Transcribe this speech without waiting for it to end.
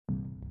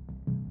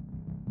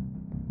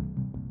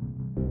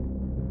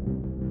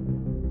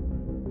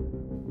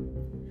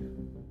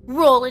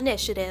Roll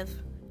initiative.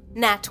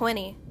 Nat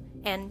 20.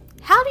 And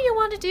how do you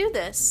want to do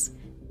this?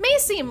 May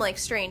seem like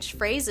strange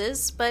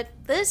phrases, but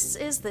this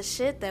is the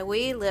shit that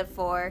we live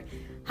for.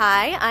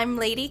 Hi, I'm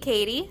Lady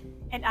Katie.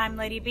 And I'm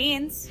Lady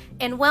Beans.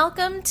 And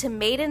welcome to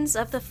Maidens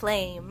of the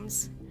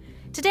Flames.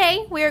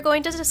 Today, we are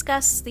going to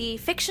discuss the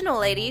fictional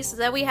ladies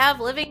that we have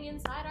living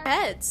inside our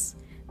heads.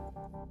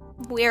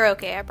 We're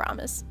okay, I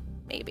promise.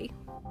 Maybe.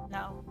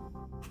 No.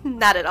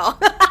 Not at all.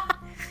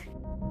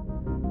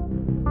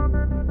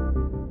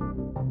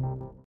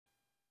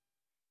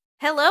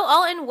 Hello,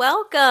 all, and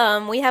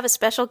welcome. We have a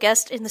special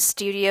guest in the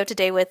studio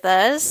today with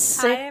us.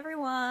 Hi,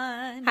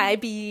 everyone. Hi,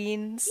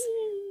 Beans.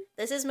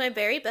 This is my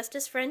very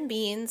bestest friend,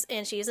 Beans,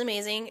 and she's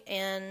amazing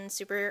and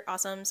super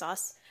awesome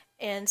sauce.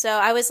 And so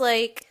I was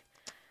like,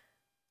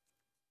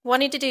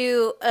 wanting to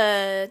do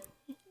a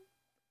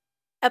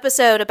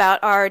episode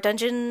about our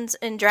Dungeons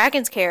and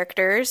Dragons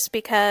characters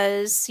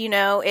because, you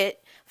know,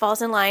 it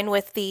falls in line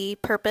with the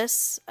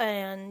purpose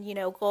and, you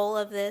know, goal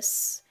of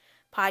this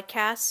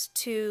podcast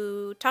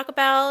to talk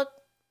about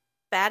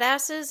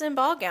badasses in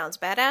ball gowns,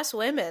 badass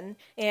women,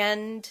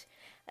 and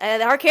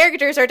our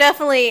characters are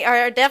definitely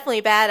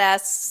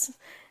badass.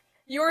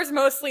 Yours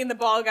mostly in the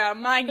ball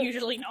gown, mine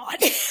usually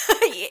not.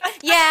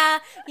 yeah.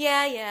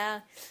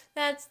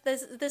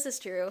 This is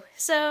true.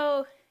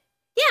 So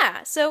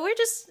yeah, so we're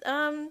just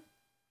well,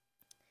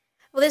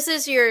 this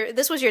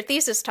was your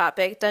thesis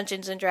topic,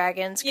 Dungeons and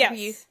Dragons.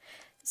 Yes.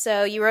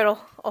 So you wrote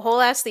a whole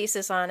ass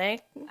thesis on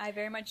it. I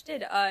very much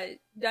did.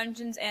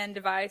 Dungeons and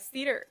Devised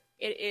Theater.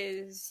 It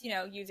is, you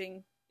know,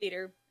 using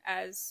theater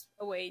as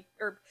a way,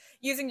 or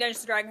using Dungeons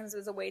and Dragons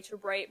as a way to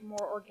write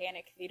more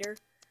organic theater.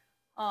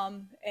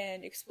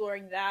 And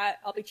exploring that.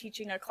 I'll be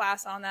teaching a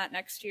class on that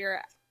next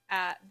year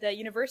at the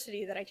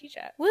university that I teach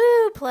at.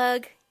 Woo,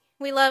 plug.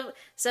 We love,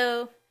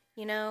 so,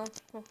 you know,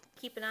 we'll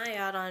keep an eye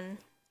out on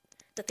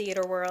the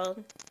theater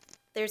world.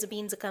 There's a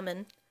Beans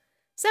a-coming.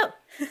 So,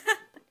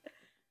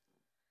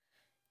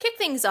 kick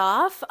things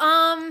off.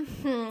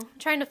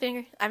 Trying to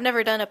figure. I've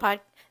never done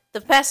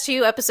the past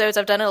 2 episodes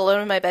I've done it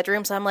alone in my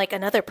bedroom, so I'm like,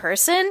 another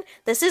person?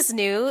 This is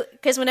new,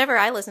 because whenever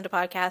I listen to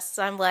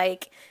podcasts, I'm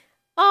like,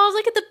 oh,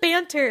 look at the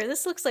banter.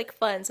 This looks like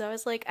fun. So I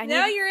was like,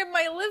 Now you're in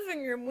my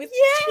living room with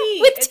tea.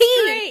 With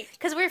tea.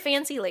 Because we're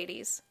fancy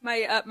ladies.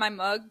 My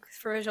mug,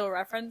 for visual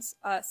reference,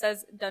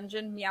 says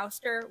Dungeon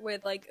Meowster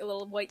with like a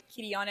little white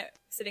kitty on it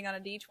sitting on a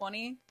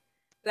D20.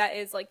 That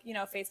is like, you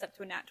know, faced up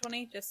to a nat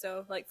 20, just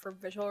so like for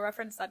visual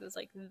reference, that is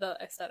like the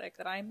aesthetic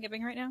that I'm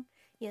giving right now.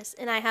 Yes,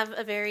 and I have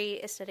a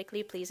very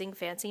aesthetically pleasing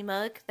fancy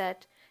mug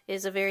that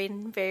is a very,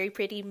 very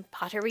pretty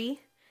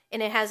pottery.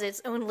 And it has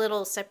its own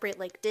little separate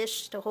like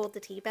dish to hold the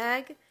tea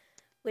bag,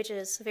 which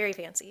is very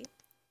fancy.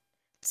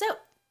 So,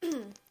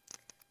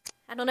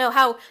 I don't know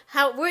how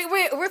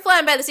we're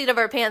flying by the seat of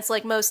our pants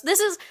like most. This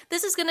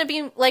is gonna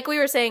be, like we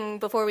were saying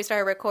before we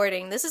started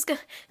recording. This is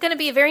gonna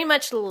be very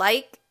much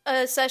like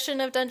a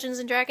session of Dungeons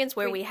and Dragons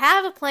where we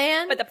have a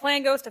plan, but the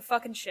plan goes to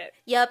fucking shit.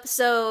 Yep.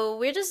 So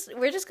we're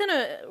just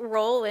gonna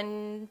roll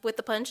and with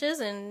the punches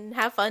and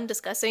have fun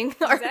discussing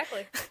our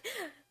exactly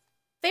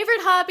favorite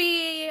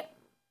hobby.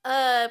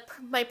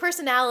 My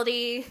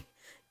personality.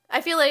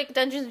 I feel like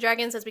Dungeons and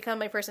Dragons has become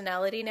my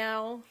personality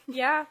now.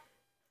 Yeah.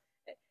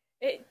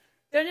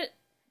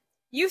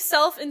 You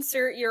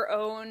self-insert your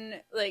own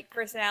like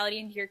personality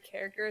into your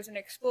characters and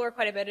explore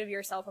quite a bit of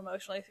yourself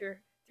emotionally through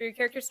your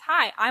characters.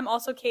 Hi, I'm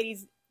also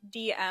Katie's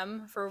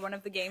DM for one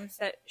of the games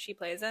that she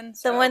plays in.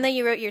 So. The one that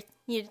you wrote your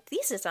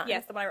thesis on.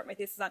 Yes, the one I wrote my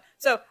thesis on.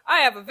 So I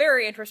have a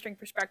very interesting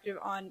perspective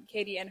on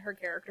Katie and her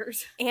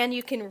characters. And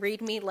you can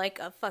read me like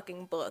a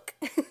fucking book.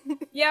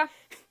 Yeah.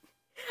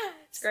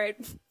 It's great.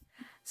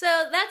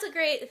 So that's a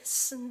great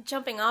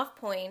jumping off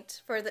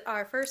point for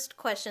our first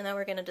question that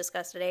we're going to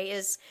discuss today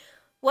is,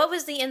 what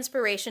was the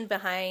inspiration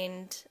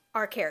behind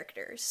our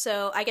characters?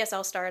 So I guess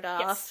I'll start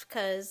off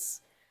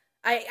because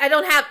I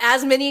don't have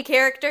as many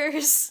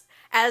characters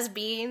as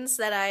Beans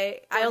that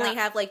I only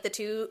have like the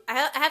 2.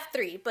 I have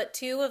 3, but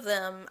 2 of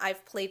them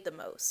I've played the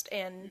most,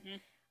 and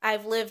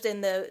I've lived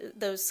in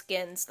those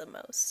skins the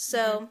most.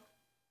 So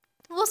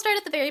we'll start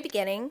at the very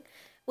beginning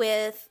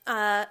with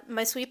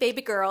my sweet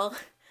baby girl,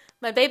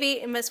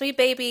 my sweet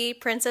baby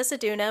Princess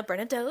Aduna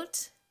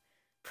Bernadotte,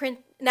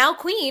 now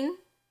Queen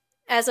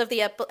as of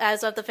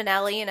the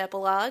finale and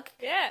epilogue.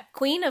 Yeah,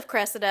 Queen of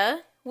Cressida.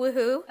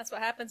 Woohoo! That's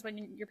what happens when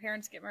your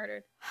parents get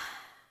murdered.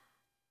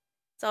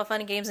 It's all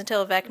fun and games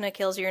until Vecna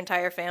kills your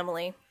entire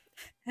family.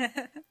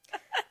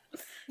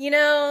 You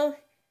know,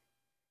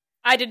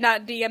 I did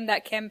not DM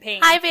that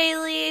campaign. Hi,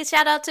 Bailey.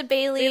 Shout out to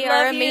Bailey,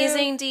 our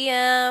amazing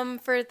DM,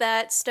 for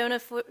that Stone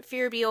of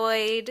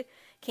Furibioid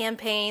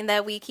campaign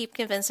that we keep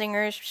convincing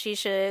her she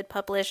should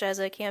publish as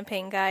a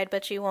campaign guide,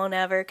 but she won't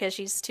ever because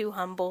she's too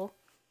humble.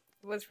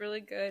 It was really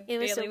good. It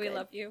was Bailey, so we good.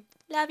 love you.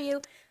 Love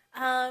you.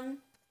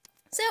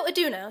 So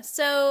Aduna.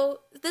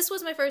 So this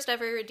was my first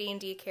ever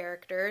D&D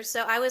character.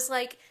 So I was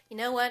like, you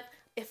know what?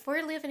 If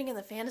we're living in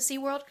the fantasy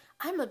world,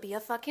 I'm gonna be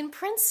a fucking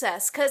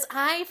princess, because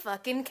I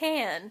fucking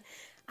can.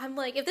 I'm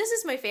like, if this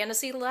is my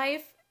fantasy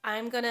life,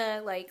 I'm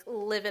gonna, like,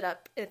 live it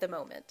up at the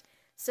moment.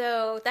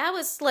 So that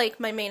was like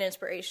my main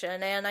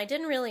inspiration, and I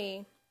didn't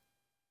really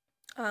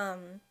I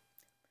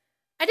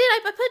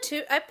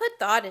put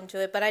thought into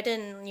it, but I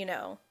didn't,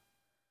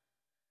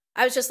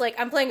 I was just like,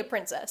 I'm playing a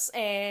princess,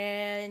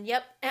 and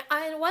yep, and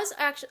I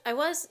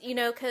was,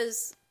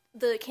 because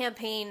the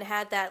campaign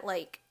had that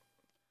like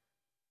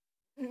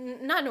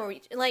not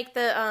Norwegian, like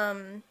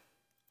the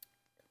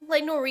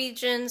like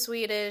Norwegian,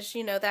 Swedish,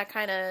 that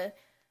kind of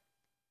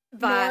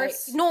vibe.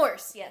 Norse.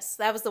 Norse, yes,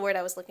 that was the word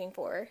I was looking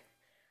for.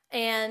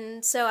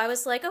 And so I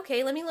was like,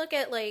 okay, let me look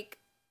at like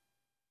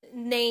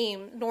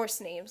Norse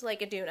names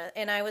like Aduna,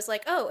 and I was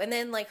like, oh, and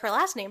then like her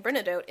last name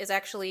Bernadotte is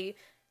actually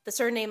the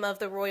surname of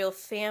the royal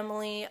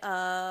family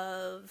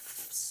of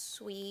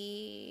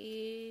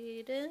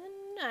Sweden.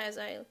 As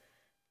I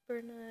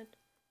Bernard,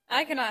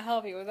 I cannot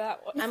help you with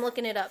that one. I'm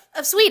looking it up.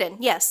 Of Sweden,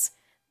 yes.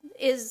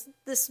 Is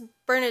this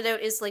Bernadotte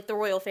is like the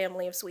royal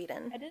family of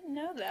Sweden? I didn't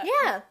know that.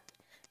 Yeah,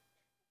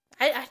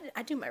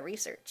 I do my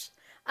research.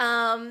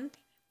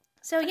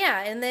 So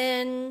yeah, and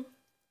then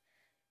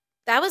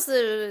that was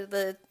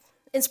the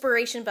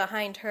inspiration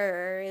behind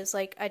her is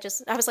like I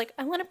was like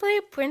I want to play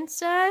a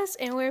princess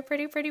and wear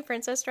pretty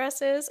princess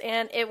dresses,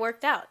 and it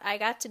worked out. I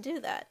got to do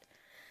that.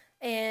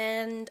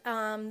 And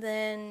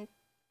then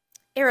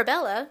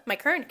Arabella, my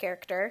current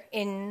character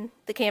in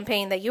the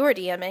campaign that you were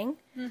DMing,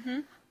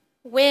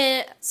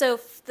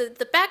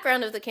 the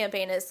background of the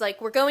campaign is like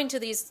we're going to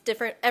these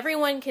different.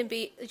 Everyone can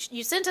be.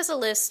 You sent us a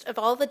list of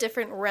all the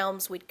different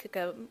realms we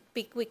could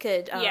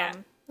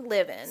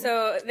live in.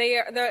 So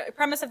the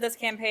premise of this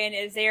campaign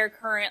is they are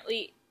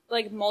currently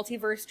like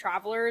multiverse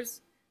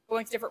travelers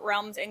going to different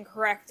realms and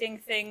correcting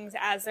things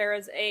as there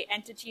is a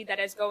entity that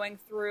is going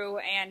through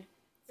and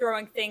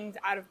throwing things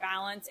out of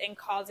balance and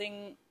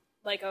causing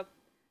like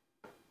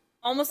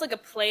almost like a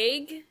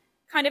plague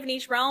kind of in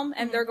each realm,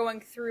 and they're going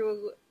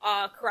through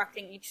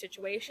correcting each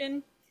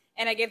situation.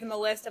 And I gave them a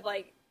list of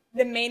like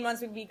the main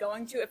ones we'd be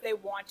going to if they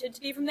wanted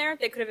to be from there.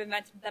 They could have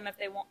invented them if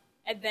they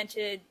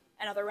invented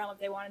another realm if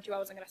they wanted to. I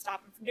wasn't going to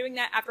stop them from doing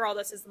that. After all,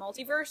 this is the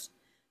multiverse.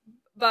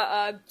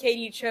 But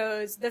Katie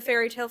chose the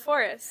Fairy Tale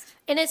Forest.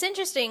 And it's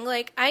interesting,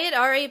 like, I had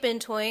already been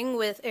toying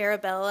with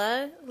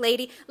Arabella,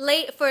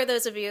 for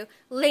those of you,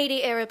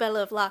 Lady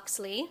Arabella of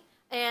Locksley.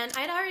 And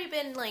I'd already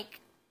been,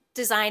 like,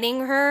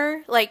 designing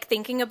her, like,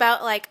 thinking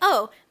about, like,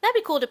 oh, that'd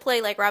be cool to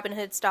play, like, Robin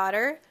Hood's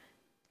daughter.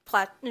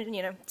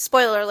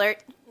 Spoiler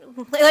alert.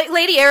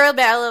 Lady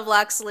Arabella of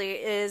Locksley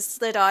is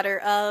the daughter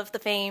of the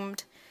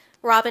famed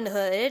Robin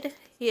Hood.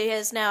 He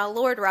is now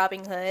Lord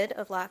Robin Hood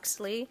of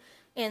Locksley.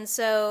 And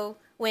so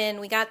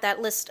when we got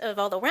that list of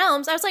all the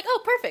realms, I was like,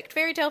 oh, perfect,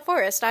 Fairy Tale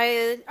Forest.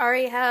 I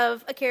already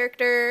have a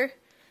character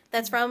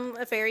that's from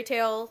a fairy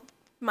tale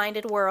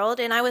minded world.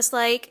 And I was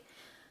like,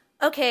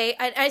 okay,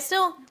 I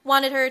still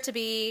wanted her to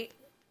be,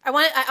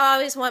 I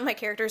always want my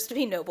characters to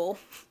be noble.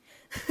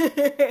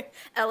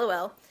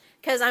 LOL.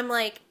 Because I'm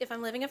like, if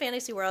I'm living a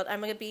fantasy world,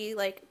 I'm going to be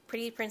like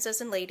pretty princess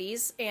and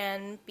ladies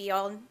and be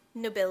all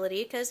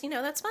nobility because,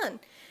 that's fun.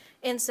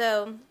 And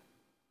so,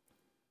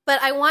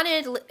 but I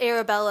wanted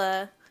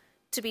Arabella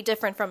to be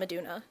different from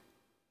Aduna.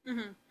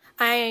 Mm-hmm.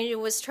 I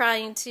was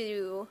trying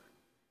to.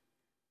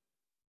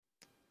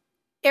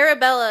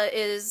 Arabella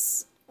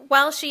is,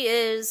 while she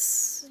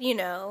is,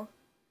 I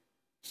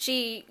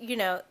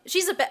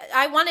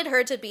wanted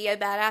her to be a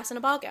badass in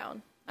a ball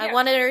gown. Yeah. I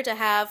wanted her to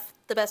have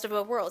the best of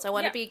both worlds. I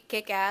want to be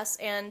kick-ass,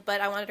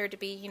 but I wanted her to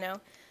be,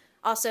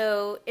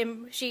 also,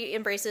 she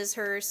embraces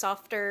her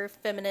softer,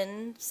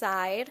 feminine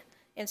side.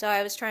 And so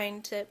I was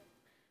trying to,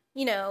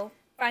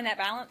 find that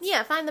balance.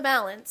 Yeah, find the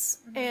balance.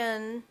 Mm-hmm.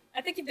 And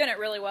I think you've done it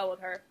really well with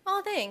her.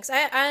 Oh, thanks.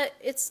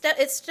 It's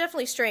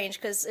definitely strange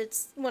because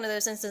it's one of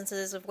those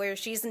instances of where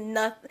she's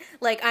not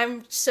like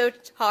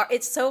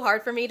it's so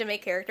hard for me to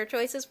make character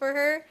choices for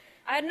her.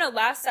 I don't know.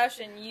 Last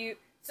session, it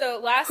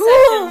was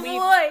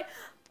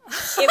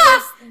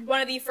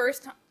one of the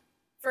first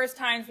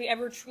times we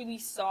ever truly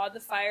saw the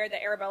fire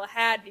that Arabella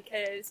had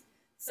because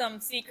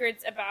some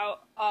secrets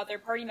about their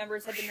party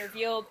members had been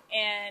revealed,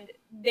 and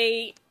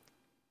they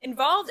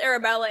involved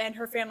Arabella and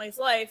her family's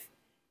life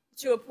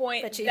to a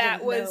point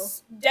that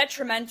was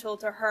detrimental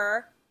to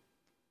her.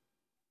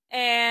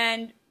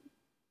 And,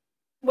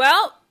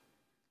 well,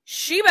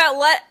 she about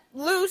let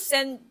loose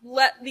and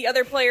let the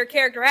other player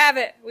character have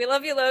it. We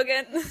love you,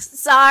 Logan.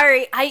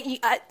 Sorry.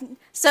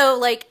 So,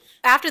 like,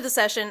 after the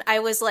session, I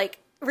was, like,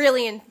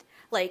 really I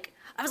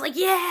was like,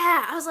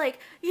 yeah! I was like,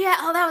 yeah,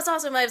 oh, that was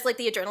awesome. I was like,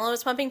 the adrenaline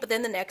was pumping, but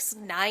then the next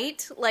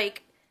night,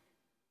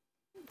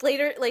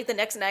 the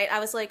next night, I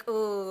was like,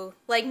 ooh,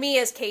 like, me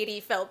as Katie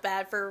felt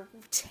bad for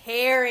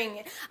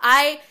tearing.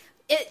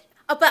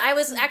 But I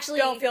was actually...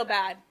 Don't feel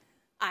bad.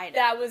 I know.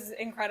 That was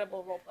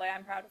incredible roleplay.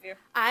 I'm proud of you.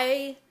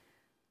 I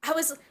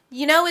was,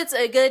 it's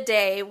a good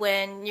day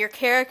when your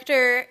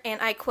character,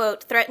 and I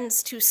quote,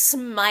 threatens to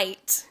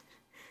smite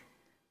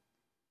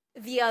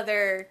the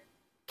other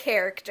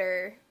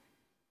character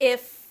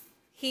if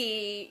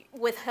he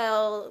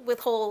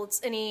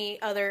withholds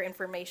any other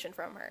information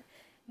from her.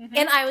 Mm-hmm.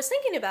 And I was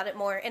thinking about it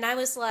more, and I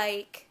was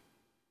like,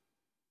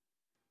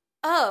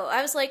 Oh,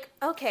 I was like,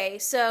 okay,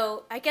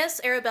 so I guess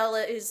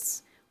Arabella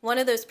is one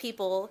of those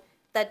people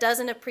that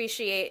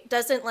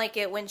doesn't like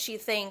it when she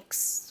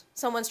thinks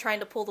someone's trying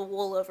to pull the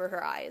wool over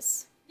her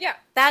eyes. Yeah.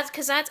 I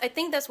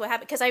think that's what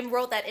happened, because I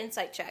wrote that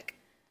insight check.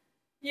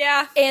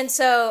 Yeah. And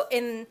so,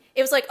 it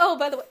was like, oh,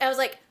 by the way, I was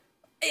like,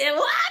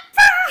 what?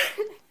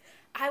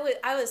 I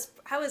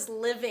was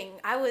living,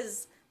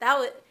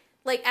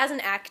 like, as an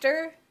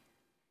actor,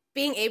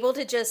 being able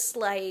to just,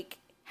 like,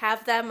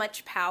 have that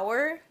much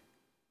power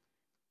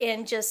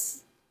and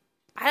just,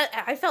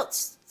 I felt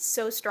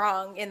so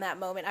strong in that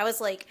moment. I was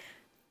like,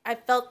 I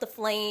felt the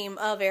flame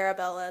of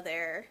Arabella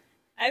there.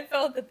 I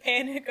felt the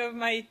panic of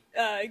my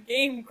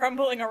game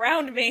crumbling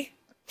around me.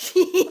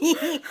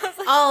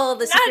 All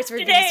the secrets were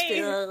today.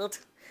 being spilled.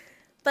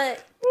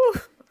 But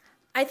Whew.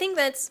 I think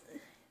it's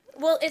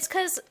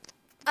because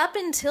up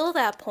until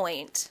that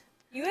point,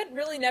 You had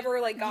really never,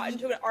 like, got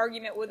into an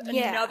argument with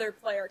another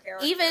player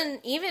character. even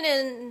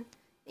in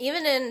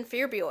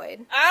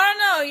Fearbioid. I don't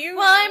know, you...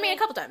 Well, I mean, a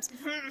couple times.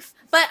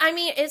 But, I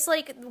mean, it's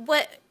like,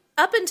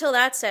 up until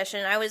that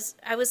session, I was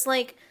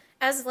like,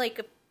 as, like,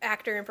 an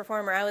actor and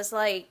performer, I was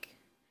like,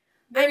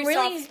 Very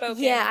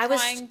soft-spoken. Yeah, I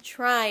was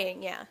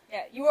trying, yeah.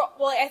 Yeah, you were,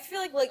 well, I feel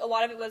like a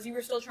lot of it was you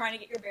were still trying to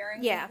get your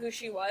bearings Yeah. of who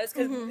she was,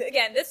 because,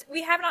 again,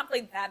 we have not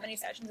played that many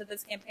sessions of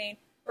this campaign,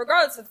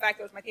 regardless of the fact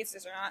that it was my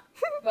thesis or not,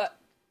 but,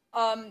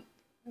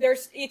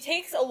 it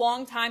takes a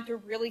long time to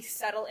really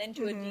settle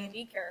into a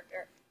D&D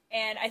character,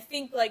 and I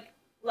think, like,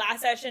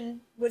 last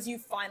session was you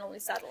finally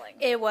settling.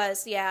 It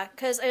was, yeah,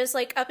 because it was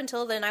like, up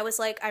until then, I was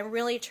like, I'm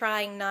really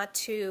trying not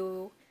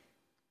to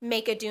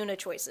make Aduna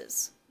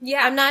choices.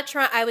 Yeah.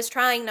 I was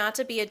trying not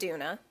to be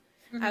Aduna.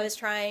 I was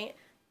trying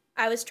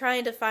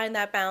to find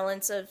that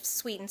balance of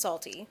sweet and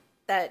salty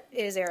that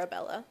is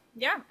Arabella.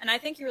 Yeah, and I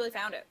think you really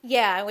found it.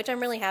 Yeah, which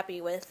I'm really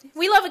happy with.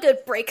 We love a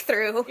good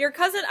breakthrough. Your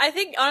cousin, I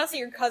think, honestly,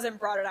 your cousin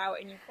brought it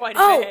out in you quite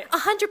a bit.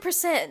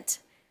 100%.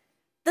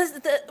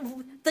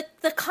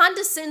 The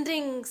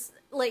condescending,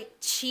 like,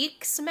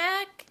 cheek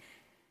smack.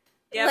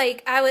 Yep.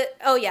 Like,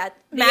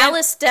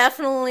 Malice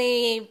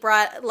definitely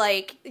brought,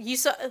 like, they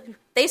saw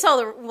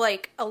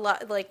a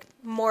lot, like,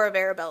 more of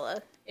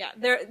Arabella. Yeah,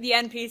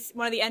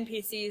 one of the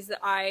NPCs that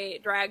I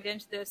dragged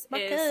into this My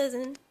is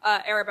cousin.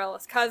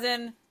 Arabella's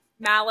cousin,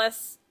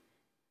 Malice.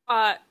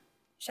 Shout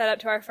out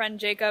to our friend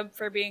Jacob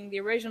for being the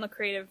original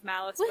creative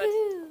Malice, but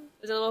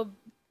was a little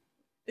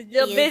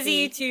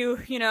busy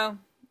to,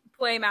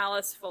 play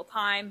Malice full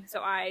time,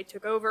 so I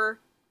took over.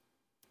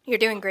 You're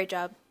doing a great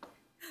job.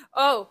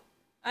 Oh,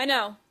 I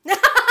know.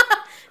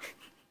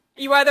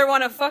 You either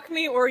want to fuck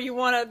me or you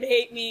want to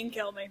hate me and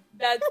kill me.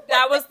 That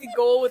was the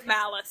goal with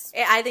Malice.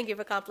 I think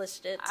you've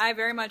accomplished it. I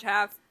very much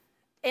have.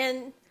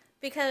 And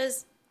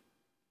because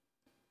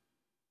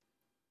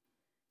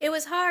it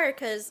was hard,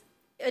 because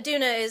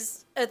Aduna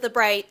is the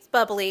bright,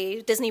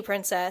 bubbly Disney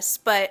princess,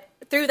 but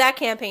through that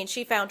campaign,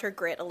 she found her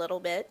grit a little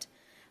bit.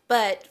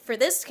 But for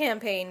this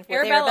campaign, with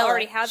Arabella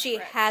already has she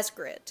grit. has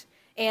grit.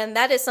 And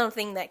that is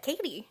something that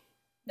Katie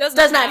Does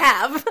not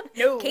have.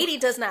 No. Katie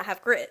does not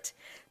have grit.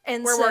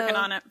 And We're working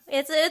on it.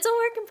 It's a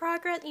work in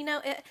progress.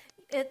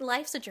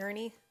 Life's a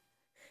journey.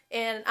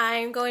 And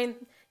I'm going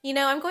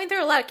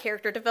through a lot of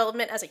character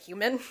development as a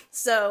human.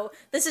 So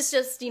this is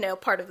just,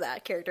 part of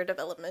that character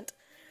development.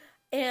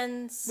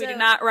 And so, we do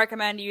not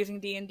recommend using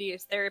D&D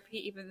as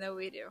therapy, even though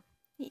we do.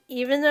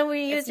 Even though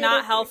we use It's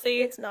not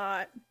healthy. It's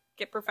not.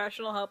 Get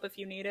professional help if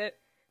you need it.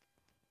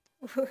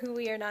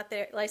 We are not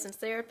licensed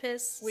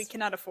therapists. We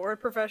cannot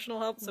afford professional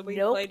help, so we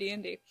Nope. play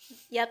D&D.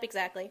 Yep,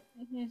 exactly.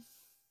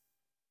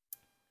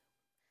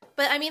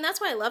 But, I mean,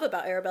 that's what I love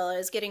about Arabella,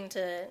 is getting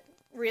to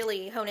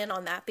really hone in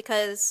on that,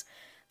 because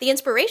the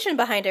inspiration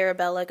behind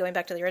Arabella, going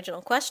back to the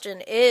original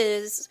question,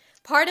 is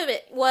part of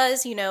it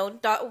was,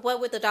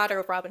 what would the daughter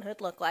of Robin Hood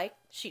look like?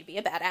 She'd be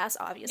a badass,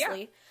 obviously.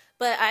 Yeah.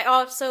 But I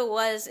also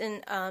was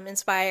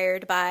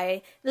inspired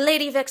by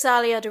Lady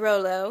Vexalia de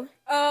Rolo.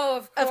 Oh,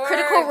 of course. Of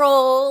Critical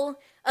Role,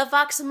 of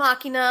Vox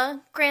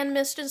Machina, Grand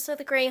Mistress of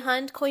the Grey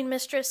Hunt, Coin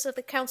Mistress of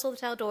the Council of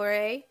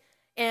Taldore,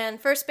 and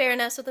first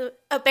Baroness of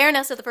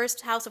the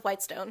First House of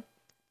Whitestone.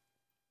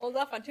 Hold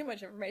off on too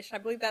much information. I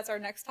believe that's our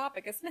next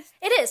topic, isn't it?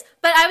 It is,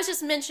 but I was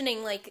just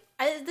mentioning, like,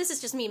 this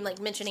is just me, like,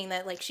 mentioning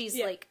that, like, she's,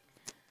 like,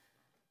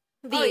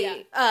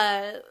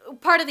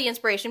 part of the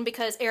inspiration,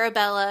 because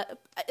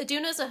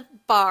Aduna's a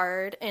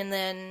bard, and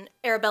then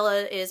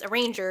Arabella is a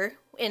ranger,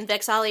 and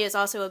Vexalia is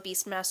also a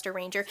Beastmaster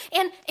ranger,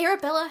 and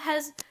Arabella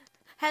has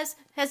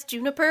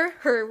Juniper,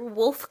 her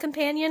wolf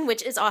companion,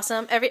 which is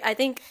awesome. I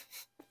think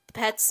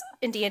pets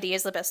in D&D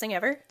is the best thing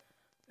ever.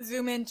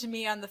 Zoom into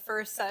me on the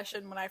first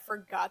session when I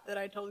forgot that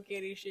I told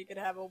Katie she could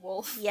have a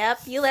wolf.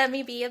 Yep, you let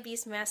me be a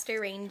Beastmaster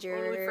ranger.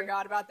 Totally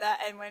forgot about that,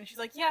 and when she's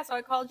like, yeah, so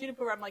I called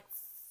Juniper, I'm like,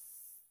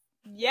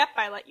 yep,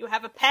 I let you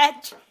have a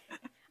pet.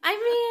 I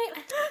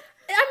mean,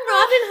 I'm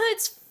Robin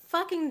Hood's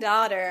fucking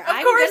daughter. Of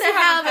course you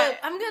have a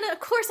pet. Of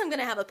course I'm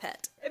gonna have a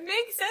pet. It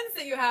makes sense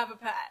that you have a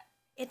pet.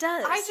 It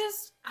does.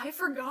 I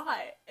forgot.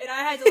 And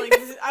I had to, like,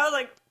 I was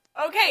like,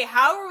 okay,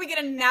 how are we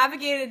gonna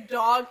navigate a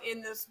dog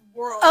in this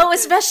world? Oh,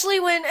 especially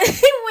when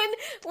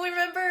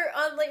remember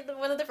on like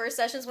one of the first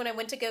sessions when I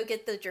went to go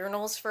get the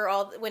journals for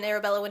when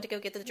Arabella went to go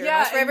get the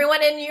journals for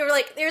everyone, and you were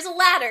like, "There's a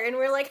ladder," and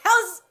we're like,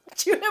 "How's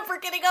Juniper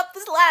getting up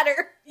this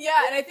ladder?"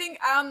 Yeah, and I think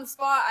on the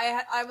spot,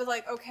 I was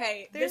like,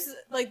 okay, this is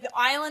like the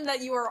island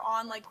that you are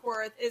on, like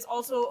Korath, is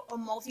also a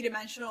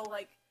multi-dimensional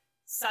like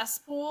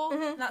cesspool,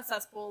 not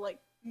cesspool, like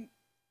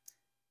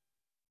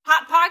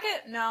hot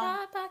pocket. No,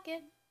 hot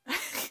pocket.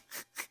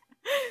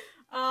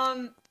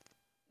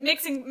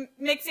 Mixing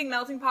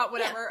melting pot,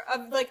 whatever,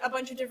 of like a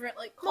bunch of different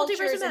like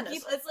cultures and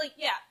people. It's like,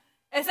 yeah,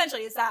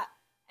 essentially it's that.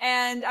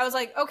 And I was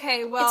like,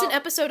 okay, well, it's an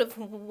episode of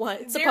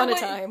Once Upon a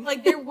Time.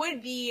 Like there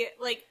would be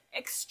like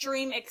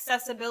extreme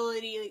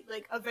accessibility,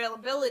 like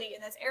availability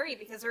in this area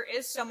because there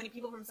is so many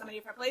people from so many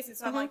different places.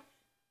 So I'm like,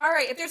 all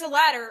right, if there's a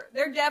ladder,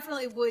 there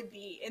definitely would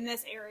be in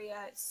this area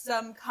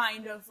some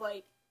kind of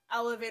like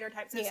elevator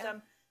type system.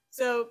 Yeah.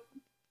 So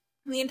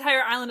the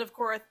entire island of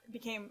Korath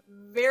became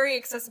very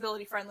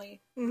accessibility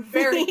friendly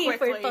very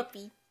quickly. For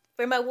puppy.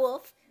 For my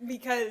wolf.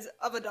 Because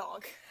of a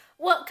dog.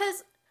 Well,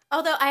 because,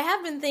 although I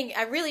have been thinking,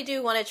 I really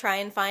do want to try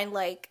and find,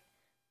 like,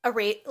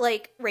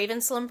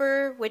 Raven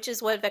Slumber, which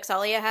is what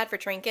Vex'ahlia had for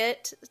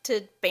Trinket,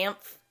 to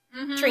bamf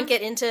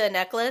Trinket into a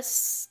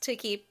necklace to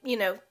keep,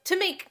 to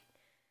make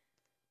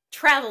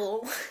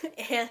travel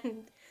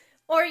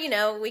or,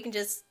 we can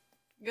just...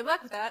 Good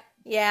luck with that.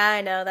 Yeah,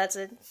 I know,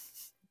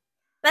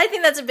 I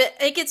think that's a bit.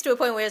 It gets to a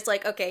point where it's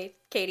like, okay,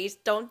 Katie,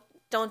 don't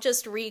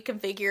just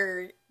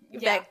reconfigure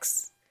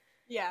Vex.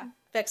 Yeah.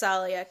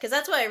 Vex'ahlia, because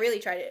that's what I really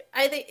try to.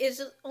 I think it's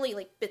just only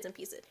like bits and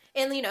pieces,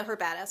 and her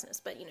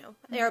badassness. But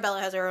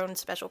Arabella has her own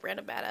special brand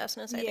of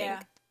badassness. I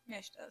think. Yeah,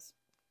 she does.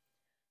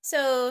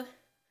 So,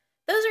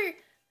 those are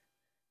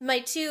my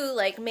two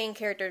like main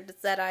characters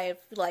that I've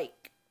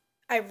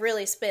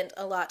really spent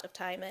a lot of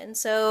time in.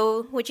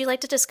 So, would you like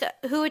to discuss?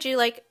 Who would you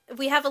like?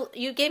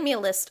 You gave me a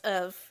list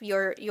of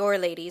your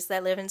ladies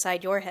that live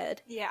inside your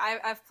head. Yeah,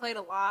 I've played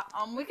a lot.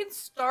 We can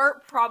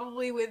start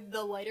probably with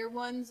the lighter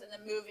ones and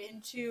then move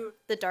into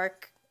the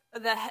dark.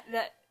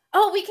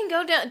 Oh, we can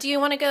go down. Do you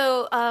want to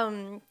go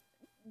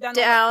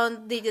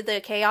down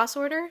the Chaos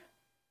Order?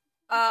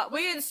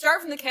 We can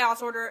start from the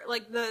Chaos Order,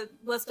 like the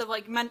list of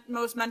like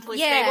most mentally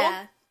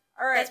stable.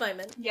 All right. That's what I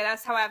meant. Yeah,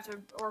 that's how I have to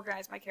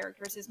organize my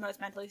characters, is most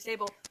mentally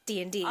stable.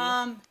 D&D.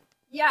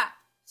 Yeah.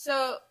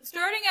 So,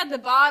 starting at the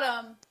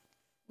bottom,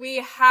 we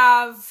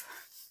have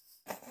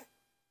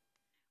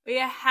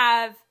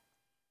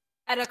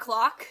Etta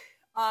Clock.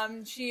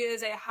 She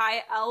is a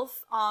high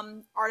elf,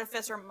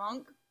 artificer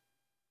monk.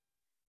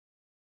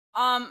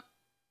 I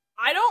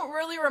don't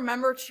really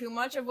remember too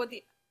much of what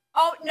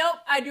oh, nope,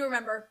 I do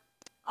remember.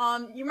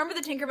 You remember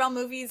the Tinkerbell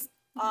movies?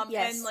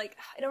 Yes. And like,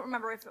 I don't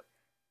remember if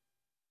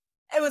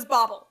it was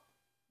Bobble.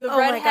 The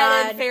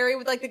red-headed fairy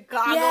with, like, the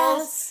goggles.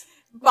 Yes!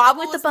 Bobble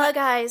with the bug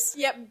eyes.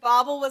 Yep,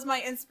 Bobble was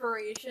my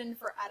inspiration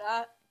for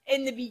Etta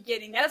in the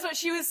beginning. That's what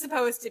she was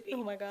supposed to be.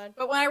 Oh my god.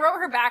 But when I wrote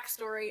her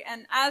backstory,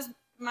 and as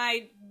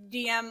my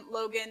DM,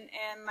 Logan,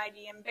 and my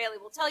DM, Bailey,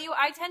 will tell you,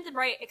 I tend to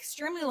write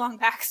extremely long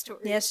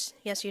backstories.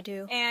 Yes you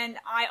do. And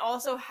I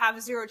also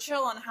have zero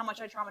chill on how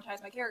much I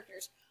traumatize my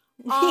characters.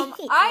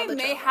 I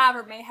may have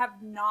or may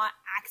have not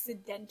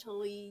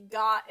accidentally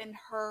gotten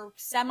her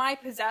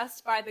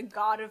semi-possessed by the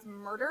god of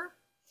murder.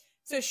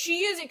 So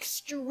she is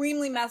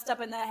extremely messed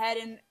up in the head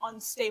and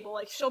unstable.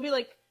 Like, she'll be,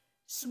 like,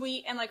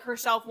 sweet and, like,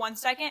 herself one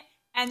second,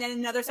 and then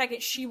another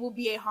second she will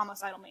be a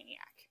homicidal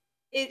maniac.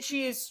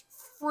 She is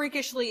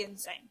freakishly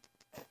insane.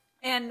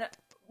 And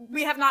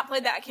we have not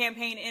played that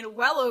campaign in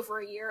well over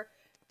a year,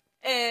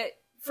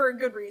 for a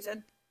good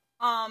reason.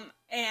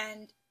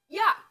 And,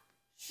 yeah.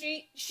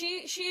 She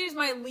is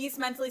my least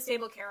mentally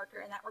stable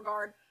character in that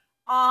regard.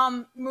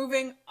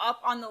 Moving up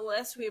on the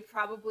list, we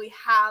probably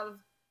have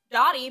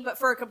Dottie, but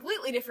for a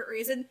completely different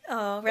reason.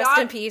 Oh, rest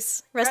in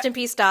peace. Rest in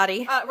peace,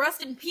 Dottie.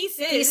 Rest in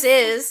pieces.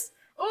 Pieces.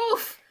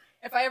 Oof.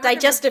 If I ever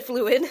digestive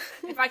fluid.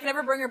 If I can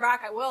ever bring her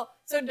back, I will.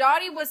 So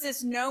Dottie was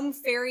this gnome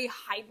fairy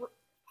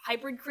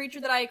hybrid creature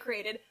that I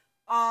created.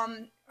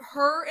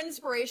 Her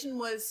inspiration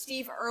was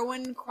Steve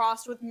Irwin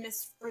crossed with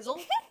Miss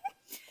Frizzle.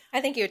 I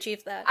think you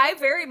achieved that. I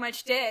very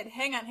much did.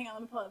 Hang on, let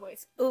me pull out the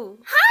voice. Ooh.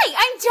 Hi,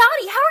 I'm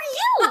Dottie. How are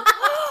you?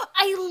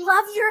 I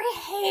love your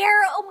hair.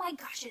 Oh my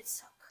gosh,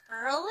 it's so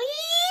curly.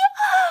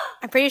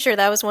 I'm pretty sure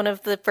that was one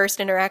of the first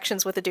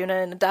interactions with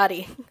Aduna and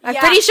Dottie. I'm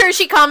pretty sure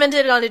she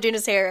commented on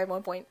Aduna's hair at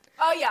one point.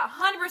 Oh yeah,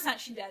 100%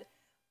 she did.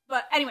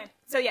 But anyway,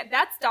 so yeah,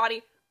 that's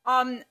Dottie.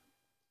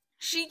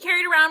 She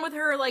carried around with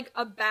her, like,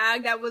 a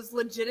bag that was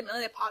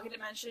legitimately a pocket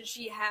dimension.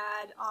 She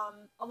had,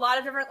 a lot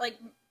of different, like,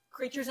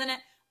 creatures in it.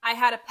 I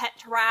had a pet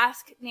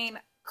Tarrasque named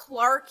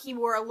Clark. He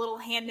wore a little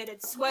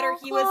hand-knitted sweater.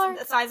 He was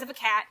the size of a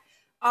cat.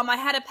 I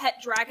had a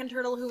pet dragon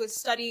turtle who was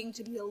studying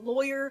to be a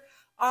lawyer.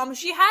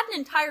 She had an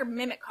entire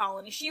mimic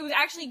colony. She was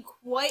actually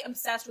quite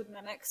obsessed with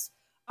mimics.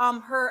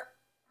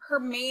 Her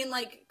main,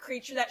 like,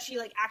 creature that she,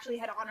 like, actually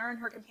had on her and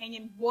her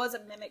companion was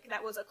a mimic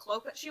that was a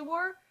cloak that she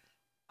wore.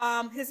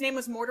 His name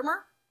was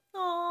Mortimer.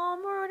 Aw,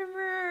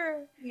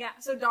 Mortimer. Yeah,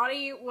 so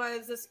Dottie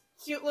was this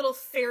cute little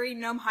fairy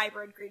gnome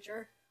hybrid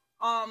creature.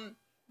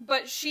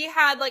 But she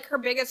had, like, her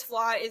biggest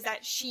flaw is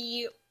that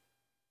she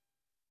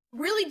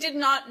really did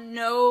not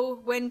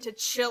know when to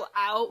chill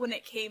out when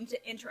it came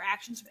to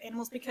interactions with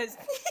animals, because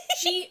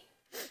she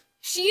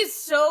is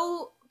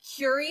so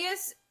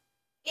curious.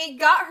 It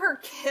got her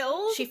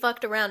killed. She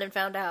fucked around and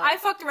found out. I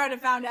fucked around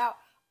and found out.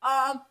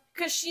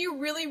 Because she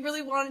really,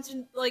 really wanted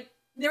to, like,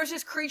 there was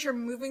this creature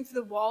moving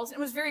through the walls, and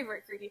it was very,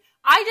 very creepy.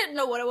 I didn't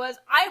know what it was.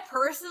 I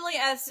personally,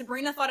 as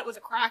Sabrina, thought it was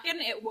a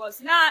kraken. It was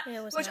not.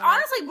 Which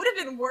honestly would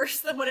have been worse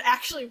than what it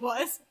actually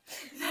was.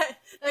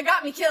 that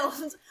got me killed.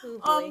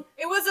 Oh,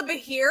 it was a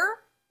Behir.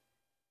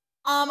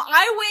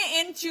 I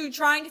went into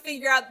trying to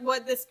figure out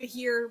what this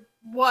Behir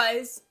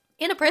was.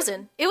 In a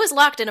prison. It was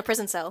locked in a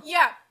prison cell.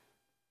 Yeah.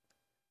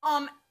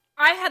 I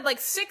had like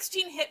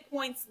 16 hit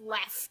points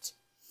left.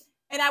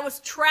 And I was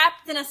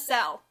trapped in a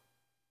cell.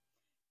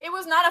 It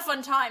was not a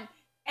fun time.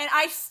 And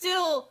I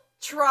still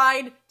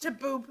tried to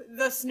boop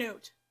the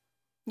snoot.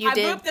 I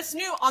booped the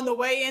snoot on the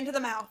way into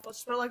the mouth. Let's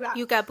just put it like that.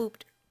 You got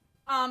booped.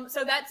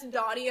 So that's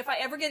Dottie. If I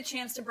ever get a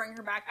chance to bring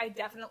her back, I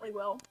definitely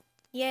will.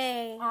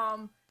 Yay.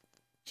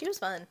 She was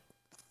fun.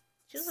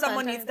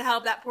 Someone needs to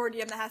help that poor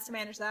DM that has to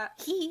manage that.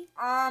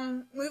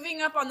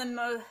 Moving up on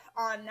the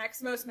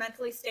next most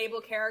mentally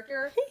stable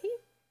character,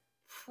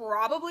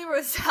 probably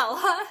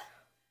Rosella.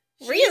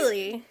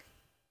 Really?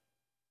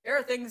 There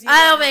are things.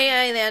 I don't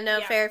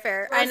think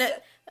fair. I know.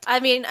 I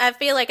mean, I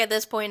feel like at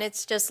this point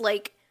it's just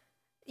like,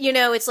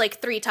 it's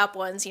like 3 top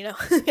ones.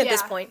 At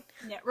this point.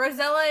 Yeah,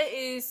 Rosella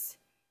is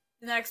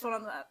the next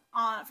one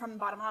from the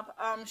bottom up.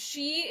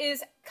 She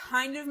is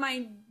kind of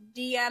my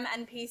DM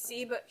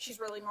NPC, but she's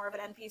really more of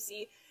an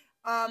NPC.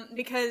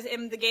 Because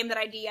in the game that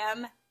I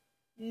DM,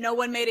 no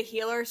one made a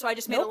healer, so I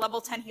just made a level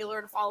 10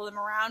 healer to follow them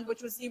around,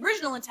 which was the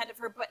original intent of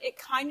her, but it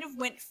kind of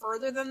went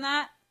further than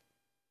that.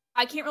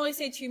 I can't really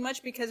say too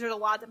much because there's a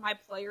lot that my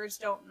players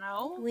don't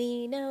know.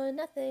 We know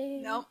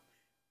nothing. Nope.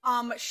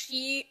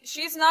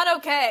 She's not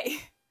okay.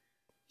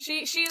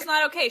 She's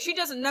not okay. She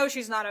doesn't know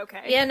she's not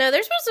okay. Yeah, no,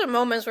 there's been some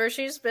moments where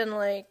she's been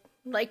like,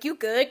 you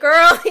good,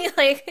 girl?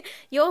 Like,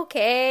 you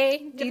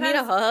okay? Do you need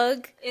a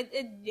hug?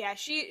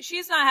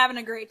 She's not having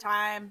a great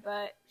time,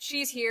 but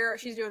she's here.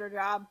 She's doing her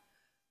job.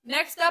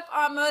 Next up,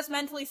 most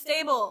mentally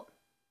stable.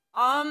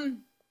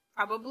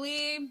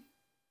 Probably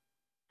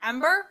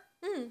Ember.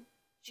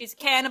 She's a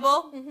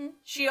cannibal. Mm-hmm.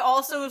 She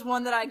also is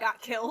one that I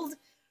got killed.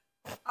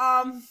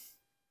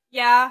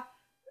 Yeah.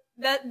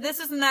 This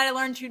is the night I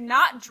learned to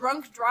not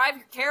drunk drive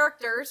your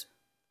characters.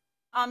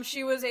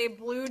 She was a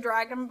blue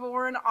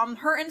dragonborn.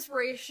 Her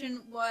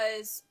inspiration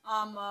was,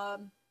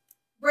 Rayla.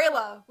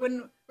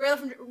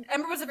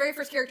 Ember was the very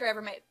first character I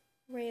ever made.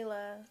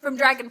 Rayla. From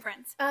Dragon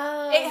Prince.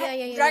 Oh,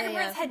 Dragon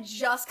Prince had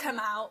just come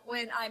out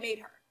when I made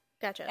her.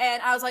 Gotcha.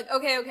 And I was like,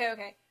 okay.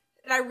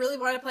 And I really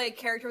wanted to play a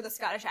character with a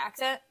Scottish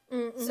accent.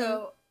 Mm-hmm.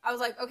 So I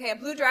was like, okay, a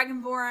blue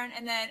dragonborn,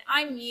 and then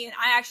I'm me, and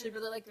I actually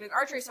really like doing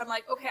archery, so I'm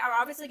like, okay, I'm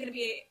obviously going to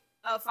be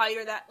a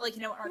fighter that, like,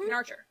 an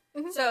archer.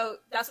 Mm-hmm. So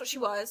that's what she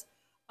was.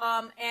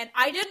 And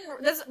I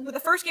didn't, this was the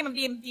first game of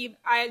D&D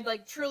I had,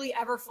 like, truly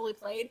ever fully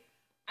played.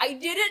 I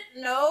didn't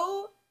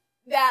know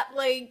that,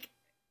 like,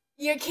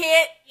 you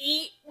can't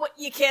eat what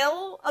you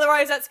kill,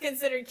 otherwise that's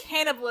considered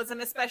cannibalism,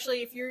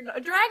 especially if you're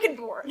a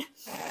dragonborn.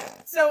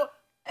 So,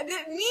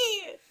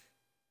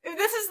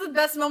 this is the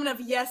best moment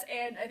of yes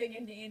and, I think,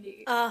 in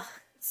D&D.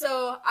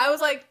 So, I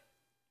was like,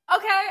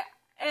 okay,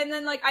 and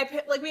then, like,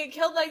 we had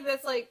killed, like,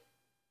 this, like,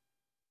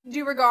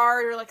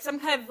 Duergar, or, like, some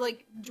kind of,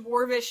 like,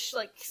 dwarvish,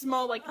 like,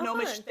 small, like,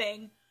 gnomish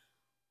thing.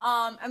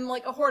 And,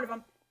 like, a horde of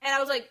them. And I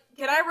was like,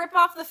 can I rip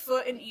off the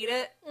foot and eat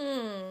it?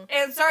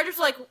 And Sarge was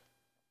like,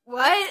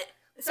 what?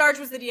 Sarge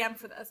was the DM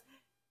for this.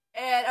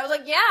 And I was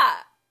like,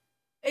 yeah.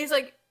 And he's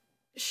like,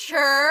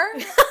 sure.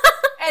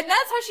 And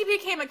that's how she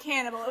became a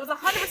cannibal. It was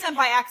 100%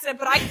 by accident,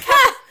 but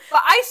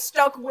I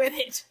stuck with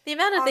it. The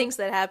amount of things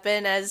that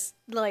happen as,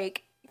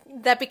 like,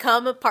 that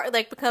become part of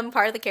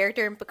the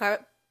character and become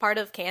part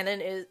of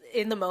canon is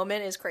in the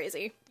moment is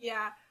crazy.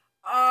 Yeah.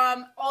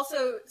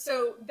 Also,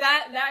 so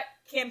that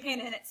campaign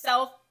in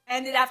itself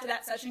ended after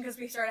that session because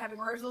we started having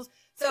rehearsals.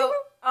 So,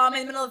 in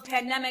the middle of the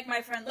pandemic,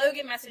 my friend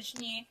Logan messaged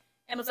me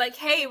and was like,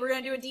 hey, we're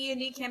going to do a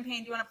D&D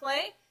campaign. Do you want to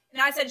play?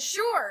 And I said,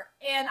 sure.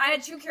 And I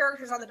had 2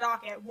 characters on the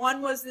docket.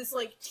 One was this,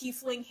 like,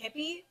 tiefling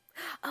hippie.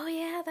 Oh,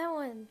 yeah, that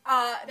one.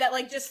 That,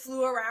 like, just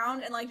flew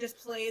around and, like, just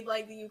played,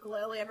 like, the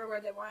ukulele everywhere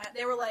they went.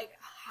 They were, like,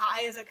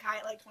 high as a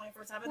kite, like,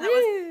 24/7.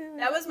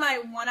 That was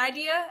my one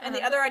idea. And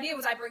the other idea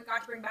was got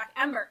to bring back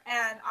Ember.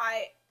 And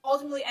I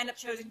ultimately ended up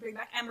choosing to bring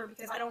back Ember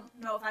because I don't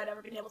know if I'd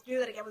ever been able to do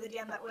that again with a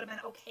DM that would have been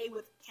okay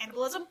with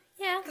cannibalism.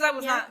 Yeah. Because I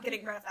was not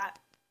getting rid of that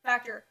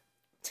factor.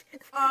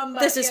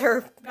 This is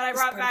her. But I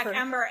brought back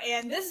Ember,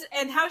 and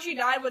how she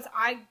died was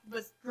I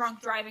was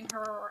drunk driving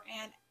her,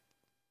 and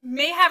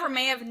may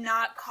have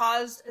not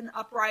caused an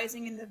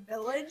uprising in the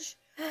village,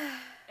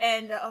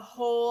 and a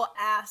whole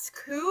ass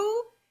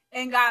coup,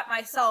 and got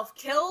myself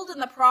killed in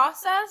the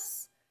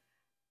process,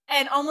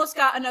 and almost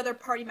got another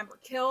party member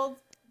killed.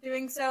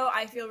 doing so.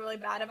 I feel really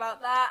bad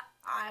about that.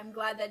 I'm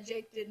glad that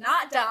Jake did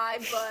not die,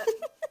 but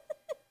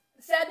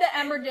sad that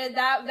Ember did.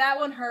 That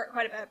one hurt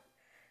quite a bit.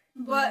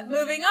 But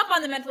moving up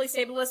on the mentally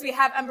stable list, we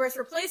have Ember's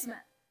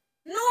replacement,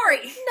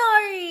 Nori.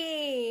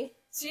 Nori!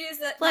 She is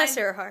the Bless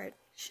her heart.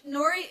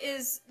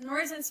 Nori's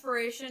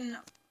inspiration.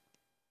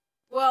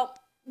 Well,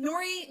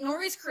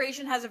 Nori's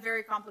creation has a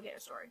very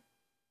complicated story.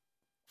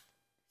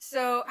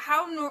 So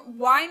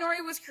why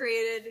Nori was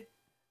created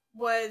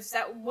was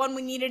that, one,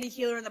 we needed a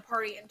healer in the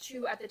party, and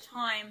two, at the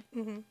time,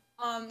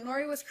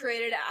 Nori was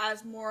created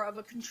as more of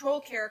a control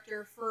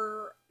character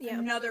for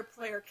another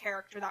player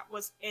character that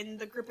was in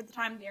the group at the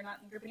time. They're not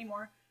in the group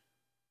anymore.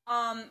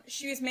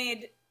 She was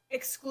made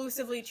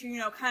exclusively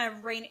to, kind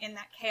of rein in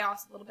that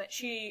chaos a little bit.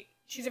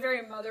 She's a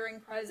very mothering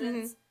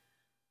presence,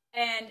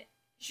 and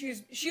she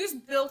was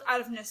built out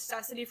of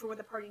necessity for what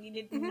the party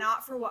needed,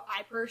 not for what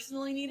I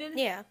personally needed.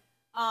 Yeah.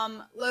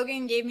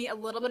 Logan gave me a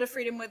little bit of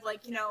freedom with,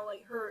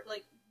 her,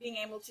 being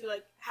able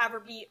to, have her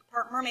be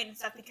part mermaid and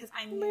stuff, because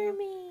I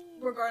knew,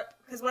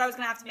 because what I was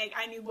going to have to make,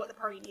 I knew what the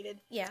party needed.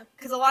 Yeah.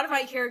 Because a lot of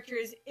my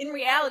characters, in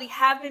reality,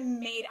 have been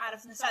made out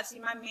of necessity.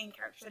 My main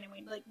characters,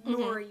 anyway,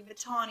 Nori,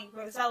 Vitani,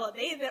 Rosella,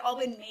 they've all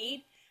been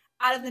made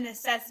out of the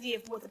necessity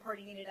of what the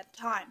party needed at the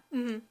time.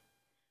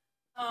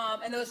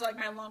 And those are,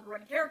 my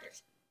longer-running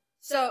characters.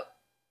 So,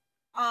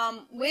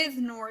 with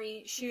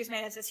Nori, she was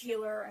made as this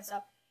healer and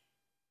stuff.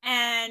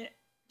 And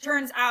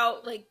turns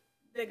out,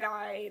 the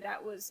guy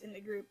that was in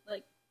the group,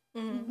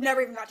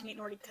 never even got to meet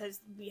Nori because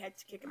we had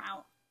to kick him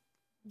out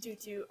due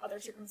to other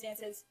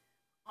circumstances.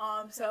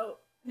 So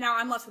now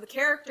I'm left with a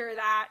character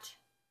that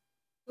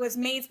was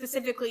made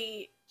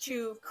specifically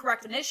to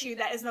correct an issue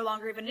that is no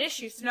longer even an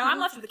issue. So now I'm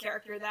left with a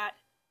character that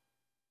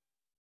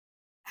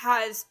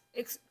has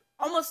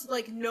almost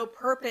no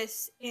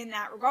purpose in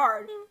that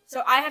regard.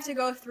 So I have to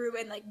go through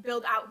and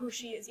build out who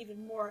she is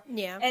even more.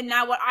 Yeah. And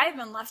now what I've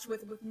been left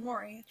with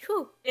Nori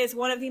is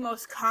one of the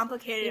most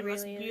complicated and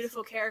most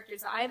beautiful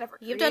characters that I've ever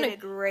created. You've done a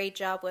great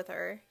job with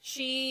her.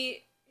 Nori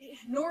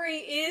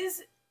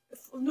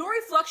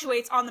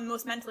fluctuates on the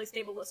most mentally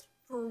stable list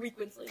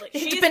frequently.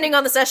 Depending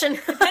on the session.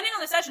 Depending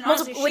on the session,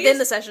 honestly. Within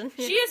the session.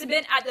 She has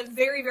been at the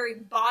very, very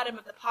bottom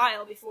of the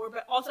pile before,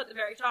 but also at the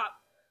very top.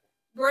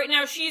 Right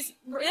now, this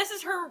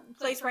is her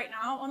place right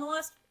now on the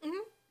list.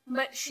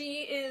 But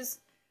she is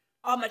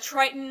a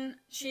Triton.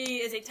 She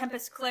is a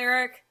Tempest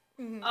Cleric.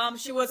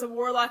 She was a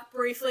Warlock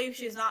briefly.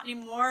 She's not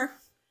anymore.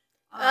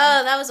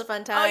 That was a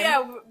fun time. Oh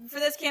yeah,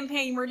 for this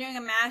campaign, we're doing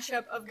a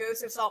mashup of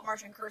Ghost of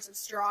Saltmarsh and Curse of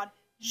Strahd.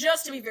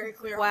 Just to be very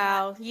clear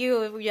on that.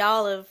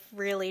 Y'all have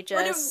really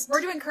just...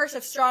 We're doing Curse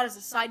of Strahd as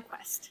a side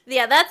quest.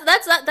 Yeah,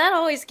 that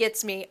always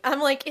gets me. I'm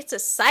like, it's a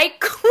side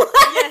quest?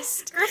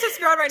 Yes, Curse of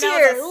Strahd right now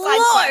is a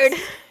side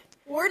quest.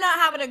 We're not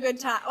having a good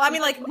time. Well, I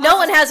mean, no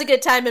one has a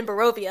good time in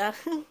Barovia.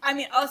 I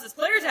mean, us as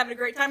players having a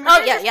great time.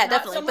 Yeah,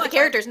 definitely. But the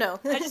characters, no.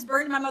 I just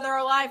burned my mother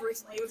alive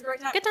recently. It was a great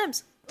time. Good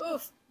times.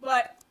 Oof.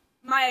 But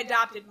my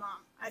adopted mom,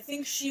 I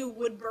think she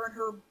would burn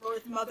her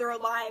birth mother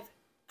alive.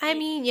 At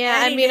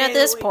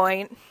this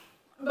point.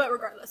 But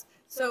regardless.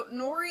 So,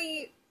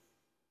 Nori,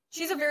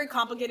 she's a very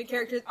complicated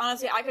character.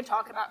 Honestly, I could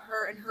talk about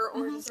her and her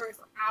origin story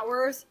for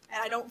hours,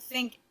 and I don't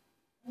think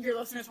your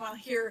listeners want to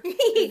hear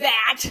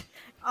that.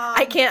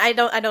 I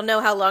don't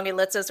know how long it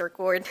lets us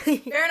record.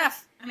 Fair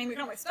enough. I mean, we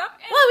can always stop.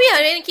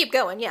 Keep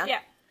going, yeah. Yeah.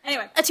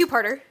 Anyway. A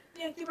two-parter.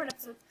 Yeah, two-part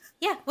episode.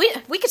 Yeah,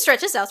 we could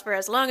stretch this out for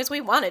as long as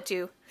we wanted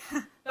to.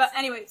 But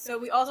anyway, so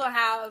we also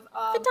have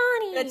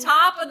Vitani. The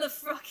top of the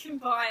fucking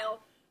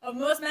pile of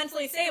most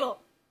mentally stable.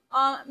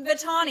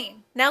 Vitani.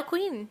 Now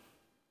queen.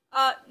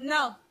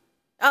 No.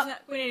 Oh. She's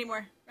not queen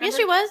anymore. Remember? Yes,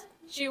 she was.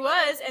 She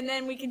was, and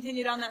then we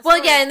continued on that story.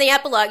 Well, yeah, in the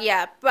epilogue,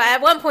 yeah. But at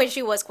one point,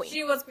 she was queen.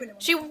 She was queen.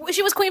 She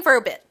was queen for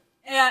a bit.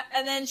 Yeah,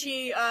 and then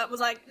she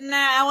was like, nah,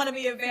 I want to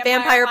be a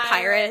vampire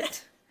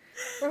pirate.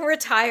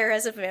 Retire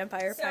as a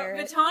vampire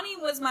pirate. Vitani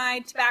was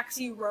my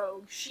Tabaxi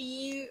rogue.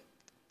 She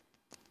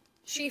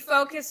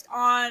focused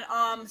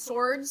on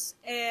swords,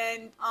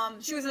 and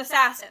she was an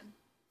assassin.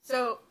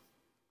 So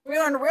we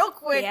learned real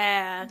quick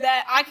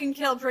that I can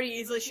kill pretty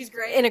easily. She's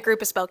great. In a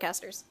group of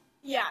spellcasters.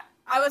 Yeah.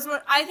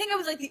 I think I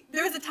was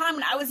there was a time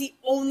when I was the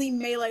only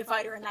melee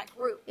fighter in that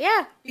group.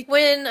 Yeah.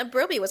 When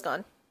Brilby was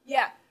gone.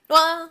 Yeah.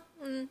 Well,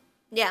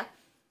 yeah.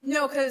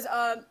 No, because,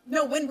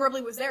 when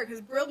Brilby was there, because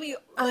Brilby,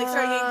 started getting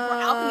more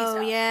alchemy stuff.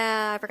 Oh,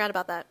 yeah, I forgot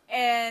about that.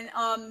 And,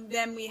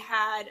 then we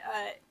had,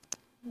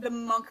 the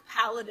monk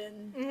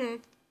paladin.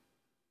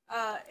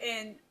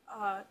 And,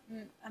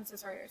 I'm so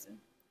sorry, Arson.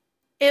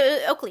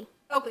 Oakley.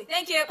 Oakley,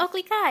 thank you.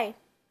 Oakley Kai.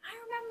 I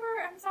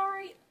remember, I'm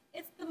sorry,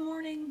 it's the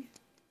morning.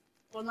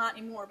 Well, not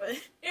anymore, but it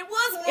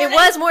was morning. It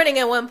was morning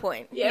at one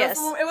point. Yeah, yes.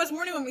 It was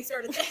morning when we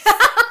started this.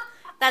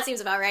 That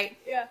seems about right.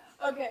 Yeah,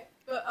 okay.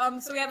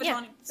 But, so we have Vitani.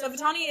 Yeah. So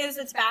Vitani is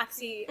a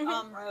Tabaxi,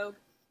 rogue.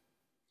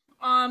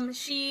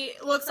 She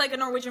looks like a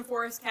Norwegian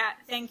forest cat.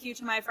 Thank you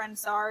to my friend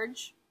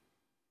Sarge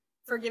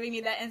for giving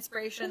me that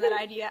inspiration, that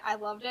idea. I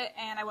loved it,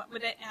 and I went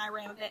with it, and I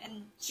ran with it,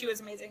 and she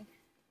was amazing.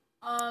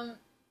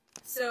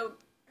 So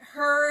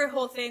her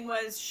whole thing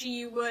was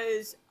she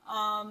was,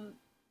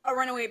 a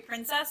runaway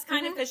princess,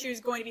 kind of, because she was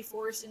going to be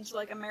forced into,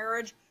 like, a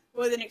marriage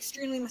with an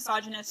extremely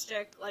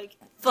misogynistic, like,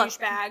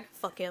 douchebag.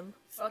 Fuck him.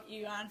 Fuck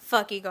Egon.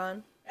 Fuck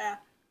Egon. Yeah.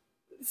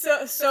 So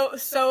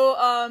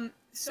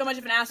much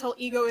of an asshole.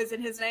 Ego is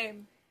in his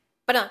name.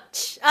 But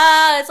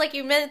it's like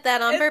you meant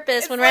that on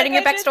purpose when like writing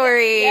your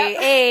backstory. Yep.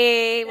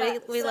 Hey, Yeah,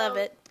 we love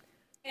it.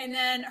 And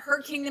then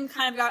her kingdom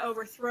kind of got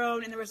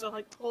overthrown, and there was a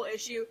like whole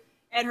issue.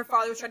 And her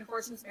father was trying to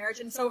force into marriage,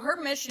 and so her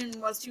mission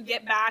was to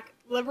get back,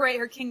 liberate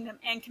her kingdom,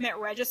 and commit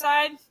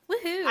regicide.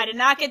 Woohoo! I did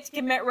not get to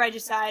commit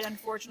regicide,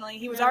 unfortunately.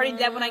 He was already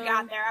dead when I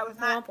got there. I was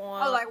not.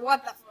 I was like,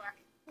 what the fuck?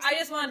 I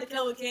just wanted to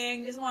kill the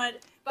king.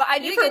 But I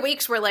did. You for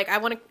weeks were like,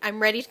 I'm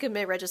ready to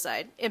commit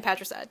regicide and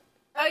patricide.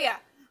 Oh yeah.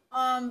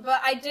 But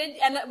I did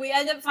we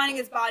ended up finding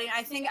his body, and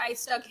I think I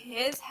stuck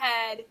his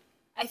head,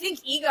 I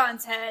think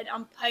Egon's head,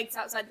 on pikes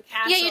outside the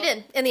castle. Yeah, you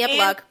did, in the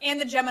epilogue. And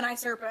the Gemini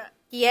serpent.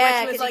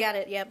 Yeah, because you got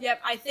it, yep.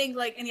 Yep, I think,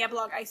 like, in the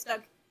epilogue I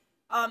stuck,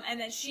 and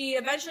then she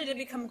eventually did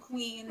become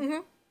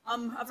queen,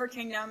 of her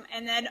kingdom,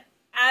 and then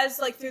as,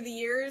 like, through the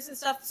years and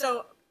stuff,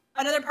 so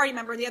another party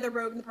member, the other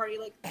rogue in the party,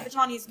 like,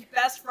 Vitani's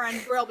best friend,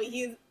 Brilby,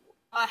 he's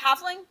a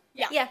halfling?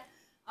 Yeah.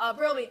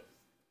 Brilby.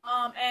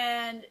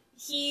 And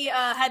he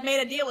had made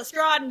a deal with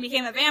Strahd and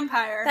became a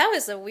vampire. That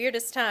was the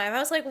weirdest time. I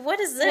was like, "What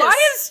is this?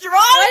 Why is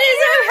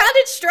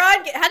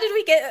Strahd? How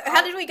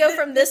did we go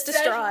from this to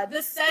Strahd?"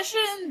 The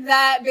session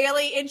that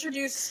Bailey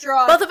introduced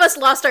Strahd. Both of us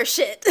lost our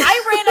shit.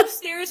 I ran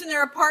upstairs in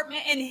their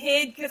apartment and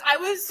hid because I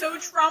was so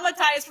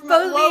traumatized from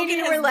Both what Logan of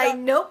you has were like,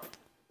 done. "Nope,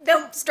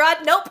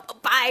 Strahd,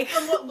 nope, bye."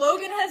 From what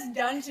Logan has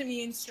done to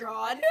me in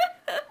Strahd,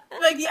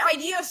 like the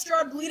idea of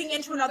Strahd bleeding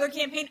into another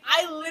campaign,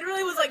 I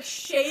literally was like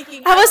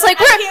shaking. I was like,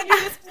 I can't do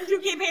this in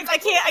 2 campaigns. I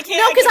can't.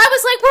 No, because I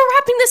was like, we're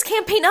wrapping this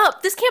campaign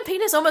up. This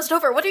campaign is almost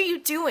over. What are you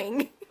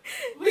doing?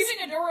 Leaving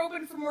a door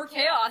open for more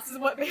chaos is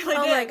what Bailey did.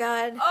 Oh my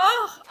god.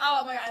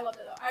 Oh my god, I loved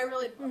it though. I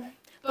really loved it.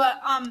 But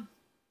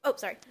oh,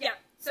 sorry. Yeah.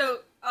 So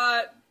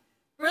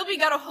Brilby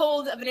got a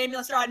hold of an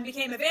ambulance Strahd and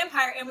became a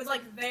vampire and was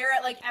like there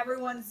at like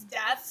everyone's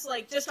deaths,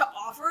 like just to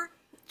offer.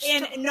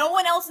 And no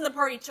one else in the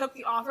party took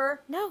the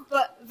offer. No.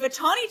 But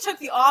Vitani took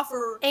the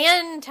offer.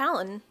 And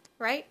Talon,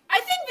 right?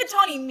 I think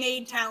Vitani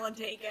made Talon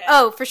take it.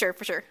 Oh, for sure.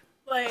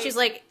 Like, she's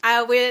like,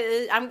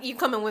 you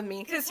coming with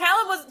me. Because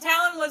Talon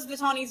was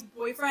Vitani's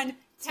boyfriend.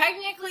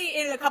 Technically,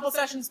 in a couple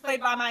sessions played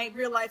by my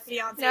real life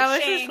fiance. That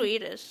was Shane. the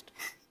sweetest.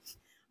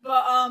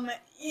 But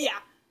yeah.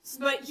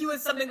 But he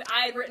was something that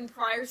I had written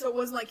prior, so it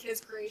wasn't like his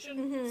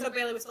creation. So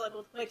Bailey was still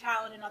able to play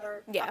Talon in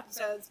other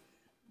episodes.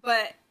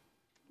 But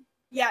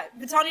yeah,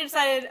 Vitani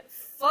decided,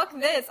 fuck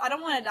this, I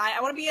don't want to die.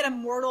 I want to be an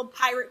immortal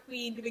pirate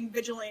queen doing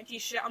vigilante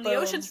shit on the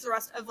oceans for the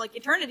rest of like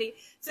eternity.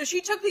 So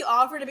she took the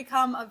offer to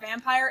become a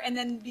vampire and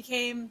then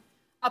became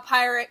a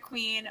pirate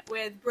queen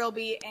with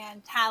Brilby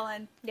and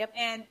Talon. Yep.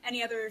 And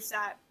any others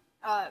that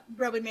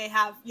Brilby may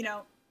have,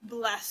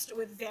 blessed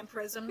with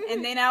vampirism.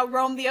 And they now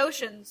roam the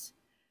oceans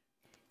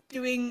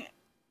doing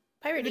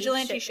pirate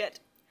vigilante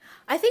shit.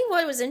 I think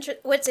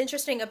what's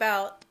interesting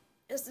about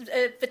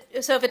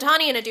so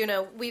Vitani and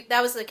Aduna,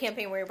 that was the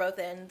campaign we were both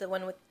in, the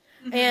one with,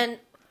 and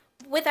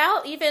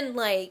without even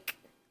like,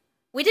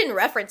 we didn't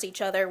reference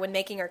each other when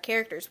making our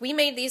characters. We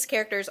made these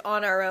characters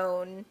on our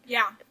own.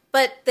 Yeah.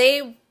 But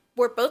they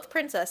were both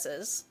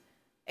princesses,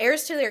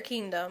 heirs to their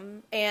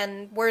kingdom,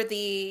 and were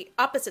the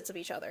opposites of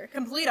each other.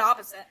 Complete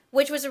opposite.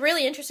 Which was a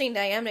really interesting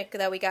dynamic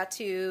that we got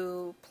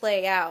to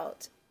play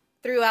out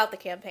throughout the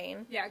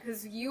campaign. Yeah,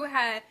 because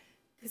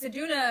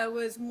Aduna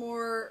was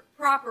more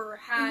proper,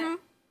 had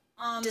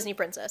Disney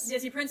princess,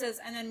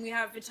 and then we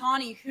have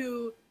Vitani,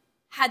 who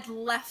had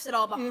left it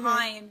all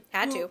behind.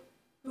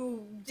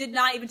 Who did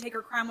not even take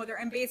her crown with her,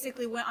 and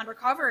basically went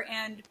undercover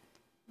and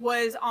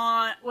was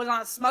on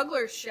a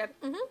smuggler's ship,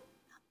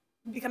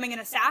 becoming an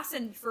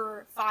assassin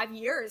for 5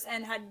 years,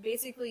 and had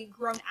basically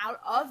grown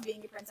out of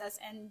being a princess.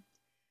 And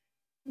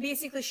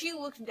basically, she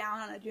looked down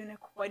on Aduna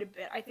quite a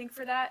bit, I think,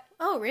 for that.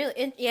 Oh,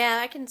 really? Yeah,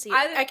 I can see it.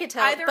 I could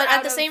tell. But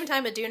at the same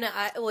time, Aduna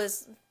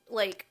was,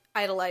 like,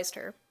 idolized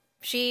her.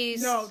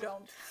 No,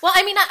 don't. Well,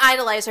 I mean, not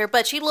idolize her,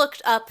 but she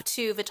looked up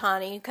to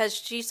Vitani because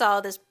she saw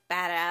this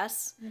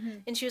badass,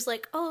 and she was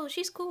like, oh,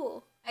 she's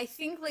cool. I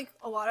think, like,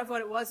 a lot of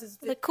what it was is...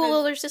 The cool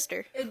older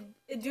sister.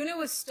 Aduna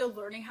was still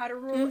learning how to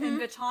rule,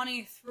 and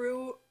Vitani,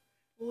 through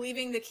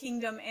leaving the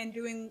kingdom and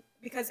doing...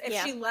 Because if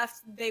she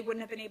left, they wouldn't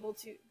have been able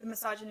to... The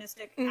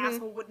misogynistic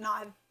asshole would not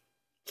have...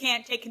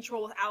 Can't take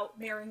control without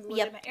marrying the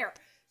legitimate heir.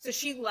 So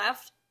she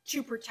left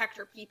to protect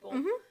her people.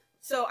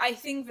 So I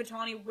think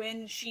Vitani,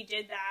 when she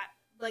did that,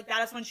 like,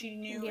 that is when she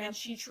knew and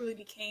she truly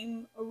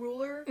became a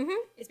ruler.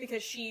 It's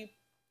because she,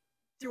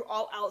 through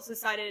all else,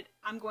 decided,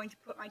 I'm going to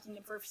put my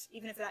kingdom first,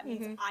 even if that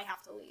means I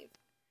have to leave.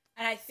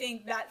 And I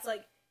think that's,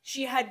 like,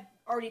 she had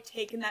already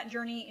taken that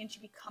journey into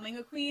becoming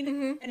a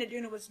queen, and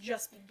Aduna was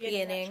just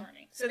beginning that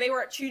journey. So they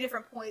were at 2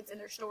 different points in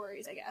their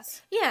stories, I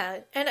guess. Yeah,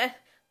 and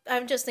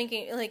I'm just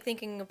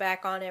thinking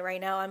back on it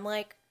right now, I'm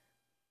like,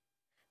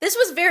 this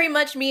was very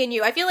much me and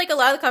you. I feel like a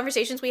lot of the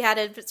conversations we had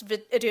at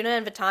Aduna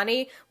and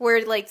Vitani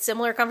were, like,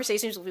 similar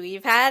conversations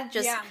we've had,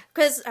 just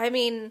because, I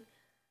mean,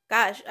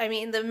 gosh, I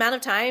mean, the amount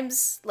of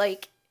times,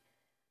 like,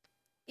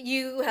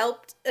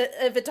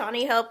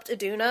 Vitani helped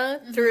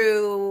Iduna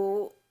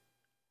through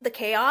the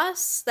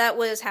chaos that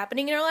was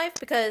happening in her life,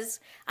 because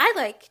I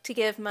like to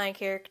give my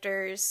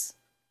characters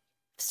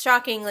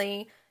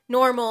shockingly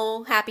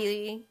normal,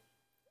 happy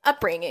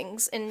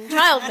upbringings and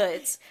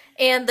childhoods.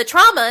 And the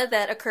trauma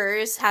that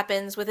occurs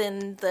happens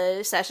within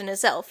the session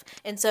itself.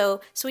 And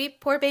so, sweet,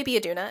 poor baby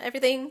Iduna,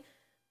 everything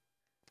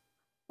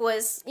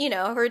was,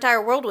 her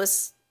entire world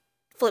was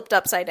flipped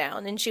upside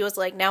down. And she was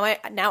like, now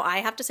I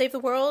have to save the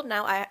world.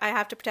 Now I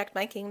have to protect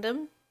my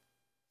kingdom.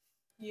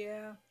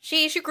 Yeah.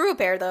 She grew a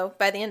pair, though,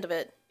 by the end of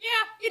it.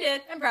 Yeah, you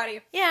did. I'm proud of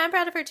you. Yeah, I'm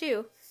proud of her,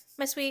 too.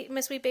 My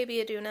sweet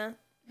baby Iduna.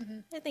 Mm-hmm.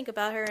 I think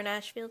about her in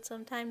Ashfield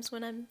sometimes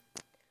when I'm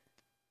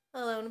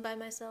alone by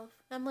myself.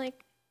 I'm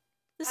like,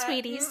 the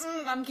sweeties.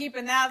 I'm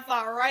keeping that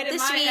thought right in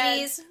my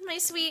head. The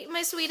sweeties.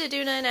 My sweet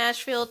Iduna in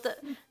Ashfield.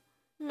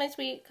 My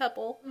sweet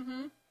couple.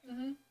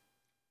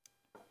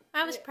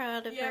 I was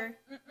proud of her.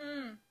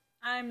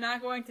 I'm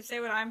not going to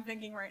say what I'm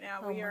thinking right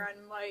now. We are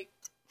unmiked.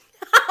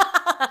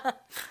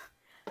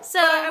 So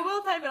but I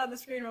will type it on the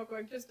screen real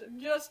quick.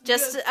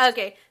 Just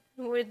okay.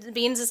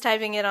 Beans is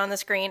typing it on the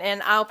screen,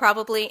 and I'll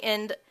probably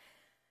end.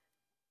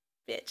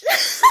 Bitch.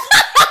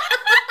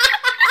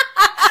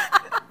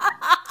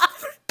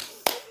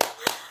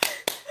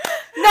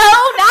 No,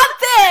 not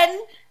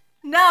then.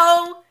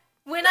 No.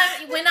 When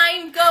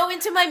I go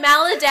into my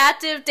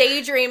maladaptive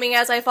daydreaming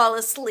as I fall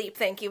asleep,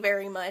 thank you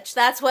very much.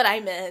 That's what I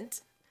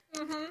meant.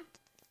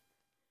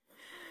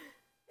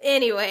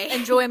 Anyway.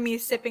 Enjoy me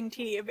sipping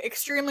tea of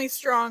extremely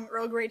strong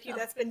Earl Grey tea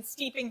that's been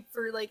steeping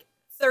for like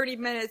 30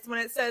 minutes when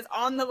it says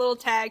on the little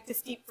tag to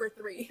steep for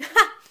 3.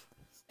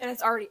 And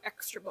it's already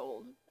extra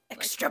bold.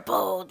 Extra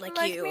bold, like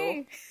you.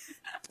 Me.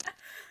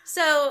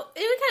 So,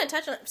 we kind of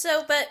touched on it.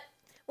 So, but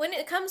when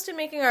it comes to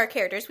making our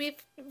characters,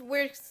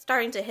 we're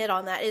starting to hit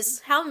on that,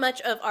 is how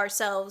much of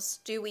ourselves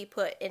do we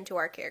put into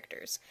our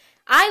characters?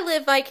 I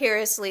live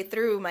vicariously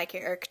through my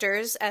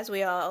characters, as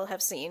we all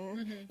have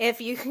seen.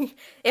 If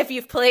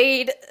you've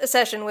played a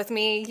session with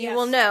me, you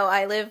will know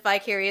I live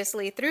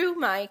vicariously through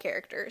my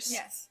characters.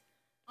 Yes.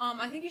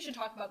 I think you should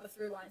talk about the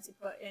through lines you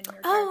put in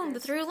your characters. Oh, the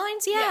through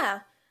lines?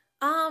 Yeah.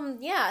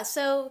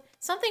 So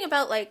something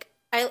about, like,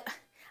 I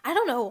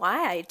don't know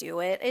why I do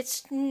it.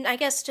 It's, I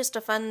guess, just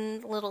a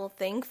fun little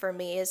thing for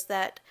me is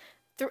that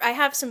I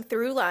have some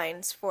through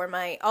lines for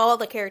all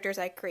the characters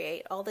I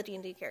create, all the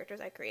D&D characters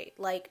I create.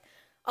 Like,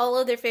 all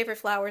of their favorite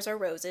flowers are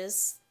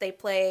roses. They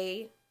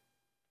play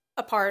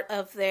a part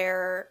of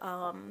their,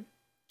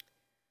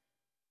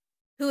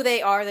 who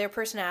they are, their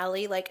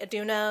personality. Like,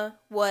 Iduna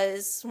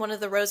was one of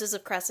the roses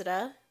of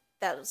Cressida.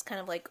 That was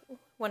kind of like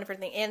one of her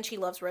things. And she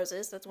loves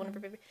roses. That's one of her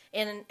favorite.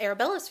 And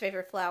Arabella's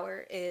favorite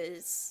flower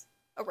is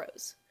a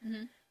rose.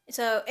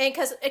 So, and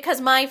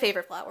because my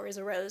favorite flower is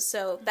a rose,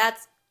 so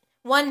that's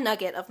one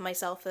nugget of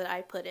myself that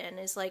I put in,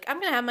 is like, I'm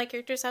gonna have my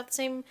characters have the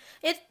same.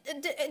 It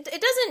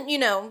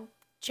doesn't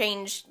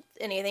change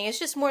anything. It's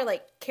just more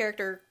like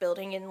character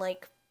building and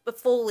like a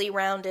fully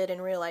rounded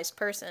and realized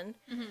person.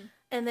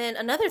 And then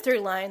another through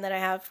line that I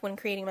have when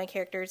creating my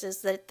characters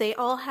is that they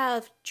all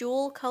have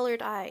jewel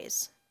colored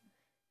eyes.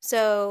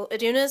 So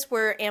Iduna's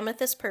were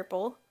amethyst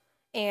purple,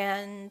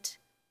 and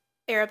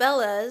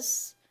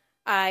Arabella's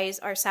eyes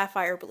are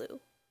sapphire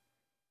blue.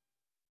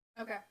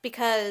 Okay.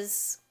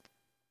 Because,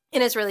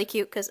 and it's really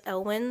cute because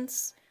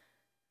Elwyn's,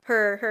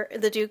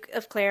 the Duke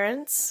of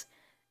Clarence,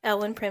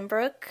 Elwyn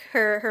Pembroke,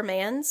 her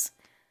man's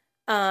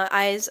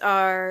eyes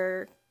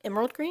are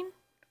emerald green.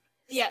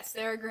 Yes,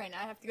 they're green.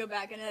 I have to go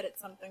back and edit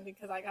something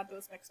because I got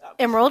those mixed up.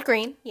 Emerald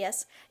green,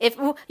 yes.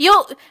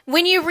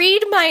 When you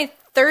read my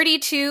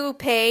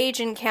 32-page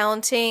and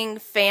counting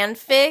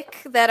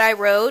fanfic that I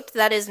wrote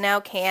that is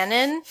now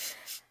canon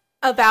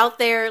about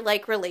their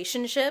like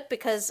relationship,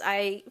 because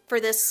for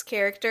this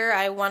character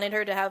I wanted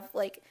her to have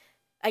like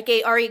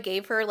already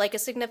gave her like a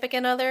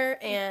significant other,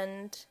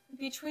 and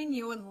between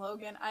you and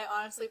Logan, I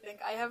honestly think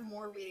I have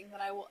more reading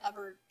than I will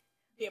ever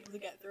be able to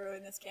get through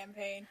in this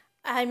campaign.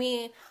 I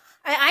mean,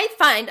 I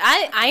find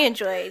I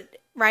enjoyed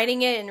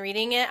writing it and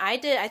reading it. I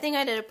think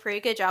I did a pretty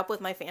good job with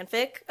my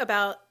fanfic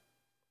about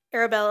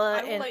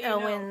Arabella and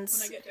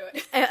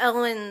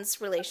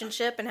Elwyn's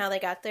relationship and how they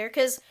got there,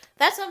 because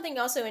that's something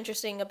also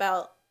interesting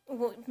about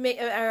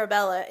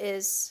Arabella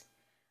is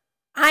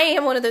I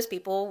am one of those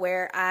people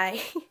where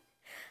I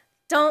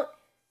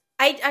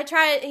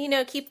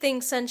try, keep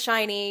things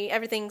sunshiny,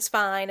 everything's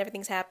fine,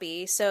 everything's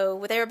happy. So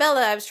with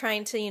Arabella, I was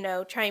trying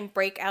to, try and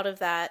break out of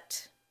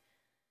that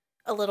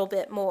a little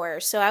bit more.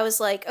 So I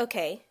was like,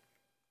 okay.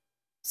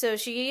 So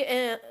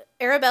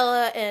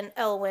Arabella and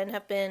Elwyn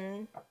have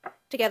been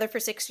together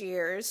for 6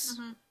 years,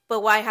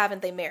 but why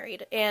haven't they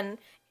married? And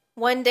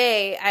one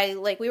day,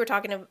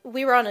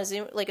 we were on a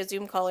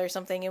Zoom call or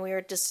something, and we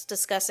were just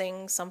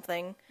discussing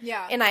something.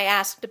 Yeah. And I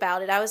asked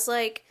about it. I was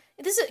like,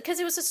 this is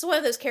because it was just one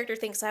of those character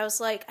things. I was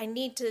like, I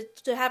need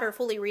to have her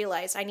fully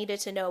realize. I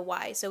needed to know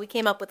why. So we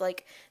came up with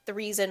like the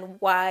reason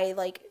why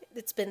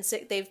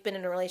they've been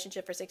in a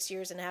relationship for 6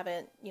 years and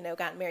haven't,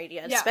 gotten married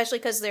yet. Yeah. Especially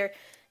because they're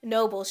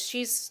nobles.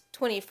 She's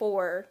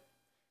 24,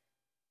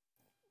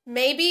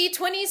 maybe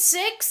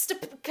 26,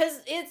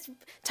 because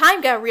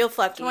time got real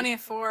fucky.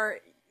 24.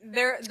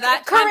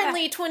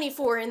 Currently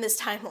 24 in this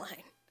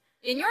timeline.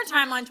 In your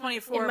timeline,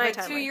 24, but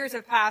 2 years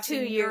have passed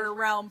in your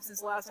realm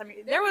since the last time.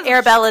 There was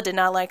Arabella did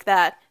not like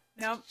that.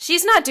 Nope.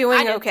 She's not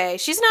doing okay.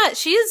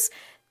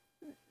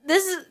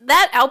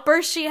 That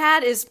outburst she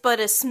had is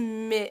but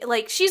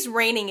she's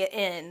reining it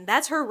in.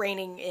 That's her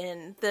reining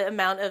in the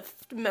amount of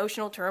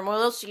emotional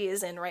turmoil she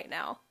is in right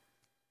now.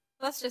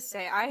 Let's just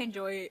say I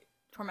enjoy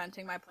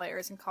tormenting my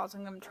players and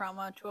causing them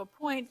trauma to a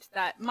point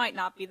that might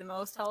not be the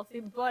most healthy,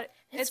 but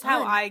it's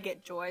how I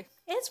get joy.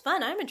 It's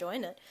fun. I'm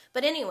enjoying it.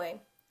 But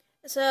anyway,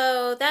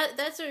 so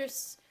that's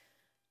just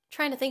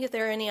trying to think if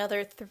there are any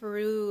other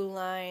through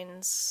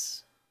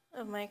lines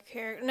of my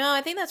character. No,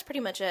 I think that's pretty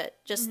much it.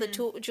 Just the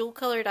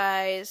jewel-colored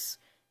eyes,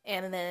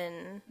 and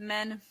then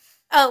men.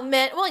 Oh,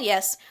 men. Well,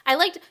 yes,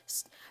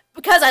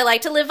 because I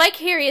like to live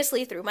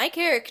vicariously through my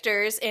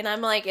characters, and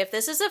I'm like, if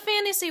this is a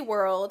fantasy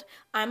world,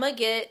 I'm gonna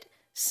get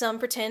some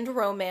pretend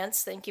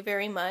romance. Thank you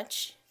very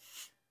much,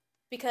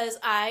 because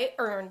I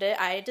earned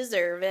it. I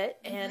deserve it,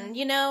 and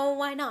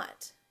why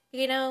not?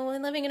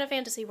 Living in a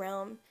fantasy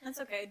realm. That's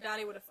okay.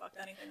 Dottie would have fucked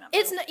anything up.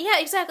 Yeah,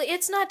 exactly.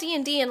 It's not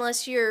D&D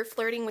unless you're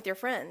flirting with your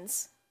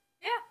friends.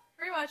 Yeah,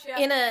 pretty much.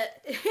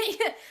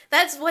 Yeah.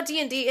 That's what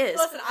D&D is.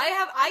 Listen,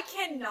 I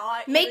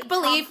cannot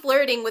make-believe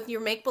flirting with your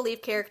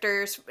make-believe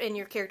characters and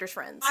your characters'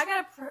 friends. I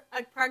got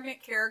a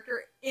pregnant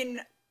character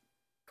in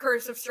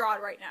Curse of Strahd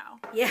right now.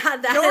 Yeah,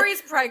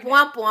 Nori's pregnant.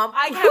 Womp womp.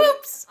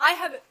 I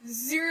have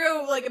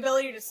zero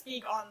ability to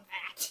speak on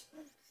that.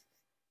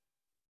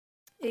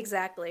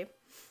 Exactly.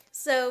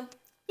 So,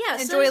 yeah.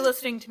 Enjoy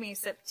listening to me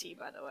sip tea,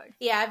 by the way.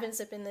 Yeah, I've been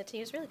sipping the tea.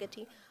 It's really good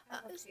tea.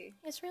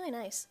 It's really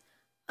nice.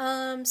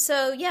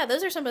 So, yeah,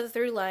 those are some of the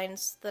through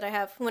lines that I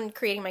have when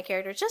creating my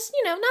characters. Just,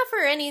 not for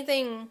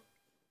anything.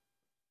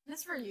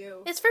 That's for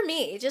you. It's for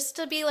me. Just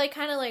to be,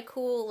 kind of,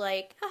 cool,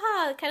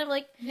 haha, kind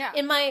of,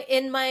 in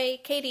my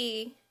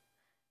Katie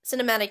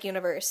cinematic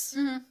universe.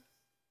 Mm-hmm.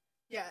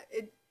 Yeah,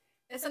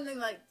 it's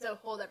something, to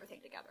hold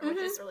everything together, which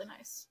is really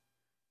nice.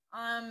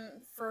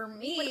 For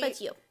me... What about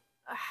you?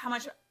 How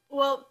much...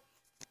 Well,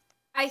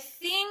 I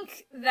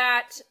think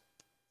that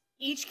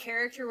each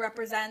character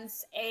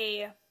represents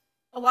a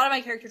lot of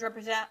my characters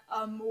represent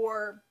a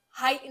more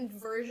heightened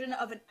version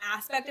of an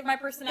aspect of my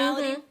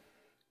personality.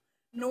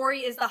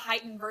 Nori is the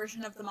heightened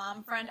version of the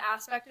mom friend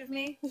aspect of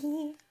me.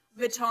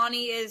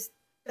 Vitani is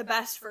the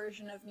best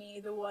version of me,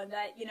 the one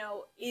that,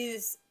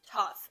 is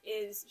tough.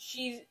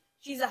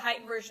 She's a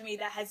heightened version of me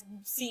that has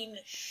seen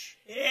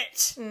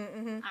shit.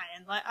 Mm-hmm.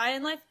 I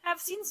in life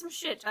have seen some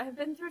shit. I have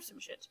been through some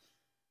shit.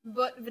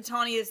 But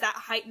Vitani is that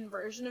heightened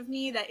version of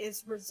me that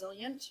is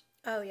resilient.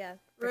 Oh, yeah.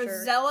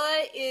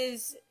 Rosella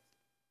is...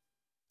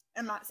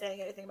 I'm not saying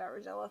anything about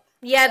Rosella.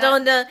 Yeah,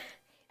 don't...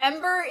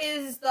 Ember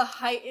is the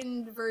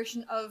heightened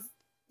version of,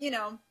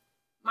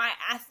 my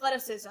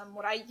athleticism,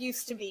 what I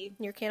used to be.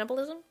 Your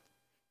cannibalism?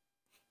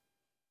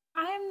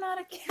 I am not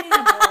a cannibal.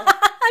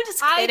 I'm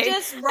just kidding. I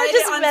just write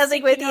it on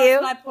messing with you.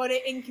 And I put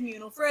it in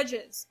communal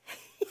fridges.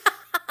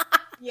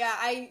 Yeah,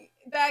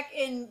 back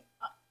in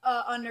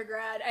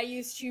undergrad, I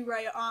used to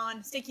write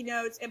on sticky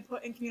notes and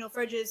put in communal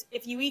fridges,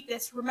 if you eat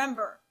this,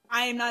 remember,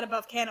 I am not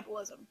above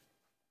cannibalism.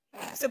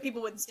 So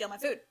people wouldn't steal my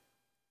food.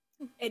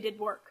 It did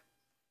work.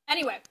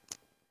 Anyway,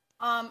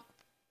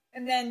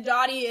 and then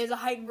Dottie is a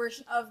heightened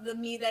version of the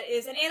me that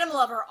is an animal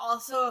lover,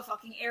 also a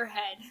fucking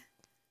airhead.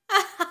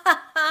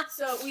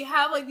 So we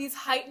have these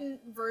heightened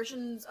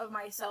versions of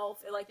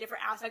myself and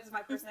different aspects of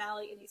my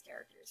personality in these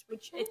characters,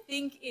 which I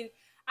think is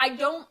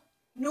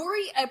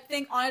Nori, I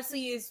think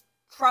honestly is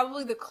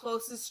probably the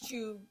closest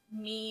to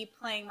me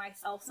playing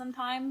myself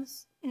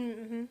sometimes.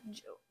 Mm-hmm.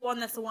 One,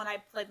 that's the one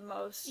I play the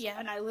most,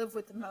 and I live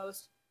with the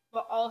most,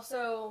 but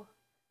also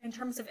in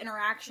terms of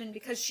interaction,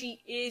 because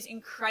she is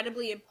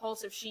incredibly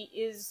impulsive, she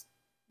is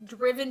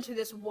driven to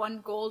this one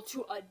goal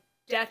to a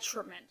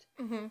detriment.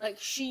 Mm-hmm.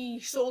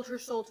 She sold her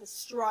soul to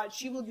Strahd.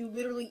 She will do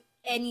literally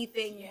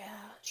anything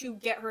to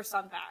get her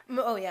son back.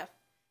 Oh, yeah.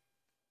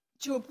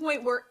 To a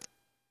point where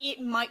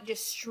it might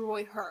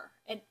destroy her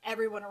and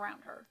everyone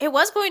around her. It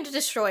was going to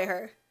destroy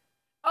her.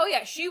 Oh,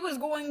 yeah, she was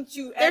going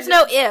to... There's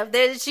no if.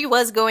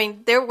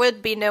 There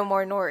would be no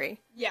more Nori.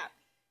 Yeah.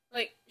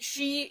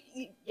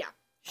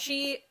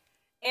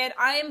 And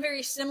I am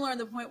very similar in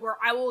the point where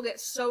I will get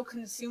so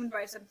consumed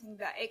by something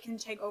that it can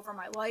take over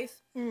my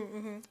life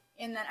in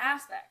that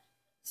aspect.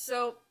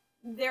 So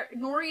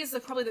Nori is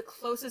probably the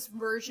closest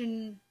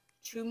version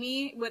to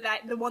me, with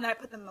the one that I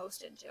put the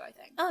most into, I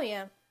think. Oh,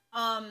 yeah.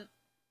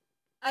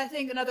 I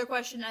think another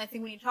question I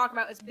think we need to talk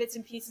about is bits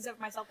and pieces of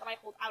myself that I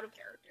hold out of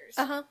characters.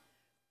 Uh-huh.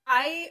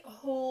 I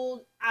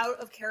hold out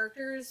of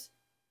characters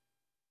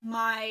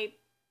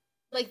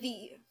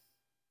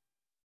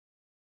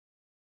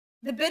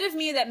the bit of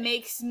me that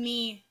makes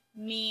me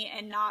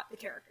and not the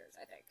characters,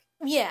 I think.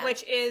 Yeah.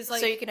 which is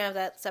like so you can have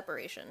that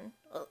separation,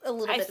 a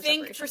little I bit of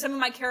think separation. for some of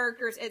my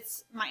characters,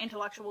 it's my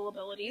intellectual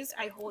abilities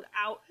I hold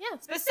out. Yeah.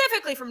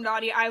 Specifically from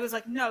Dottie, I was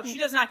like, no, she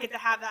does not get to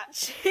have that.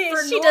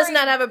 she does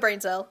not have a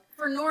brain cell.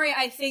 For Nori,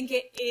 I think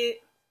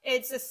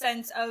it's a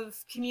sense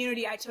of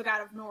community I took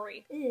out of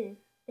Nori.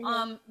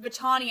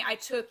 Vitani, I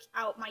took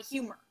out my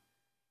humor.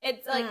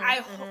 It's like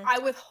I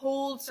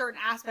withhold certain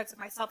aspects of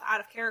myself out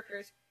of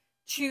characters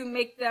to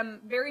make them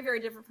very, very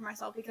different from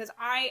myself because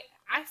I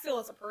feel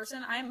as a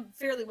person, I'm a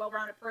fairly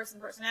well-rounded person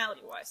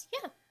personality-wise.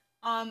 Yeah.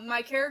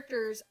 My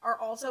characters are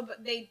also,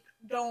 but they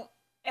don't,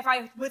 if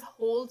I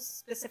withhold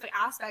specific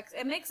aspects,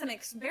 it makes them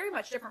very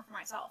much different from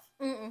myself.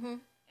 Mm-hmm.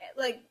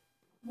 Like,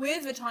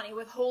 with Vitani,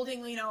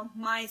 withholding,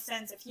 my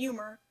sense of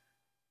humor,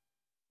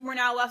 we're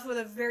now left with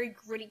a very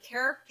gritty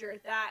character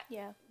that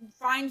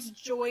finds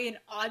joy in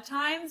odd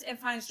times and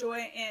finds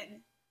joy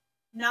in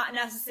not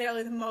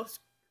necessarily the most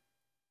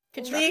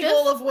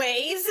legal of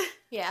ways.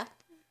 Yeah.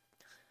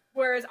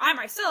 Whereas I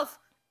myself,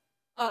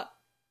 I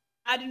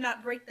do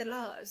not break the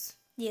laws.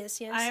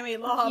 Yes. I am a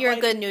law. You're a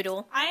good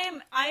noodle. I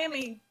am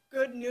a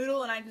good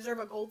noodle, and I deserve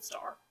a gold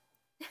star.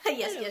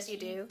 yes, you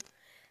do.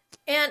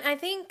 And I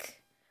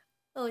think,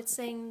 it's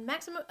saying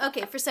maximum.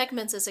 Okay, for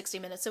segments is 60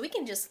 minutes, so we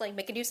can just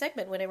make a new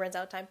segment when it runs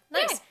out of time.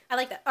 Nice. Yeah. I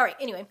like that. All right.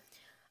 Anyway,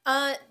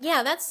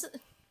 that's.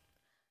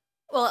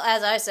 Well,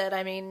 as I said,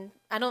 I'm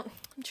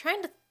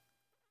trying to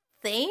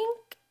think.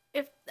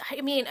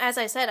 As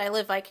I said, I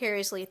live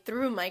vicariously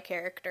through my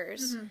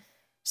characters,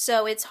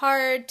 so it's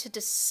hard to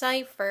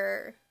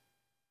decipher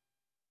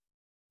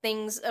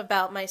things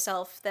about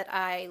myself that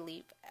I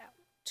leave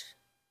out.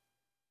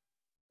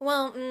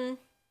 Well,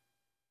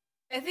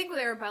 I think with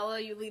Arabella,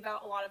 you leave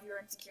out a lot of your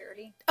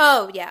insecurity.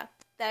 Oh, yeah.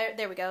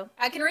 There we go.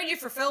 I can read you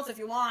for filth if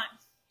you want.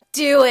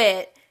 Do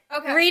it.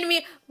 Okay. Read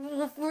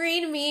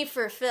me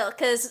for filth,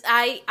 because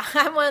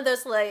I'm one of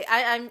those,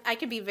 I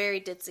can be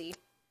very ditzy.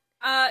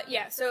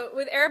 Yeah, so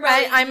with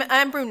Arabella...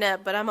 I'm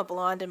brunette, but I'm a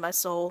blonde in my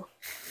soul.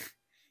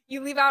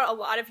 You leave out a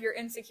lot of your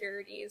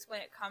insecurities when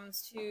it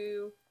comes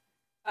to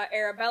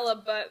Arabella,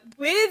 but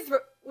with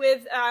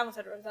I almost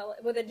said Rosella,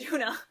 with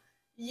Aduna,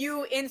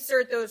 you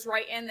insert those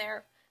right in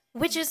there.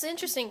 Which is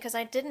interesting, because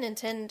I didn't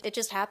intend, it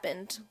just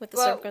happened with the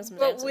circumstances.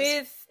 But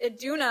with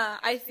Aduna,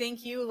 I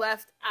think you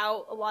left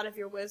out a lot of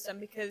your wisdom,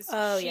 because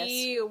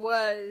she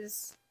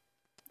was...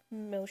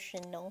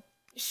 emotional.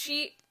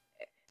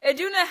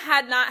 Aduna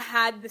had not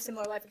had the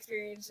similar life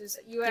experiences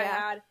that you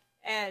had,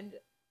 and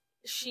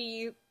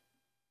she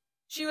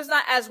was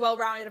not as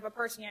well-rounded of a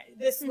person yet.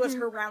 This was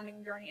her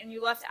rounding journey, and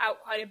you left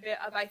out quite a bit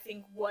of, I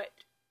think, what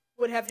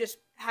would have just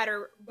had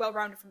her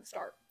well-rounded from the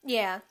start.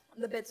 Yeah.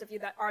 The bits of you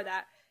that are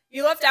that.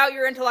 You left out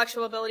your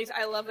intellectual abilities.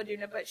 I love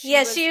Aduna, but she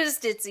was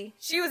ditzy.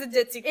 She was a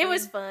ditzy queen. It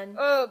was fun.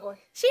 Oh, boy.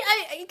 Because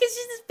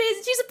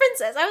she's a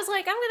princess. I was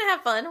like, I'm going to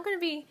have fun. I'm going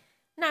to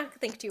not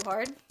think too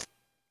hard.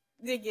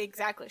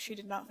 Exactly. She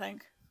did not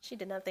think. She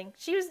did not think.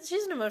 She's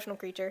an emotional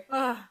creature.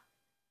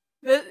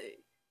 This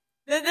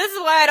is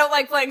why I don't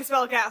like playing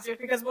spellcasters,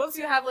 because once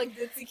you have,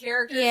 ditzy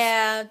characters...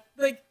 Yeah.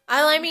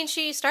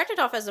 She started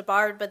off as a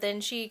bard, but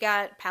then she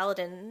got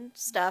paladin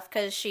stuff,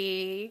 because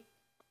she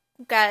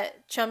got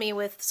chummy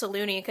with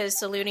Saluni, because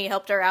Saluni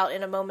helped her out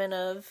in a moment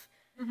of...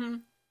 Mm-hmm.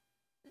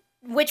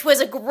 Which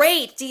was a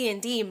great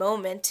D&D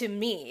moment to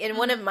me, and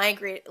one of my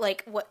great,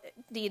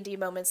 D&D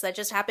moments that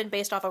just happened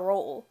based off a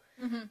roll,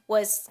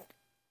 was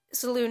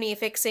Saluni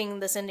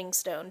fixing the sending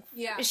stone.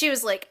 Yeah. She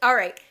was like, all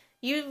right,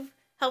 you've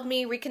helped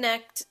me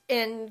reconnect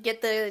and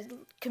get the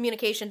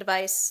communication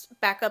device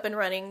back up and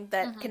running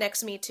that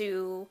connects me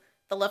to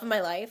the love of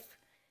my life.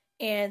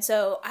 And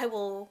so I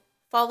will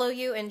follow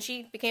you. And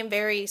she became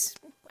very,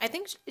 I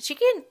think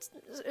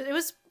it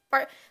was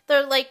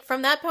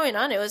from that point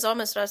on, it was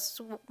almost as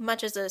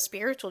much as a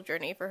spiritual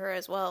journey for her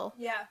as well.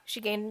 Yeah.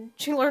 She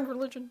learned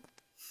religion.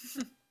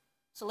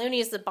 Saluni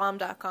is the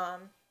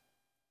bomb.com.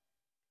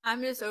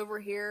 I'm just over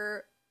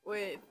here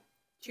with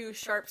 2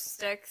 sharp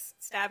sticks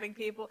stabbing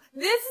people.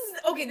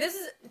 Well, when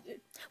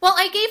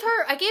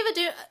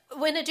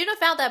Aduna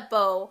found that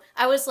bow,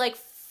 I was like,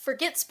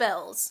 forget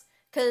spells,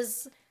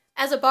 because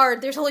as a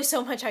bard, there's only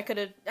so much I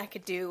could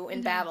do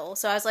in battle.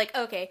 So I was like,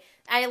 okay,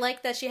 I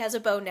like that she has a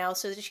bow now,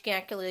 so that she can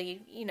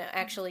actually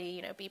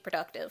be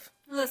productive.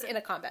 In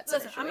a combat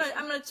situation.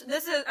 I'm gonna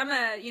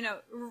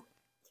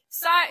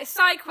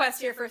side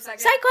quest here for a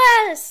second. Side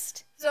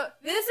quest. So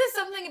this is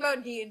something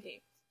about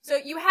D&D. So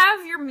you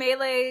have your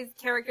melee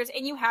characters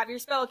and you have your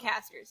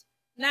spellcasters.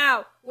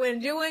 Now,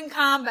 when doing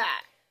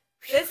combat,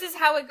 this is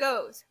how it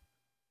goes.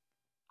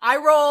 I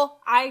roll,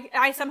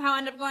 I somehow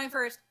end up going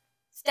first.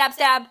 Stab,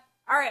 stab.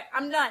 Alright,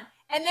 I'm done.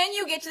 And then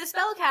you get to the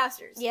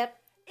spellcasters. Yep.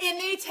 And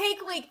they take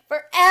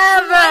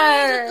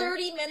forever 20 to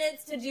 30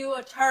 minutes to do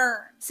a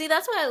turn. See,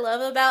 that's what I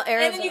love about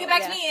Arabella. And then you get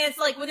back to me and it's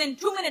within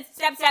 2 minutes,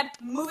 stab, stab,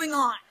 moving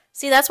on.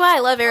 See, that's why I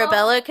love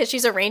Arabella, because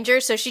she's a ranger,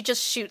 so she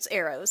just shoots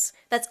arrows.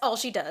 That's all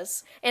she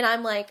does. And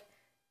I'm like,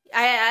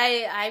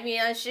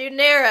 I shoot an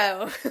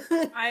arrow.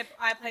 I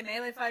play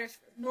melee fighters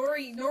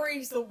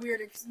Nori's the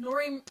weird.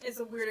 Nori is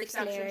a weird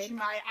exception cleric. to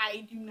my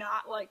I do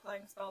not like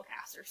playing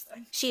spellcasters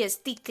thing. She is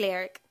the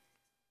cleric.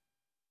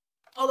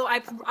 Although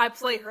I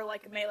play her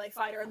like a melee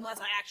fighter unless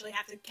I actually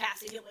have to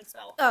cast a healing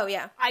spell. Oh,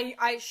 yeah.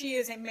 She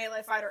is a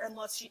melee fighter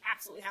unless she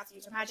absolutely has to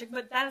use her magic,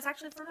 but that is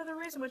actually for another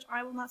reason, which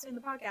I will not say in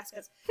the podcast,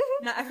 because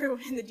not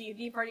everyone in the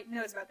D&D party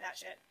knows about that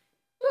shit.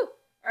 Woo!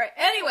 Alright,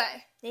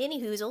 anyway. Any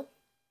hoozle.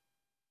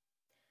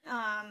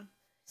 Um,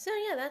 So,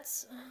 yeah,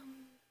 that's...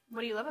 what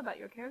do you love about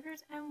your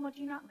characters, and what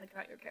do you not like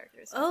about your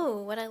characters?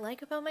 Oh, what I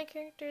like about my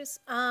characters?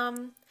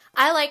 I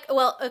like...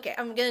 Well, okay,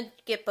 I'm gonna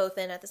get both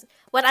in at this.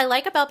 What I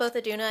like about both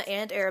Aduna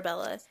and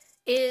Arabella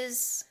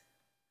is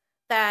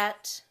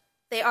that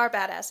they are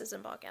badasses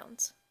in ball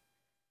gowns.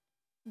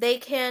 They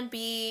can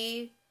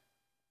be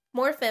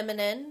more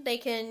feminine. They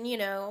can,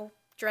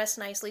 dress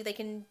nicely. They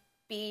can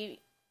be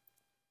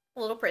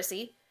a little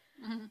prissy.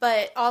 Mm-hmm.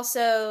 But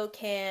also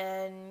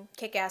can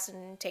kick ass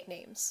and take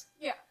names.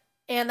 Yeah.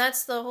 And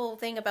that's the whole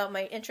thing about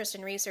my interest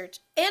in research.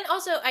 And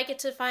also, I get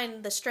to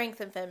find the strength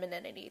and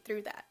femininity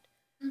through that.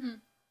 Mm-hmm.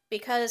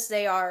 Because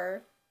they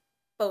are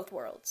both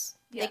worlds.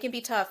 Yeah. They can be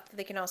tough, but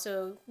they can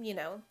also,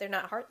 they're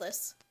not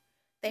heartless.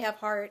 They have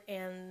heart,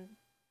 and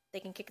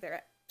they can kick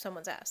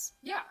someone's ass.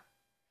 Yeah.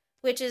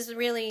 Which is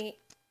really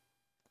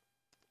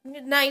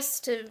nice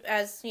to,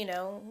 as,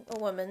 a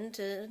woman,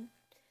 to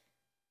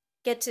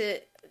get to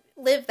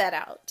live that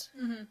out.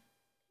 Mm-hmm.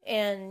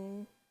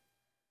 And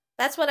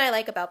that's what I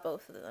like about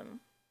both of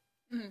them.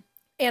 Mm-hmm.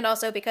 And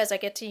also because I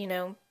get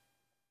to,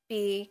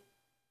 be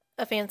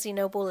a fancy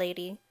noble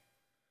lady.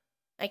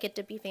 I get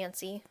to be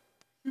fancy.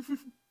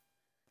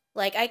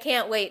 Like, I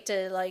can't wait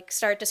to,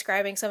 start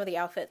describing some of the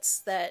outfits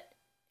that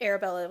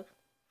Arabella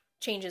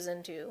changes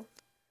into.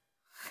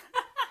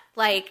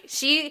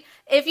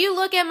 If you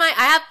look at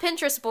I have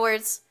Pinterest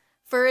boards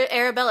for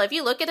Arabella. If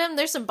you look at them,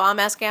 there's some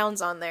bomb-ass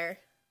gowns on there.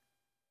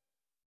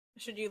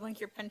 Should you link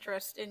your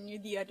Pinterest in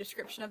the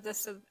description of this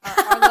so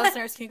our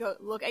listeners can go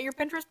look at your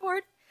Pinterest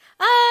board?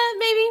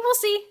 Maybe. We'll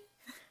see.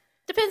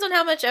 Depends on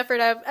how much effort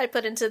I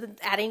put into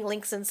adding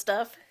links and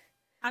stuff.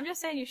 I'm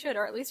just saying you should,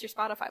 or at least your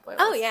Spotify playlist.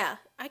 Oh, yeah.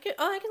 I can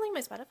link my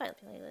Spotify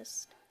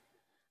playlist.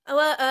 Oh,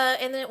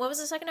 and then what was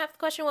the second half of the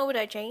question? What would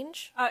I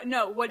change?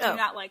 No, what do you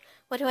not like?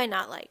 What do I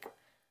not like?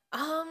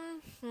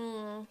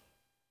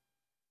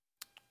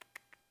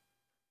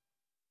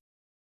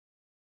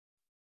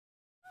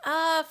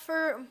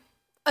 For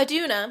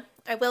Aduna,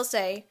 I will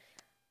say,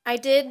 I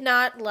did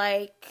not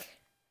like...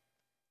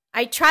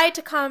 I tried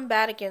to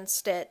combat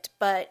against it,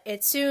 but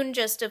it soon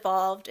just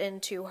evolved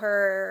into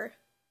her,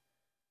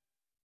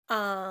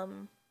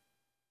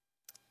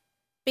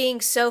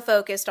 being so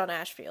focused on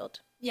Ashfield.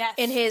 Yes.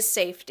 And his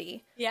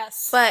safety.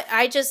 Yes. But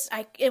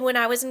when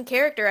I was in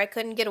character, I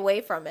couldn't get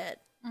away from it.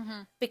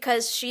 Mm-hmm.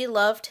 Because she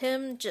loved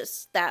him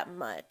just that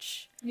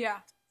much. Yeah.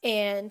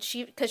 And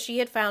because she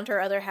had found her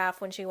other half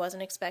when she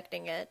wasn't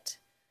expecting it.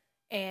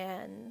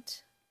 And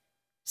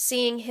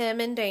seeing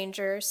him in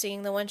danger,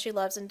 seeing the one she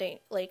loves in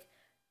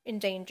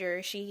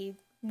danger, she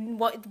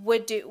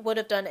would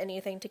have done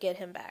anything to get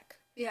him back.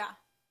 Yeah.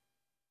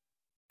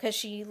 Because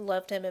she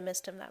loved him and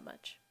missed him that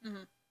much.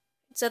 Mm-hmm.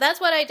 So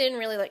that's what I didn't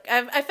really like.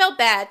 I felt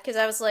bad because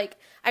I was like,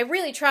 I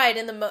really tried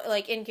in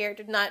in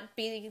character to not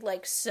be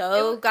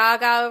so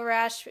gaga over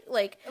Ash. It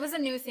was a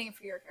new thing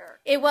for your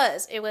character. It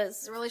was.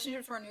 The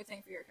relationships were a new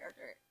thing for your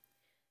character.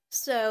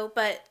 So,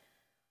 but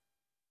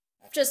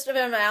just from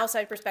an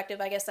outside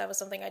perspective, I guess that was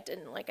something I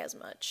didn't like as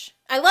much.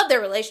 I love their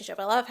relationship.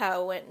 I love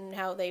how it went and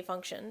how they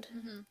functioned.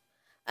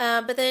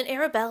 Mm-hmm. But then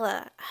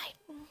Arabella,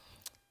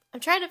 I'm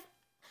trying to.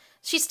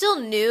 She's still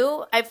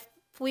new. I've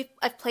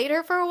played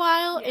her for a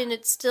while, and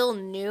it's still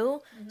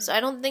new, so I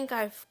don't think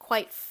I've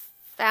quite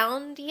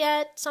found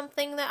yet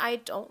something that I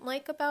don't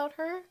like about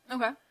her.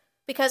 Okay.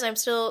 Because I've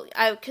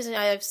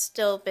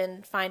still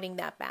been finding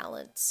that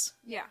balance.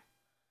 Yeah.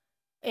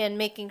 And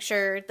making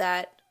sure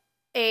that,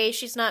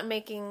 she's not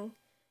making...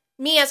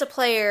 Me as a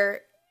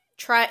player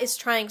is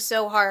trying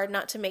so hard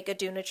not to make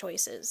Aduna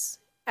choices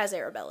as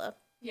Arabella.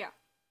 Yeah.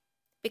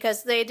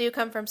 Because they do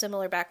come from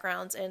similar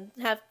backgrounds and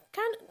have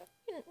kind of...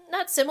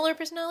 Not similar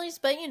personalities,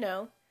 but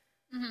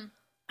Mm-hmm.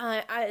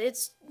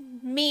 It's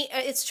me.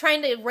 It's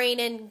trying to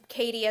rein in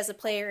Katie as a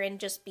player and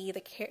just be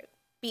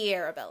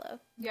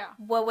Arabella. Yeah.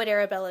 What would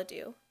Arabella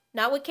do?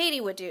 Not what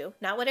Katie would do.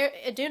 Not what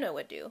Aduna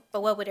would do.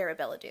 But what would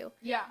Arabella do?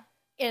 Yeah.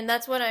 And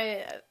that's what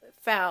I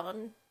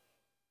found.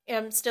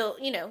 And I'm still,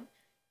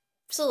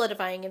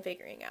 solidifying and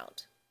figuring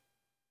out.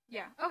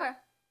 Yeah. Okay.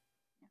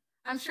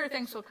 I'm sure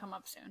things will come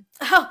up soon.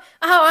 Oh,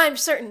 I'm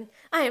certain.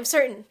 I am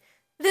certain.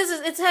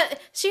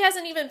 She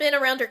hasn't even been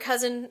around her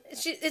cousin.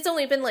 It's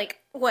only been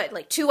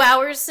 2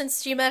 hours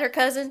since she met her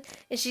cousin,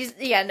 and this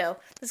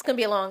is gonna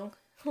be a long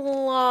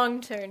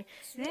turn.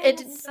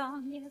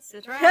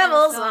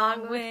 Travel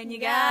song when you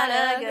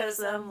gotta go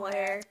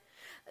somewhere.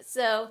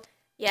 So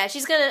yeah,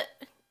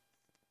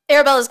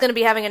 Arabella's gonna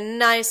be having a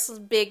nice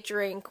big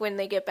drink when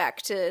they get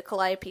back to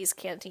Calliope's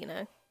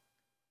cantina.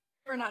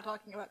 We're not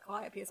talking about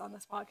Calliope on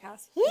this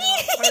podcast. No,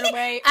 put it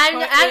away.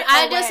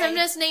 I'm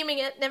just naming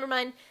it. Never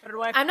mind. Put it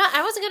away.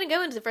 I wasn't going to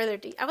go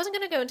into I wasn't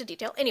going to go into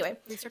detail. Anyway.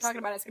 We start talking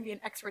about it. It's going to be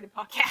an X-rated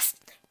podcast.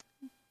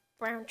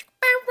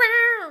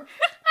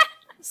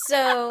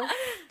 So,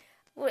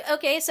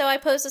 okay, so I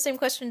posed the same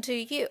question to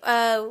you.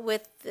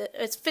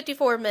 It's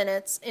 54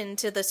 minutes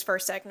into this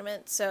first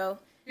segment, so.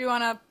 Do you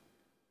want to?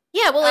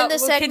 Yeah, we'll end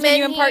this segment.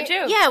 Continue in part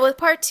 2. Yeah, with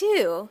part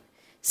 2.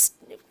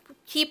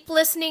 Keep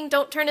listening.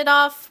 Don't turn it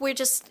off. We're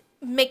just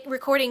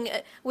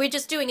we're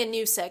just doing a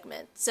new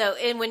segment. So,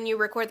 and when you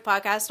record the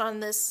podcast on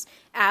this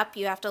app,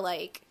 you have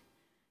to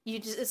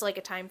it's like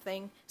a time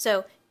thing.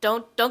 So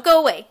don't go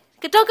away.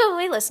 Don't go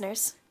away,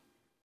 listeners.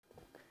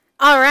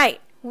 All right,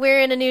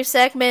 we're in a new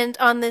segment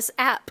on this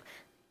app,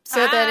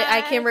 so that I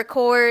can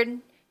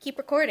keep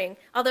recording.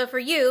 Although for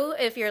you,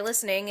 if you're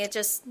listening, it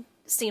just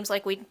seems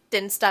like we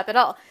didn't stop at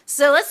all.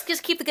 So let's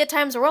just keep the good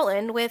times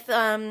rolling with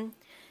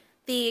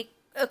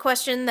a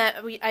question that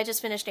I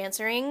just finished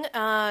answering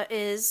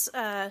is...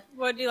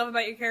 what do you love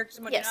about your characters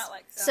and what do you not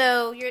like?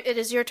 So it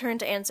is your turn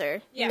to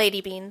answer,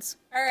 Lady Beans.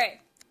 Alright.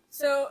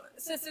 So,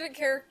 specific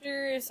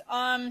characters,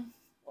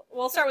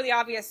 we'll start with the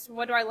obvious.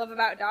 What do I love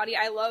about Dottie?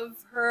 I love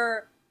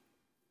her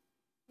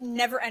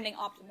never-ending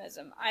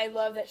optimism. I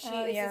love that she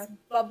is this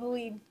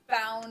bubbly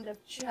bound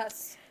of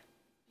just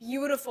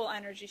beautiful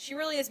energy. She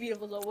really is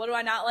beautiful, though. What do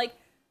I not like?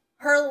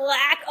 Her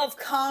lack of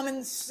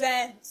common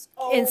sense.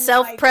 In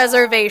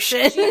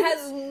self-preservation. She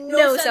has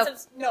no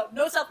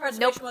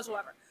self-preservation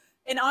whatsoever.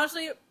 And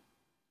honestly,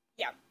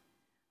 yeah.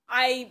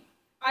 I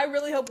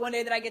really hope one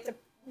day that I get to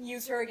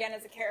use her again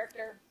as a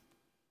character.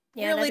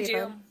 Yeah, really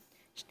do. Fun.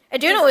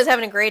 Aduna was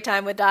having a great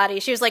time with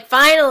Dottie. She was like,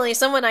 finally,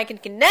 someone I can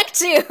connect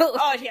to.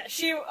 Oh, yeah.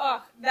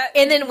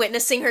 And then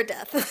witnessing her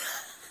death.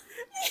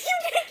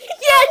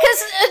 Yeah,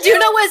 because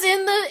Aduna was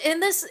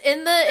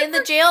in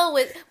the jail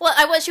with.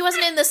 Well, she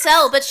wasn't in the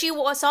cell, but she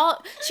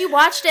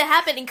watched it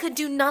happen and could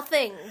do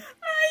nothing. Oh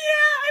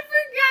yeah, I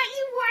forgot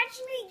you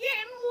watched me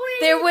get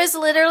moist. There was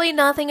literally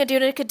nothing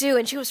Aduna could do,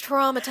 and she was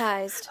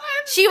traumatized.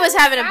 She was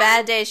having a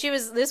bad day.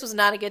 This was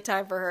not a good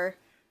time for her.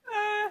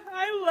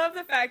 I love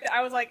the fact that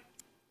I was like,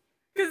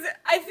 because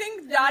I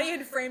think Dottie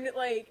had framed it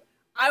like,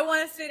 I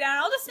want to stay down.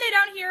 I'll just stay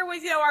down here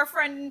with our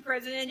friend in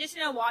prison and just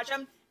watch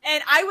him.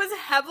 And I was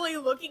heavily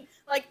looking,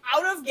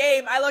 out of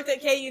game, I looked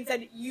at Katie and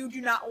said, you do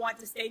not want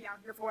to stay down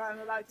here for what I'm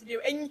about to do.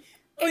 And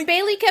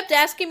Bailey kept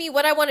asking me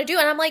what I want to do,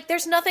 and I'm like,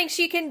 there's nothing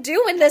she can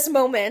do in this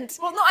moment.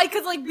 Well, no,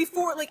 because,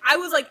 before, I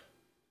was like,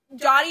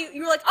 Dottie,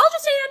 you were like, I'll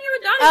just stay down here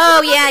with Dottie.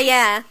 Oh,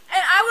 yeah. And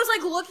I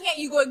was, looking at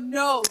you going,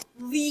 no,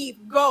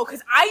 leave, go.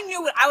 Because I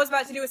knew what I was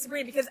about to do with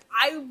Sabrina, because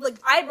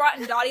I brought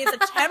in Dottie as a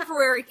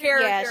temporary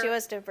character. Yeah, she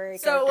was temporary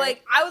character.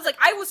 So,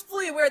 I was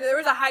fully aware that there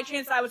was a high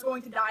chance that I was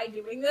going to die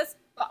doing this.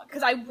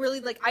 Because I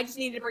really, I just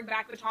needed to bring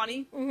back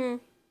Batani.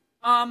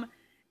 Mm-hmm.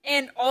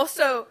 And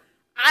also,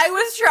 I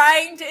was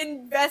trying to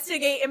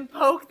investigate and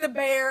poke the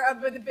bear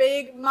of the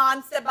big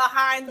monster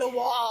behind the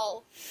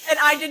wall. And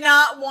I did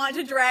not want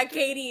to drag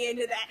Katie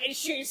into that. And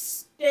she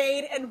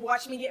stayed and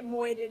watched me get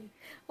moited.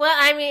 Well,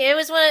 I mean, it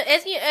was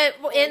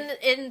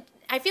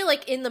I feel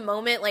like in the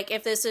moment,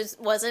 if this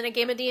wasn't a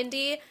game of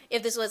D&D,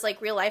 if this was,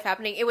 real life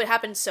happening, it would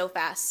happen so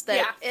fast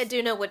that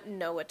Aduna wouldn't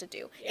know what to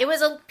do. Yeah. It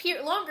was a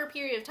longer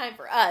period of time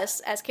for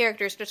us as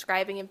characters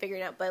describing and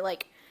figuring out,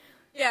 but,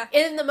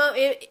 in the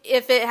moment,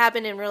 if it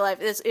happened in real life,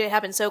 it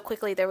happened so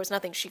quickly, there was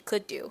nothing she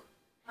could do.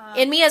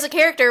 And me as a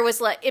character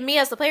was me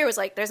as the player was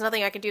there's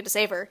nothing I can do to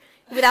save her,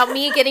 without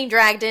me getting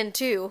dragged in,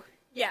 too.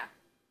 Yeah.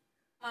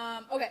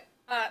 Okay.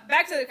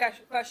 Back to the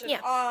question.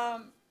 Yeah.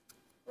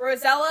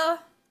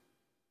 Rosella...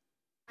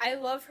 I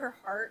love her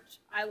heart.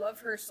 I love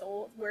her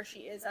soul, where she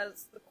is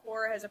as the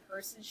core as a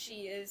person.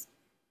 She is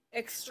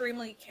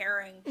extremely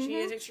caring. Mm-hmm. She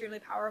is extremely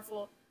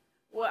powerful.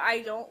 What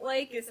I don't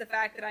like is the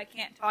fact that I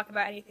can't talk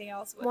about anything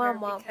else with her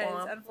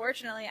because,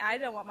 unfortunately, I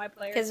don't want my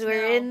players to know. Because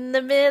we're in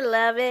the middle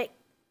of it.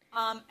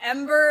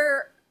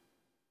 Ember,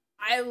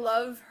 I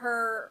love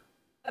her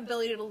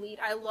ability to lead.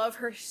 I love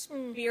her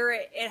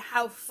spirit and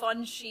how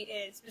fun she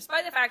is.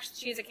 Despite the fact that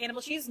she is a cannibal,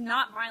 she's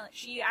not violent.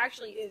 She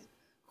actually is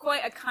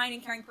quite a kind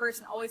and caring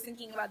person, always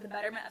thinking about the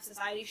betterment of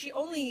society. She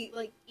only,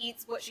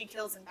 eats what she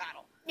kills in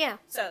battle. Yeah.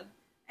 So,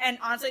 and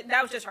honestly,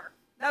 that was just her.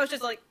 That was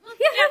just why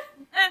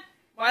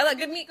let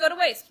good meat go to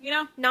waste,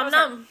 Nom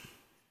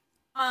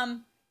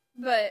nom.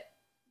 But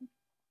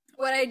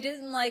what I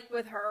didn't like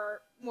with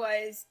her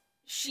was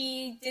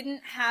she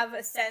didn't have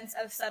a sense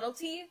of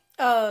subtlety.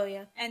 Oh,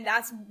 yeah. And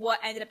that's what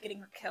ended up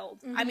getting her killed.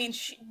 Mm-hmm. I mean,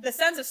 the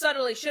sense of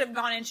subtlety should have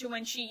gone into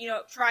when she,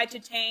 tried to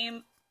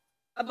tame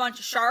a bunch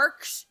of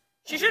sharks.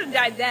 She should have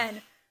died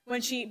then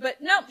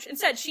but no,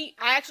 instead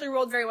I actually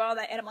rolled very well on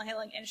that animal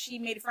handling, and she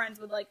made friends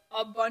with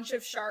a bunch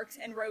of sharks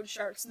and road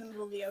sharks in the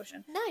middle of the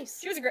ocean. Nice.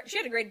 That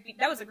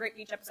was a great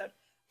beach episode.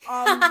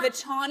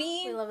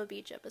 Batani. We love a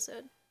beach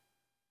episode.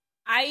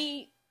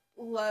 I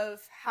love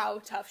how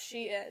tough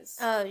she is.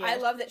 Oh, yeah. I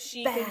love that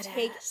she can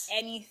take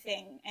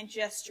anything and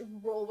just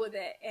roll with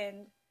it.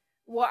 And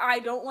what I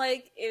don't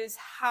like is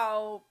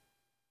how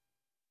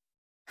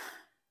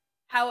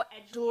how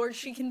edgelord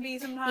she can be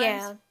sometimes.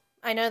 Yeah,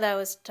 I know that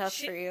was tough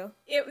for you.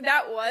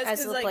 That was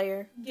as the like,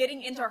 player.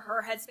 Getting into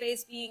her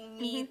headspace, being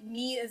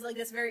me as like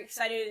this very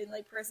excited and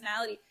like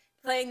personality,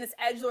 playing this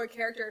edgelord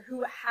character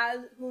who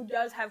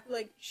does have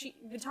like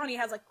Vitani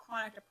has like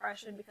chronic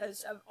depression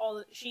because of all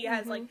that she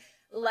has like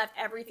left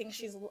everything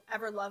she's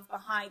ever loved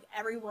behind.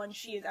 Everyone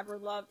she has ever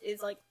loved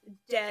is like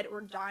dead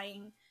or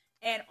dying,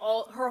 and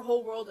all her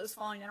whole world is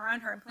falling down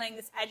around her. And playing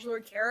this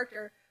edgelord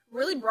character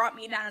really brought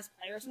me down as a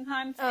player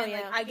sometimes. Oh, and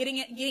yeah. like getting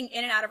in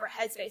and out of her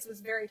headspace was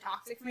very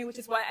toxic for me, which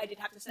is why I did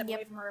have to step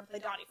away from her and play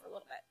Dottie for a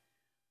little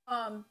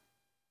bit.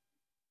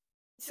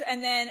 So,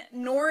 and then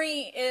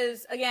Nori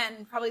is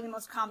again probably the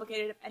most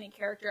complicated of any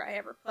character I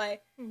ever play.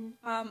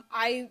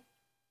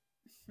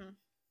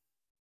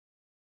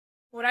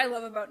 What I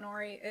love about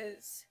Nori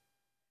is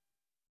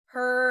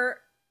her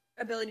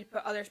ability to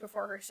put others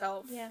before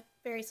herself. Yeah,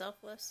 very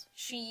selfless.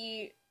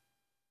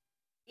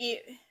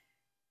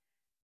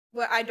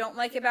 What I don't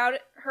like about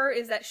her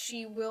is that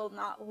she will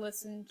not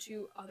listen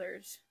to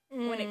others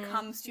when it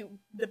comes to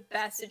the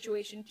best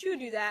situation to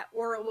do that,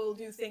 or will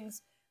do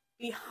things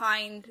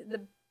behind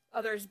the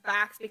others'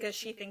 backs because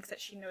she thinks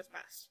that she knows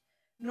best.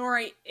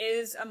 Nori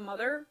is a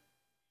mother,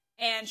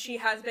 and she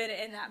has been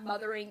in that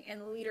mothering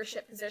and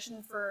leadership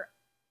position for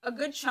a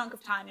good chunk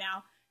of time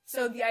now.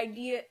 So the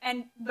idea,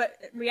 but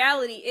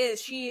reality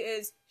is she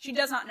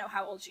does not know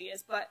how old she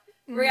is, but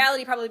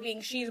reality probably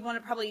being she's one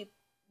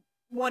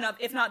of,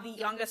 if not the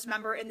youngest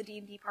member in the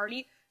D&D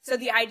party. So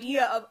the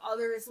idea of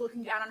others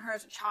looking down on her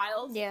as a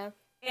child,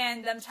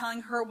 and them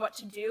telling her what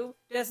to do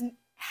has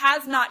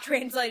not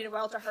translated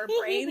well to her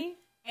brain,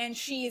 and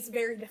she is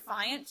very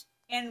defiant.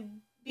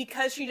 And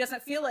because she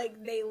doesn't feel like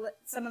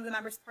some of the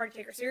members of the party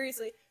take her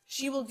seriously,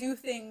 she will do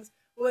things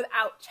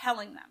without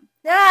telling them.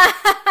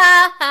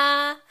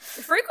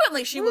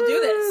 Frequently, she will do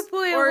this.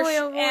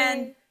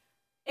 And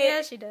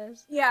yeah, she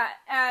does. Yeah,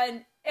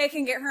 and it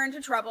can get her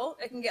into trouble.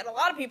 It can get a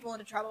lot of people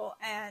into trouble.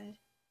 And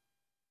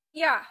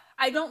yeah,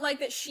 I don't like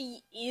that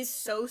she is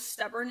so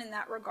stubborn in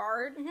that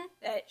regard,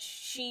 that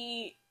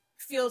she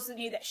feels the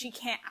need that she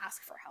can't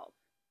ask for help.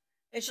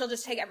 That she'll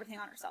just take everything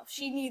on herself.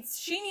 She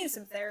needs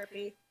some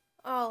therapy.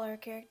 All our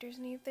characters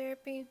need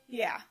therapy.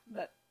 Yeah,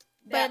 but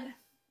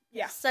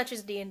such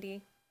as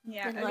D&D.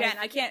 Yeah, again,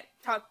 I can't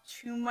talk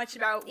too much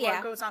about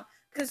what goes on.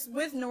 Because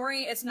with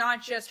Nori, it's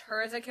not just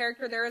her as a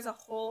character. There is a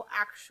whole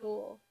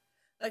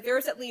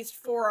there's at least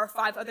 4 or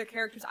 5 other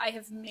characters I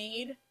have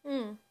made,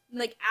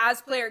 like,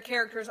 as player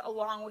characters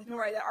along with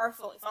Nori that are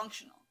fully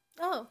functional.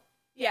 Oh.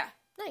 Yeah.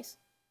 Nice.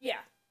 Yeah.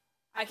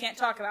 I can't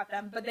talk about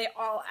them, but they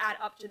all add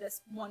up to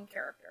this one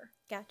character.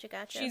 Gotcha.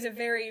 She's a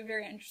very,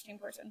 very interesting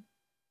person.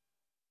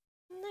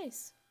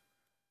 Nice.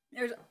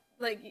 There's,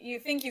 like, you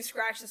think you've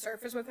scratched the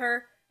surface with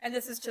her, and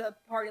this is to the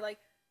party, like,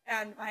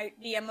 and my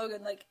DM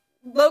Logan, like,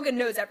 Logan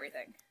knows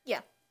everything.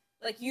 Yeah.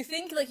 Like, you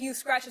think, like, you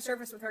scratch the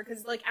surface with her,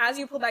 because, like, as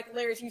you pull back the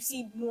layers, you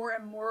see more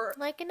and more,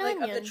 like, an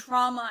onion. Of the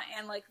trauma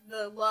and, like,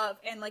 the love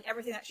and, like,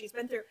 everything that she's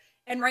been through.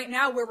 And right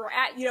now, where we're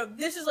at,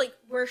 this is, like,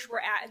 where we're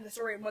at in the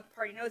story and what the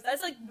party knows.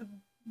 That's, like,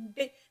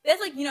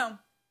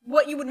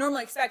 what you would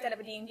normally expect out of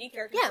a D&D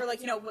character. For,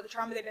 like, what the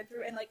trauma they've been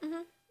through and, like,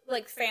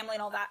 like, family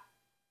and all that.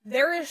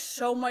 There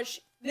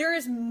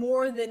is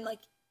more than,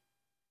 like,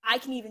 I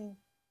can even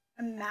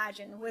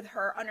imagine with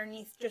her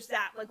underneath just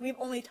that. Like, we've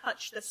only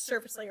touched the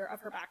surface layer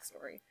of her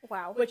backstory.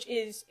 Wow. Which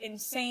is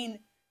insane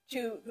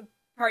to the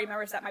party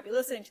members that might be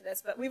listening to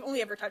this, but we only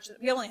have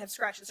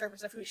scratched the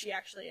surface of who she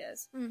actually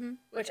is.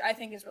 Which I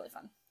think is really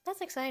fun.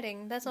 That's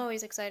exciting. That's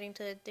always exciting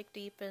to dig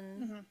deep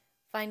and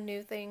find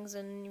new things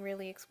and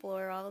really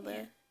explore all of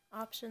the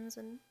options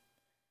and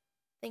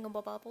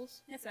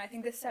thingamabobbles. Yes, and I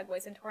think this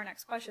segues into our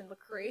next question, the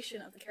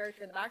creation of the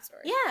character and the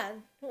backstory. Yeah.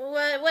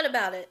 What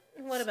about it?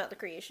 What about the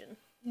creation?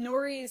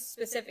 Nori's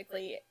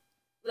specifically,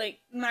 like,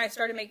 when I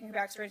started making her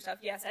backstory and stuff,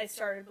 yes, I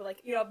started with,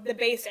 like, the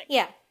basic.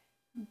 Yeah.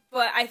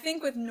 But I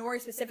think with Nori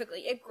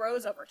specifically, it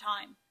grows over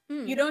time.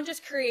 You don't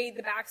just create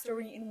the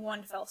backstory in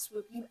one fell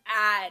swoop. You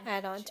add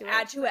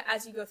to it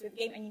as you go through the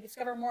game, and you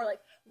discover more, like,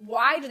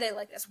 why do they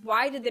like this?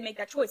 Why did they make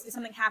that choice? Did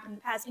something happen in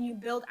the past? And you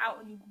build out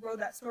and you grow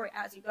that story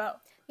as you go.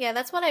 Yeah,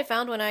 that's what I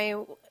found when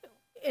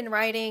in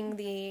writing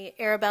the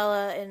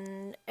Arabella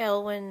and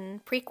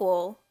Elwyn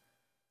prequel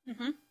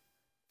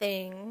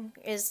thing,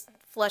 is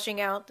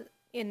fleshing out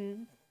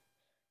it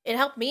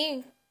helped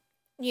me,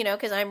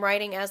 because I'm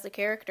writing as the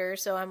character,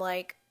 so I'm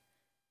like,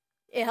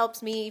 it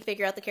helps me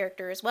figure out the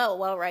character as well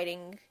while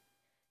writing.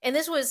 And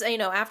this was,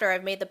 after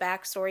I've made the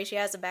backstory. She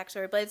has a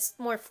backstory, but it's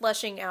more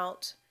fleshing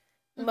out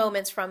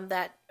moments from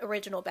that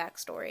original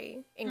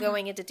backstory and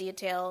going into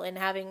detail and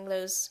having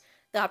the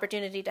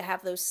opportunity to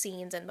have those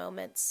scenes and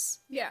moments.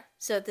 Yeah.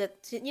 So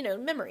that,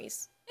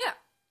 memories. Yeah.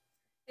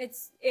 It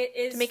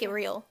is to make it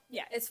real.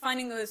 Yeah, it's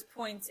finding those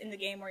points in the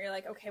game where you're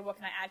like, okay, what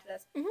can I add to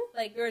this?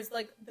 Like, there's,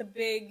 like, the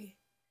big,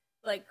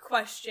 like,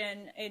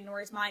 question in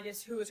Nori's mind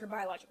is, who is her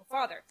biological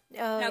father?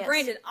 Oh, now,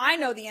 granted, I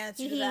know the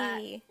answer to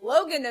that.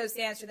 Logan knows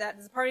the answer to that.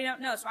 The party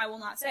don't know, so I will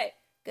not say.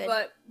 Good.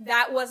 But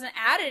that wasn't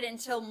added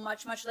until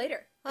much, much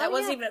later. That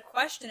wasn't even a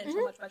question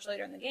until much, much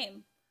later in the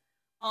game.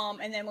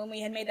 And then when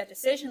we had made that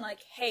decision, like,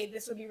 hey,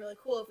 this would be really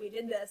cool if we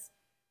did this,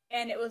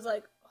 and it was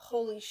like,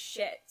 holy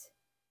shit.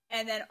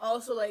 And then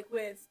also, like,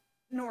 with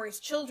Nori's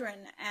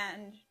children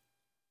and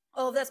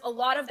all of this, a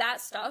lot of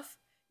that stuff,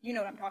 you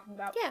know what I'm talking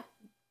about. Yeah.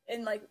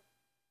 And, like,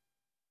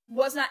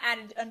 was not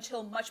added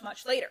until much,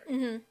 much later.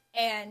 Mm-hmm.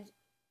 And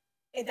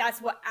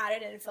that's what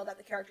added and filled out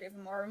the character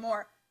even more and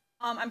more.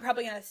 I'm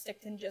probably going to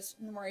stick to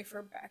just Nori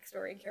for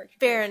backstory and character.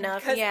 Fair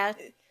enough, yeah.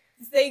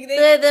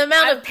 The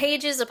amount of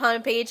pages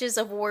upon pages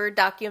of Word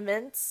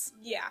documents.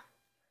 Yeah.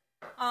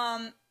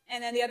 And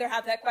then the other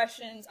half of that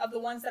question is, of the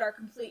ones that are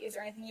complete, is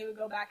there anything you would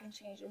go back and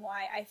change and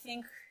why? I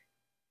think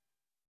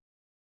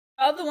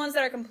of the ones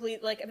that are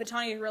complete, like,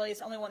 Vitani really is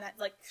the only one that,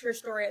 like, her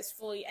story has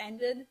fully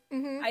ended.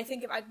 Mm-hmm. I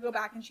think if I could go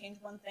back and change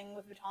one thing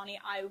with Vitani,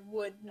 I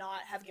would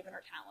not have given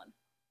her Talon.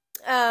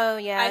 Oh,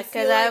 yeah,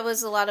 because that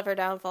was a lot of her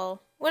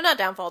downfall. Well, not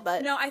downfall,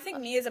 but... No, I think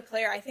me as a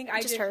player, I think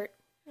I just hurt.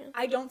 Yeah.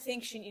 I don't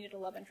think she needed a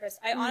love interest.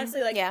 I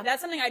honestly, like,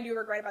 that's something I do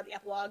regret about the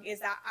epilogue, is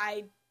that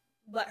I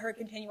let her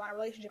continue on a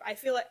relationship. I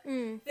feel like,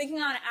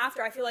 thinking on it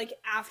after, I feel like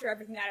after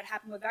everything that had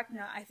happened with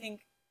Vecna,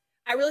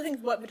 I really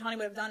think what Vitani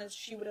would have done is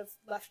she would have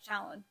left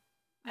Talon.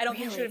 I don't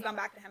think she would have gone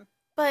back to him.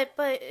 But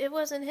it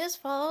wasn't his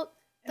fault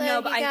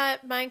that he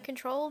got mind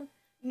controlled.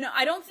 No,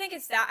 I don't think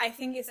it's that. I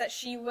think it's that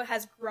she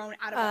has grown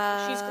out of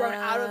it. She's grown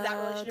out of that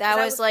relationship.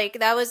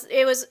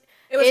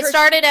 It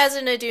started as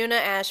an Iduna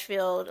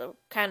Ashfield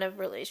kind of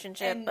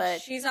relationship,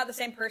 but she's not the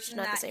same person. She's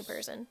not the same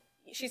person.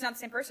 She's not the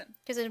same person.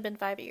 Because it had been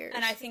 5 years.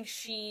 And I think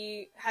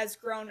she has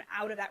grown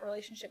out of that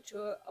relationship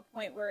to a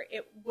point where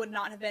it would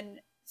not have been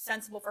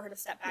sensible for her to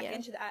step back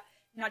into that.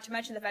 Not to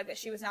mention the fact that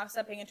she was now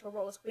stepping into a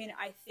role as queen.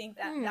 I think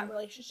that that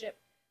relationship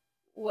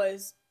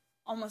was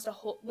almost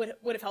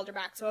would have held her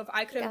back. So if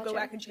I could go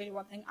back and change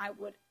one thing, I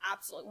would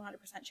absolutely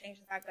 100% change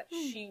the fact that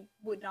she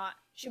would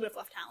have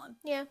left Talon.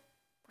 Yeah.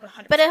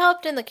 100%. But it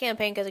helped in the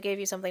campaign because it gave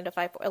you something to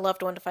fight for, a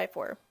loved one to fight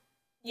for.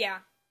 Yeah.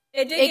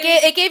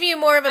 It gave you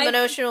more of an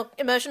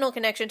emotional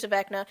connection to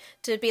Vecna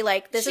to be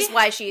like, this is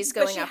why she's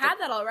going after. But she had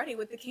that already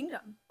with the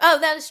kingdom. Oh,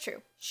 that is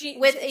true.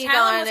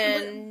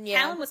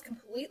 Talon was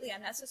completely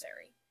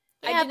unnecessary.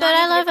 Yeah, but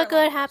I love a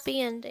good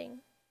happy ending.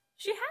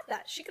 She had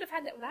that. She could have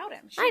had that without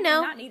him. She I know.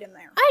 did not need him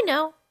there. I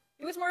know.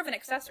 He was more of an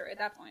accessory at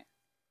that point.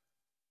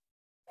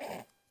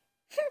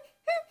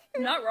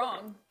 Not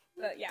wrong,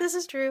 but yeah. This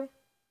is true.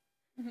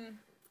 Mm-hmm.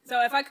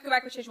 So if I could go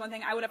back and change one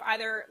thing, I would have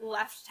either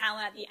left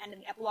Talon at the end of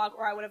the epilogue,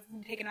 or I would have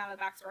taken out of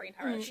the backstory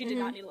entirely. Mm-hmm. She did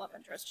not need a love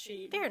interest.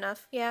 Fair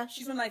enough. Yeah.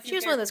 She was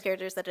one of those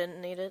characters that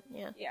didn't need it.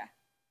 Yeah. Yeah.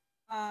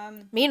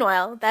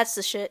 Meanwhile, that's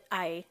the shit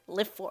I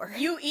live for.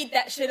 You eat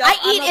that shit up. I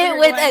eat it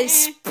with a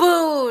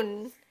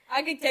spoon.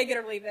 I could take it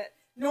or leave it.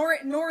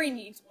 Nori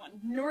needs one.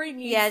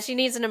 Yeah, she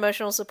needs an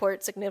emotional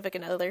support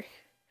significant other.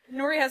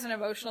 Nori has an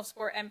emotional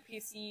support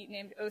NPC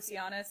named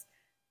Oceanus.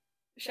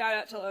 Shout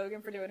out to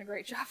Logan for doing a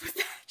great job with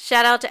that.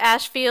 Shout out to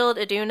Ashfield,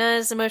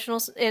 Iduna's emotional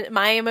support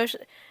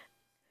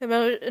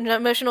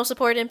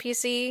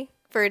NPC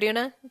for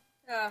Iduna.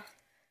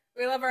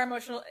 We love our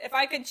emotional... If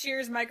I could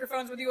cheers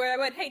microphones with you, I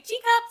would. Hey,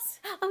 teacups!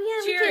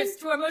 Oh, yeah, cheers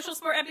to our emotional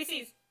support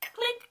NPCs.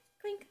 Clink,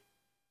 clink.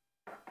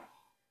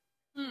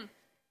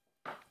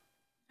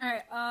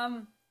 Alright,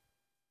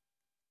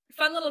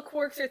 fun little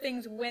quirks or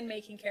things when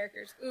making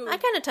characters. Ooh. I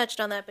kind of touched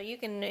on that, but you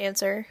can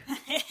answer.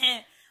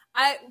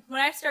 When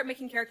I start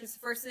making characters, the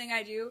first thing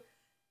I do...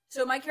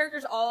 So my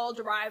characters all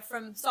derive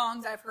from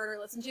songs I've heard or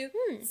listened to.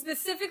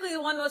 Specifically,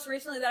 the one most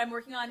recently that I'm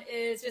working on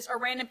is just a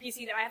random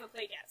PC that I haven't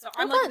played yet. So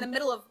I'm in the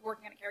middle of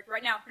working on a character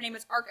right now. Her name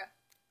is Arca.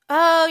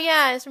 Oh,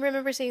 yeah, I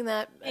remember seeing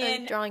that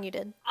drawing you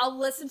did. I'll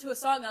listen to a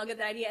song and I'll get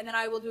the idea, and then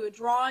I will do a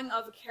drawing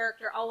of a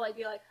character. I'll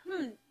be like,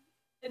 and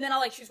then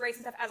I'll choose race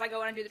and stuff as I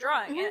go and I do the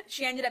drawing. And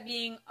she ended up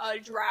being a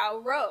drow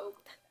rogue.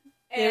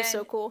 It was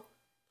so cool.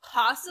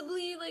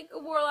 Possibly a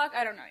warlock.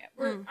 I don't know yet.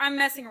 I'm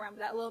messing around with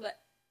that a little bit.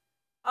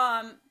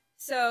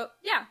 So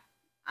yeah,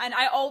 and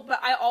I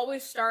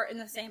always start in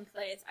the same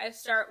place. I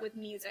start with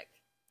music.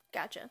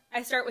 Gotcha.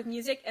 I start with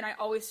music, and I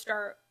always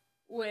start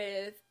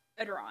with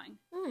a drawing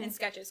and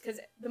sketches, because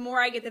the more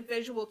I get the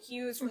visual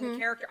cues from the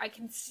character, I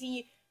can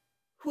see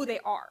who they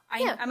are.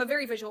 I'm a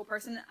very visual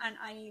person, and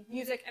I need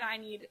music and I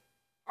need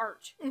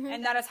art,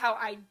 and that is how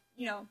I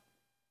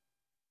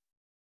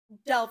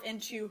delve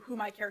into who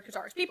my characters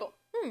are as people.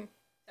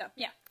 So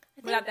yeah,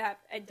 without that,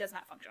 it does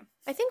not function.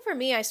 I think for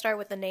me, I start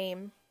with the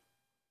name.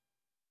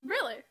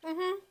 Really?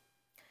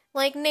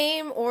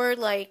 Name or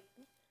the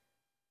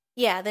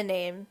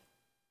name.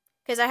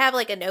 Because I have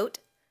a note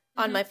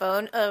on my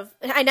phone of...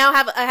 I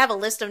have a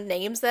list of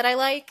names that I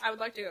like. I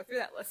would like to go through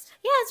that list.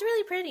 Yeah, it's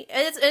really pretty.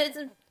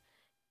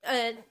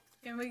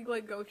 Can we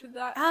go to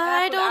that?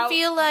 I don't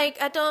feel like...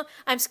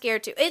 I'm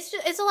scared to.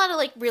 It's a lot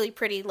of really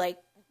pretty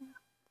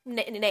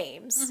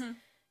names.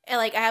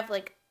 And I have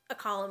a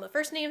column of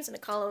first names and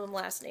a column of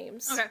last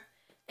names. Okay.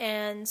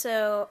 And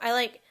so I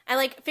like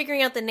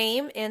figuring out the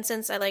name, and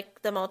since I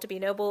like them all to be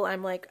noble, I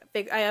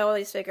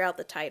always figure out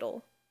the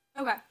title.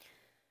 Okay.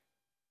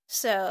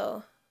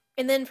 So,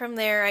 and then from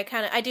there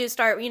I do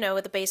start,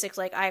 with the basics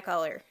like eye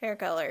color, hair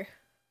color,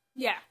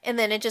 Yeah. And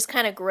then it just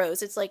kind of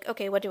grows. It's like,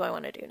 okay, what do I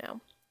want to do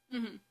now?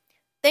 Mm-hmm.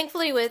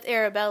 Thankfully, with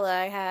Arabella,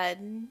 I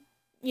had,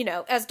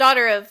 as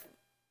daughter of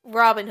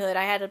Robin Hood,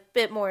 I had a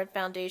bit more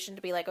foundation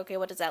to be like, okay,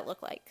 what does that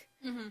look like?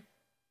 Mm-hmm.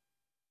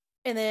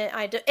 And then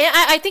I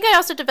think I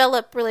also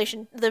developed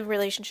the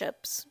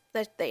relationships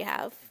that they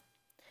have.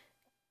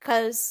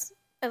 Because,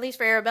 at least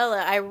for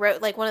Arabella, I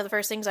wrote, like, one of the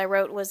first things I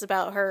wrote was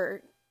about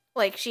her,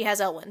 like, she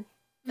has Elwyn.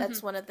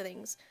 That's one of the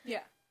things.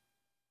 Yeah.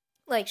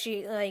 Like,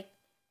 she, like,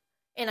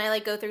 and I,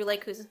 like, go through,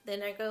 like,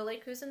 then I go,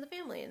 like, who's in the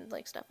family and,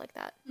 like, stuff like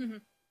that. Mm-hmm.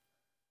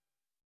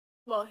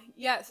 Well,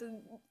 yeah, so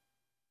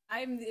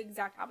I'm the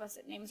exact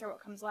opposite. Names are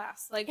what comes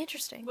last. Like,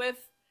 interesting.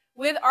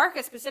 With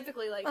Arca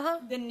specifically, like,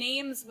 Uh-huh. the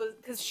names was,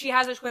 because she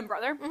has a twin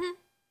brother. Mm-hmm.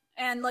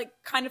 And, like,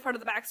 kind of part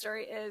of the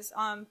backstory is,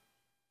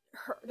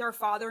 their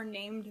father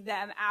named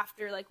them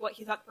after, like, what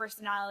he thought the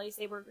personalities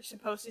they were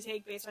supposed to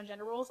take based on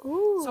gender roles.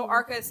 Ooh. So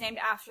Arca is named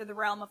after the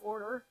realm of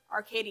order,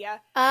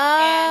 Arcadia, Oh.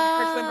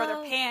 and her twin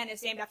brother Pan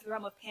is named after the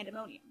realm of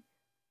Pandemonium.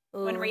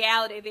 Ooh. When in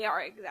reality, they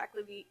are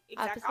exactly the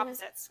exact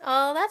opposites.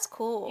 Oh, that's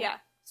cool. Yeah.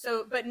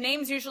 So, but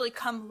names usually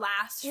come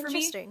last for me.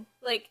 Interesting.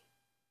 Like,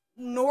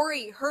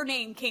 Nori, her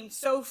name came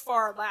so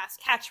far last.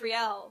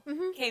 Catriel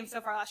came so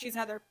far last. She's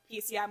another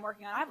PC I'm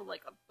working on. I have,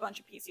 like, a bunch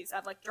of PCs. I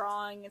have, like,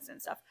 drawings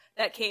and stuff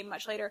that came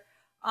much later.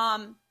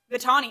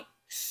 Vitani,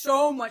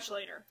 so much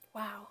later.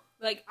 Wow.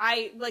 Like,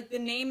 the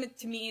name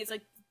to me is,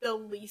 like, the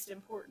least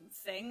important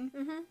thing.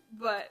 Mm-hmm.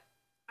 But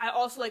I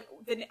also, like,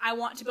 I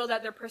want to build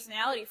out their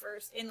personality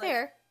first. And, like,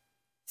 Fair.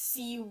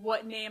 see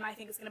what name I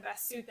think is going to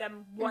best suit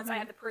them once I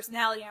have the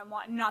personality I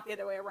want, not the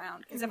other way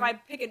around. Because if I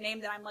pick a name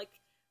that I'm like,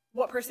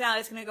 what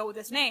personality is going to go with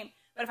this name?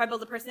 But if I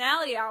build the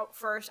personality out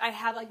first, I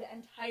have, like, the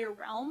entire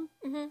realm,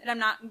 and I'm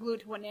not glued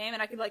to one name,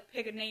 and I could, like,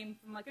 pick a name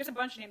from, like, there's a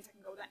bunch of names that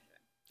can go with anything.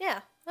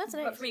 Yeah, that's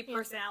nice. But for me,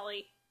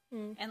 personality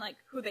and, like,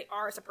 who they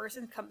are as a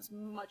person comes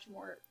much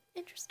more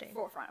interesting.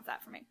 forefront of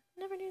that for me.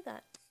 Never knew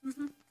that.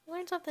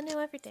 Learn something new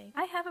every day.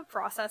 I have a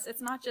process.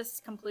 It's not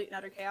just complete and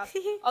utter chaos.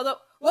 Although,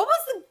 what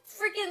was the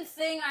freaking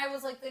thing I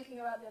was, like, thinking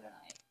about the other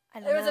night? I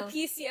don't There was know. a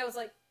PC, I was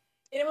like,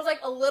 and it was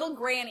like a little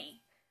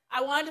granny.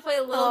 I wanted to play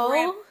a little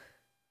granny.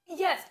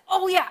 Yes.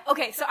 Oh, yeah.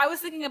 Okay, so I was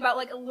thinking about,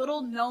 like, a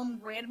little gnome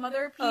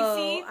grandmother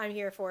PC. Oh, I'm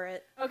here for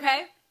it.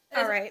 Okay?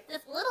 All right.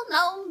 This little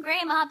gnome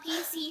grandma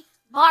PC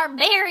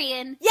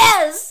barbarian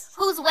Yes!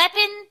 whose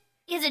weapon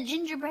is a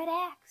gingerbread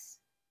axe.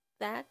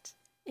 That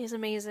is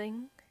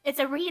amazing. It's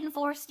a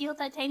reinforced steel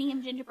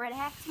titanium gingerbread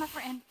axe, my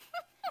friend.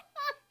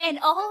 And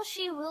all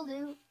she will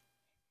do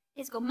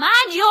is go,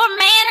 mind your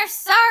manners,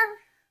 sir.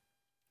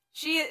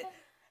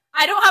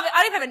 I don't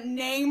even have a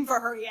name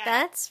for her yet.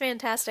 That's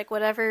fantastic,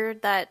 whatever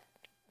that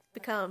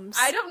becomes.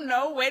 I don't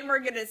know when we're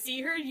gonna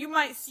see her. You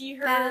might see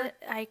her.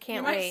 I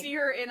can't you wait. might see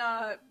her in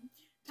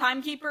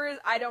Timekeepers.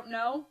 I don't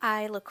know.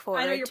 I look forward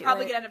to it. I know you're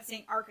probably gonna end up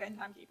seeing Arca in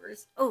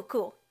Timekeepers. Oh,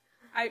 cool.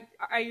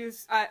 I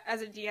use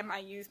as a DM. I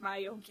use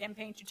my own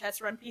campaign to test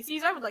run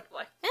PCs. I would like to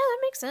play. Yeah, that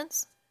makes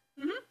sense.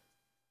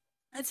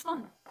 It's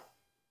fun.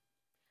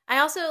 I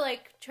also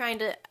like trying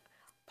to.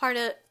 Part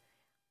of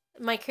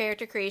my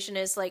character creation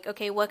is like,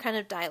 okay, what kind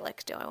of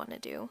dialect do I want to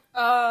do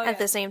at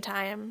the same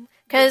time?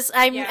 Because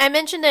I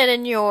mentioned it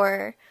in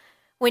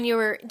when you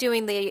were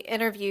doing the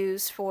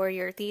interviews for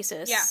your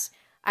thesis. Yeah.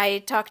 I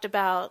talked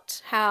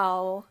about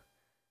how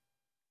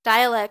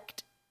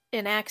dialect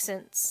and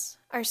accents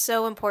are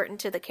so important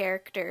to the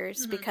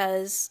characters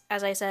because,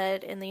 as I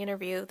said in the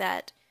interview,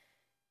 that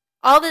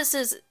all this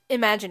is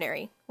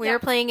imaginary. We are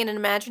playing in an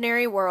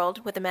imaginary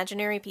world with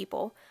imaginary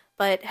people,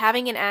 but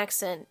having an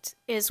accent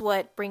is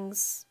what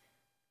brings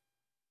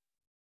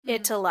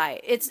it to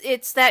light.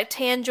 It's that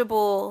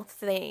tangible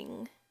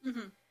thing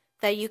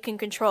that you can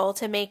control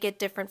to make it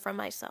different from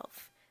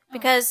myself.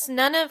 Because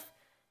none of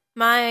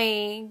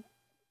my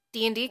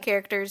D&D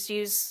characters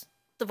use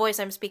the voice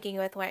I'm speaking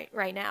with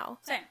right now.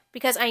 Same.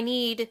 Because I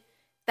need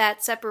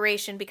that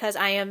separation, because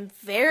I am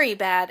very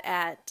bad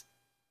at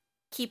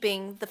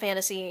keeping the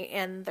fantasy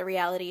and the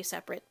reality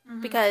separate.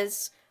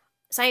 Because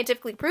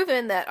scientifically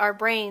proven that our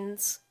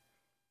brains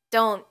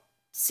don't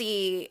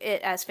see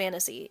it as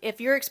fantasy.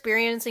 If you're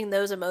experiencing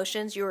those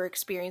emotions, you're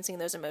experiencing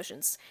those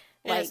emotions.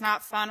 It's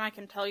not fun, I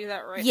can tell you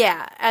that right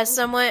now. As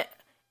someone,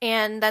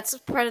 and that's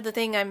part of the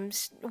thing I'm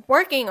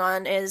working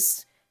on,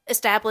 is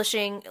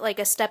establishing like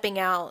a stepping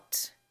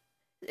out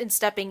and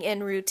stepping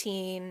in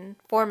routine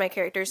for my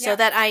characters so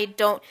that I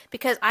don't,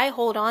 because I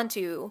hold on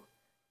to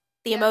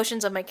the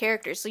emotions of my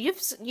characters. So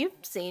you've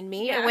seen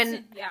me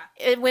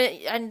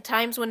when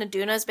times when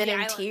Aduna's been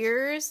in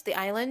tears, the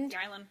island.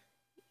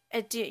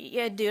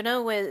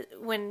 Aduna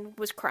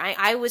was crying.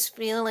 I was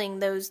feeling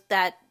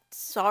that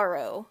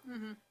sorrow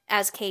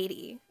as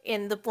Katie,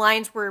 and the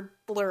lines were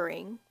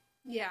blurring.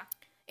 Yeah.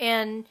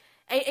 And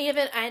I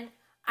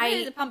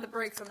need to pump the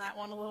brakes on that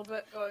one a little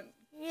bit. Going,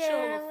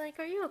 like,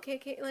 are you okay,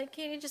 Katie? Like,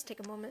 Katie, just take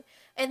a moment.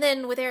 And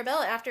then with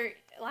Arabella, after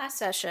last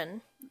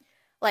session,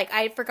 like,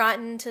 I'd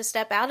forgotten to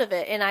step out of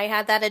it, and I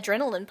had that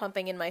adrenaline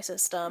pumping in my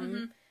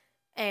system.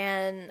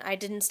 And I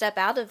didn't step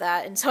out of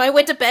that. And so I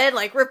went to bed,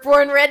 like,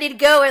 reborn, ready to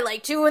go at,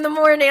 like, 2 in the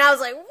morning. I was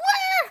like,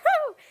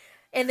 woo!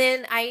 And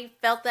then I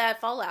felt that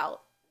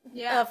fallout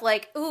Yeah. of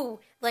like, ooh,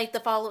 like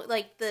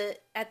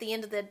at the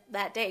end of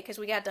that day, because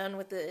we got done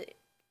with the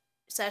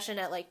session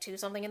at like 2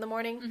 something in the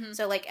morning. Mhm.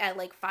 So like at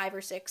like 5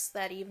 or 6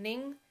 that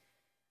evening,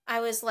 I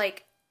was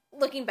like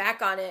looking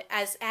back on it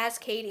as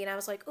Katie, and I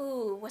was like,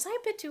 ooh, was I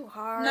a bit too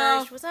harsh?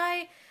 No. Was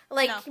I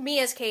like No. me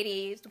as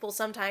Katie will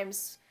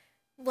sometimes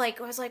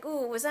like I was like,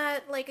 ooh, was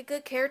that like a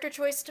good character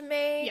choice to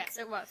make? Yes,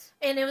 it was.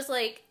 And it was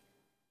like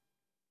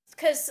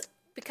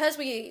because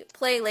we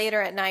play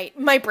later at night,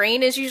 my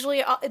brain is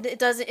usually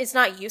it's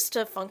not used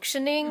to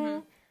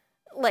functioning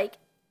like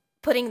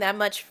putting that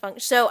much function.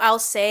 So I'll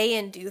say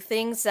and do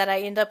things that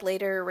I end up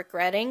later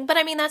regretting. But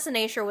I mean, that's the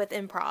nature with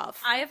improv.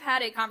 I have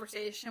had a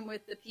conversation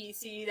with the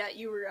PC that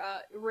you were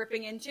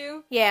ripping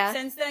into Yeah.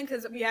 since then,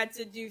 because we had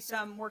to do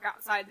some work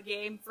outside the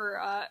game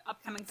for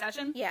upcoming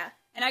session. Yeah.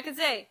 And I could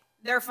say,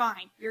 they're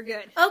fine. You're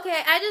good.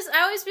 Okay, I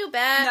always feel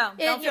bad.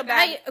 No, don't feel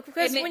bad.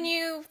 Because when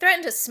you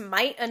threaten to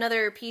smite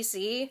another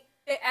PC,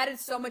 It added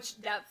so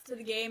much depth to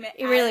the game.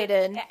 It really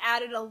did. It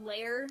added a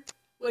layer,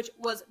 which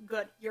was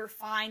good. You're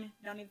fine.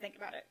 Don't even think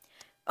about it.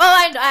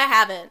 oh, I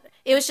haven't.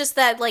 It was just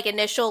that like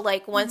initial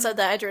like once the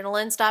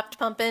adrenaline stopped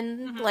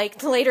pumping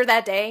like later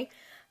that day,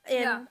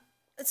 and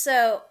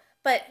so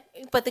but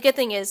the good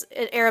thing is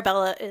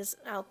Arabella is.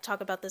 I'll talk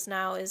about this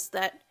now. Is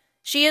that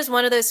she is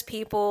one of those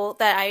people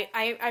that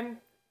I'm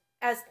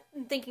as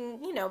thinking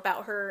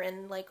about her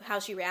and like how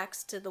she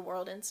reacts to the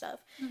world and stuff.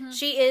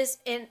 She is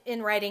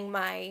in writing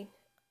my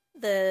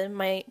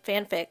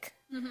fanfic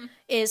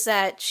is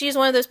that she's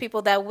one of those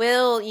people that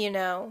will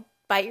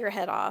bite your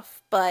head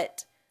off,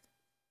 but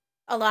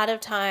a lot of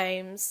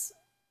times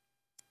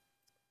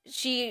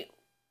she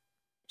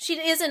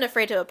isn't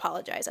afraid to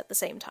apologize at the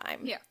same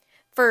time. Yeah.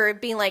 For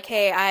being like,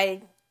 hey,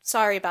 I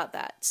sorry about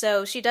that.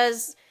 So she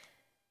does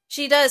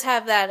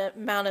have that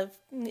amount of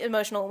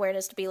emotional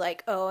awareness to be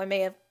like, oh, I may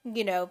have,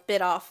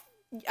 bit off.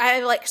 I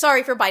like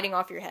sorry for biting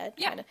off your head.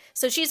 Yeah. Kinda.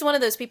 So she's one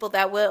of those people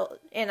that will,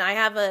 and I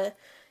have I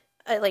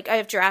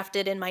have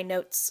drafted in my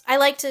notes. I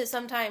like to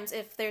sometimes,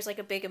 if there's like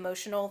a big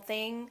emotional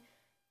thing,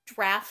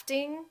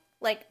 drafting,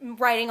 like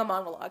writing a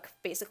monologue,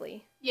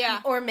 basically.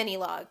 Yeah. Or mini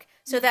log.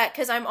 So that,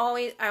 because I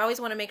always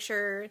want to make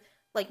sure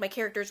like my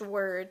character's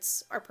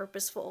words are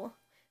purposeful.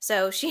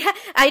 So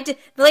I did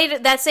later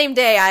that same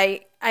day.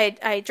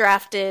 I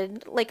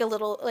drafted like a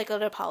little like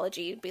an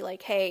apology. It'd be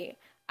like, hey,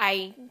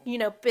 I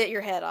bit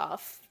your head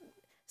off.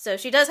 So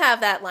she does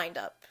have that lined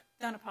up.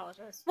 Don't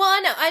apologize. Well, I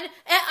know.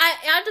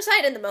 I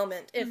decide in the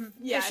moment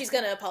if she's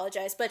gonna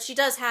apologize, but she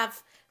does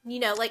have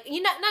like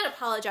not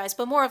apologize,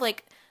 but more of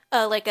like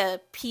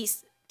a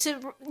piece to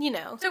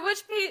To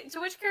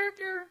which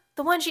character?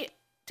 the one to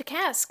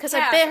Cass because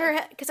Cass. I bit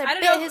her because I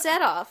bit his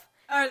head off.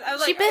 I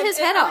was She bit his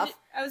head off.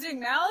 I was doing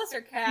Malice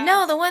or Cass?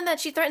 No, the one that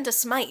she threatened to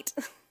smite.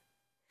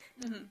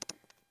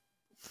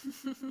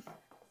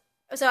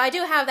 So I do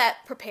have that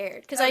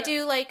prepared because I Okay.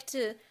 do like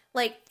to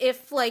like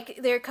if like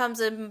there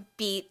comes a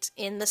beat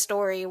in the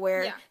story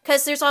where Yeah.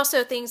 because there's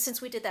also things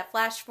since we did that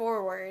flash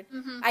forward,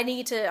 I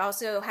need to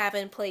also have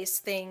in place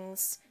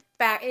things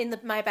back in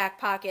my back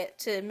pocket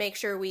to make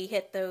sure we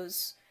hit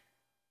those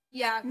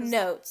Yeah. 'cause-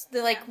 notes.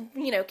 The like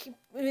keep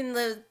in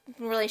the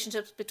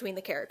relationships between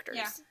the characters.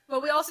 Yeah.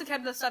 But we also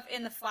kept the stuff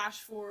in the flash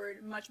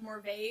forward much more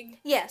vague.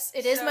 Yes,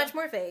 it is So- much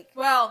more vague.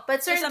 Well, But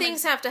to certain some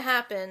things have to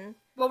happen.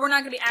 Well, we're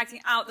not going to be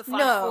acting out the flash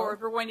No.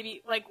 forward. We're going to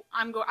be like,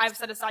 I've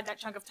set aside that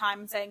chunk of time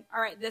and saying,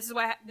 all right, this is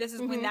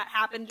when that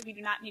happened. We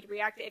do not need to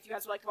react to it. If you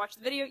guys would like to watch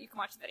the video, you can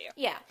watch the video.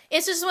 Yeah,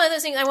 it's just one of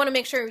those things. I want to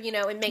make sure it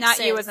makes Not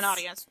sense. you as an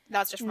audience.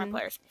 That's just for my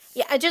players.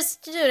 Yeah, I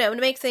just to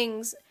make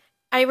things.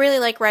 I really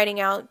like writing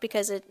out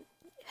because it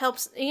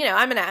helps.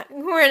 I'm an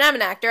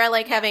actor. I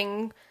like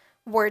having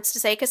words to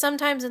say because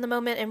sometimes in the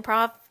moment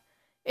improv,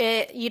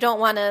 you don't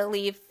want to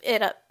leave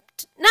it up.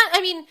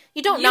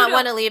 You don't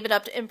want to leave it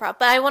up to improv,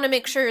 but I want to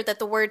make sure that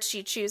the words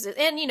she chooses,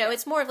 and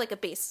it's more of like a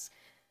base.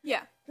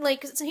 Yeah.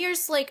 Like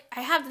here's like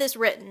I have this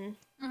written,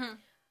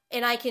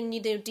 and I can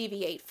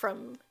deviate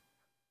from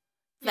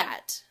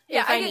that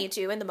Yeah, if I I get- need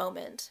to in the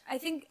moment I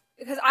think,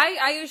 because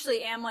I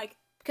usually am like,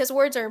 because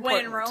words are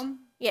when important. in Rome.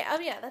 Yeah. Oh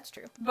yeah, that's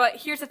true. But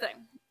here's the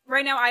thing.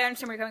 Right now, I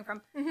understand where you're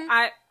coming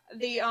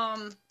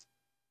from.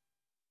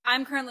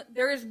 I'm currently,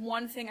 there is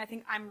one thing I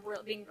think I'm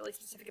being really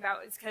specific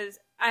about is because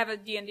I have a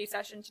D&D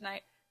session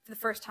tonight for the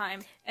first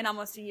time in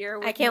almost a year.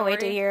 With I can't wait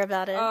to Nori. hear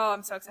about it. Oh,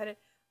 I'm so excited.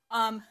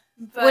 But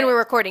when we're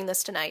recording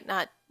this tonight,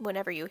 not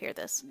whenever you hear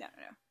this. No.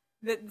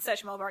 The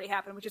session will have already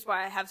happened, which is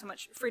why I have so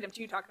much freedom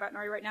to talk about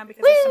Nori right now,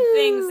 because there's some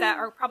things that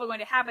are probably going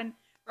to happen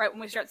right when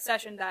we start the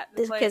session that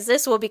the players... Because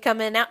this will be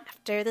coming out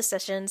after the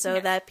session so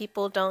Yes. that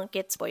people don't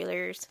get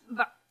spoilers.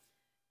 But,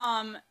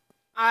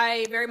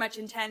 I very much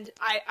intend...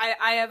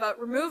 I have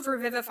removed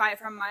Revivify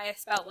from my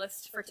spell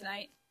list for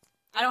tonight.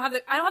 I don't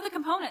have the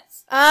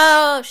components.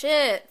 Oh,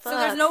 shit. So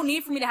there's no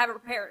need for me to have it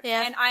prepared.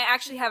 Yeah. And I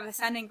actually have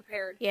Ascending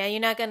prepared. Yeah, you're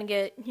not gonna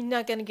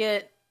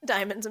get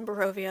diamonds in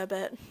Barovia, I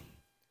bet.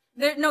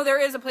 There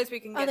is a place we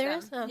can get there them.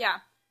 is? Oh. Yeah.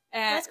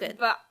 That's good.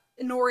 But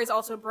Nori's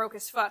also broke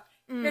as fuck.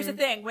 Here's the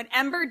thing. When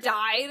Ember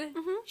died,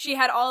 she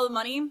had all the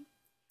money.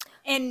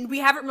 And we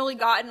haven't really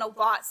gotten a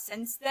lot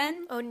since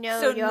then. Oh no,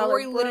 So y'all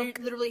Nori are broke.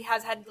 literally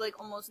has had like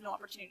almost no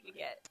opportunity to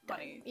get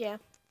money. Yeah.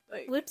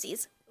 Like,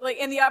 Whoopsies. like,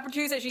 and the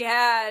opportunities that she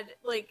had,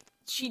 like,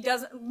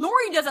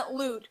 Nori doesn't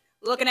loot.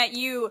 Looking at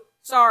you,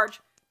 Sarge,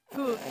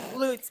 who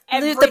loots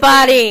everything. Loot the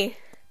body.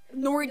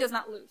 Nori does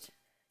not loot.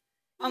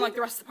 Unlike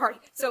the rest of the party.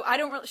 So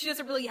she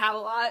doesn't really have a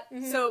lot.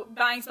 So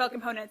buying spell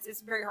components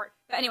is very hard.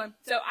 But anyway,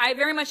 so I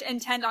very much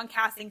intend on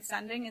casting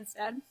Sending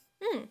instead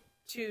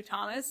to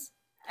Thomas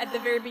at the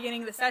very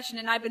beginning of the session.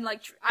 And I've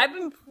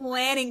been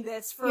planning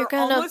this for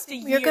almost a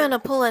year. You're gonna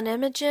pull an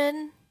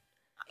Imogen?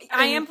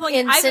 I am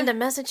playing. And send a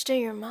message to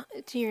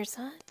your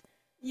son?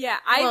 Yeah,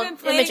 I've been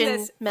playing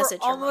Imogen this for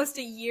almost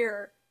a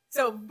year.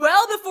 So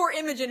well before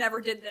Imogen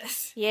ever did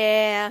this.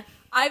 Yeah.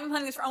 I've been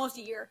planning this for almost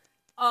a year.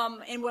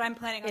 And what I'm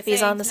planning on if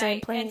he's on the same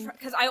tonight, plane.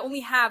 Because I only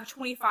have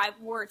 25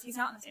 words. He's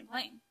not on the same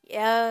plane.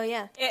 Oh,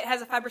 yeah. It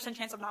has a 5%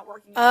 chance of not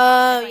working.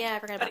 Oh, yeah, I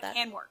forgot about that. But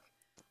it can work.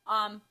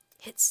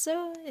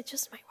 It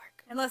just might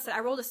work. And listen,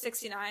 I rolled a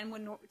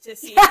 69 to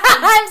see.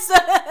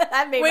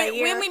 That made my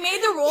ear. When we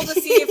made the roll to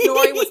see if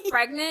Nori was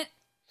pregnant,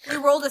 we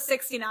rolled a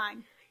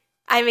 69.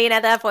 I mean,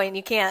 at that point,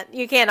 you can't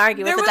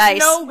argue with the There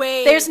dice. was no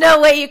way. There's no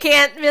way you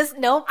can't miss.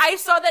 Nope. I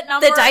saw that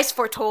number. The dice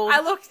foretold. I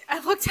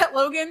looked at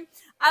Logan.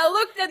 I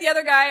looked at the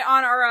other guy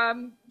on our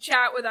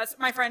chat with us,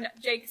 my friend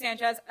Jake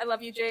Sanchez. I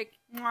love you, Jake.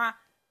 Mwah.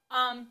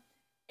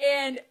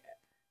 And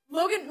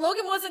Logan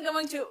wasn't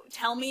going to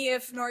tell me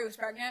if Nori was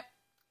pregnant,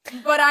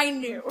 but I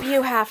knew.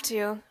 You have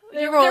to.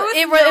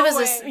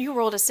 You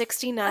rolled a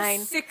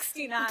 69. A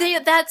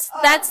 69.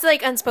 That's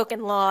like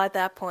unspoken law at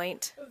that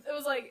point. It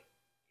was like,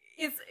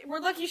 we're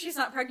lucky she's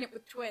not pregnant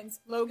with twins.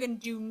 Logan,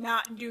 do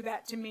not do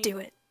that to me. Do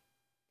it.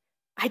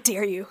 I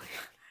dare you.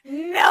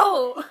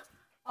 No!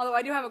 Although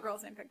I do have a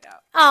girl's name picked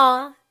out.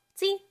 Aw.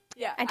 See?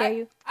 Yeah. I dare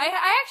you.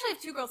 I actually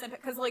have two girls name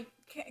picked, because, like,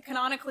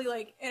 canonically,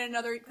 like, in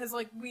another, because,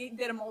 like, we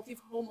did a whole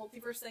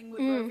multiverse thing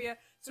with Rovia.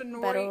 So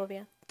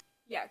Nori.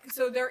 Yeah,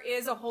 so there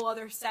is a whole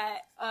other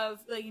set of,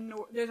 like,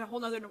 there's a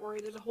whole other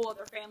Nori, there's a whole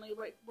other family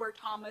where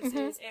Thomas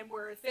is, and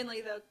where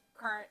Finley, the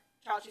current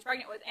child she's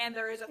pregnant with, and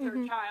there is a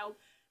third child.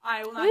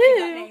 I will not give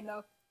that name,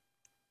 though.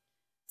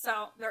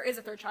 So, there is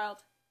a third child.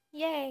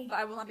 Yay. But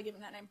I will not be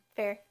giving that name.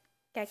 Fair.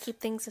 Gotta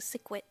keep things a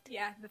secret.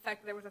 Yeah, the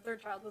fact that there was a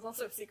third child was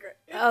also a secret.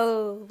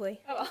 Oh, boy.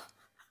 Oh,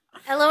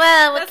 well.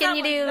 LOL, what can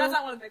you do? That's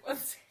not one of the big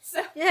ones.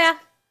 So. Yeah.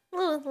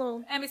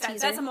 Little and besides,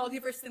 teaser. that's a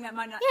multiverse thing that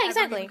might not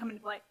exactly. ever come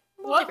into play.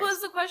 What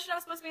was the question I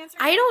was supposed to be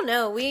answering? I don't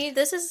know. We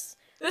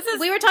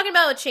were talking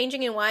about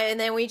changing and why, and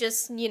then we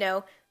just,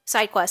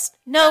 side quest.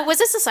 No, was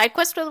this a side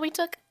quest that we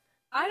took?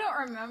 I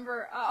don't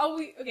remember.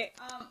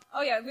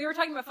 We were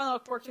talking about fun little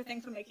quirks or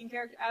things when making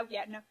characters.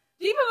 No.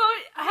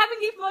 Having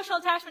deep emotional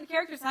attachment to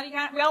characters, how do you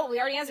well, we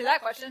already answered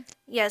that question.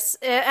 Yes,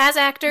 as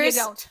actors,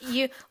 you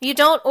don't. You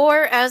don't,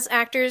 or as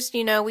actors,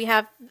 we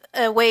have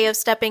a way of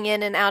stepping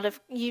in and out of,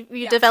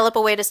 you develop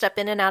a way to step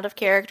in and out of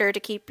character to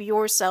keep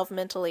yourself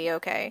mentally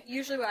okay.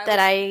 Usually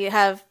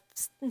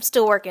I'm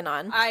still working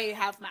on. I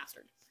have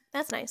mastered.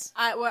 That's nice.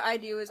 What I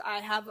do is I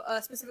have a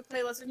specific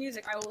playlist of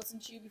music I will listen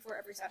to before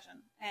every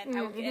session. And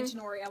I will get into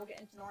Nori,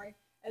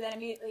 and then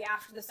immediately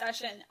after the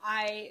session,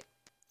 I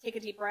take a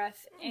deep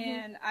breath,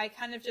 and I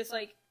kind of just,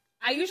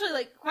 I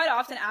usually, quite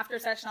often after a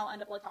session, I'll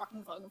end up, talking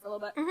with Logan for a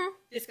little bit,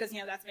 just because,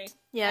 that's me.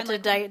 Yeah, and,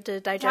 to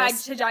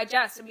digest. To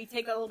digest, and we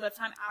take a little bit of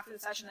time after the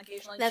session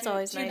occasionally That's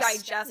always to nice.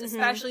 digest,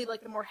 especially,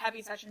 the more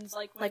heavy sessions,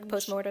 like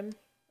post-mortem.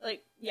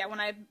 When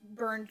I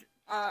burned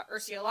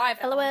Ursi alive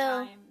at one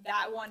time,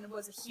 that one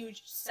was a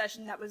huge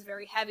session that was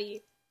very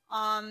heavy.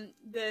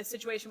 The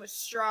situation with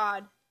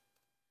Strahd,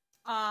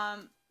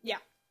 yeah.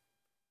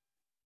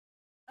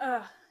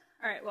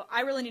 Alright, well, I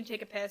really need to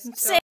take a piss.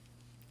 So.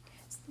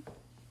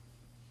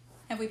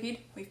 Have we peed?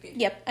 We've peed.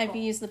 Yep, I've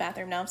used the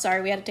bathroom now.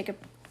 Sorry, we had to take a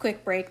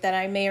quick break that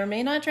I may or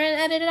may not try and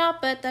edit it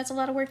out, but that's a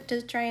lot of work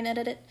to try and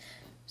edit it.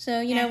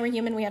 So, we're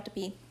human, we have to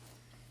pee.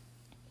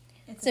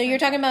 So you're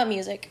talking about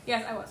music.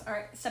 Yes, I was.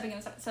 Alright, stepping in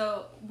a step.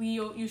 So we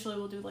usually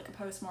will do, a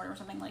post-mortem or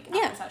something,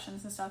 after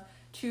sessions and stuff,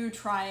 to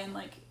try and,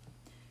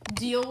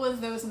 deal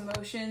with those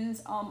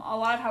emotions. A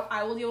lot of how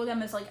I will deal with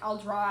them is I'll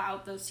draw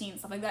out those scenes,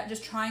 stuff like that,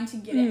 just trying to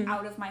get it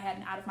out of my head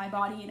and out of my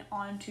body and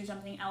onto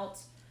something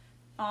else.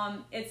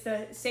 It's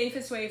the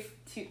safest way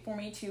for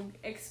me to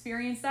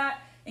experience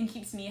that and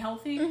keeps me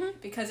healthy,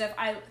 because if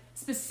I,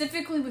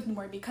 specifically with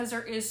Nori, because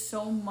there is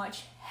so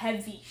much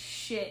heavy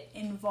shit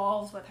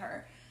involved with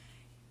her,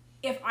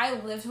 if I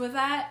lived with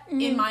that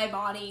in my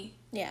body,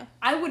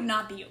 I would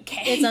not be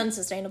okay. It's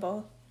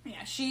unsustainable.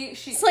 Yeah, she.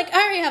 It's I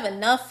already have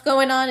enough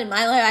going on in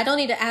my life. I don't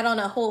need to add on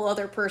a whole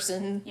other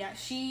person. Yeah,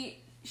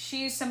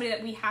 she's somebody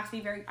that I have to be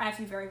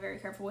very, very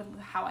careful with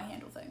how I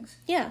handle things.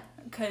 Yeah.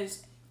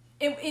 Because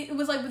it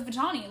was with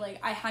Vitani,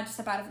 I had to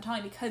step out of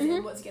Vitani because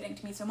it was getting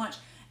to me so much.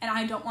 And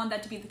I don't want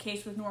that to be the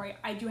case with Nori.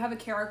 I do have a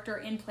character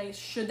in place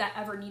should that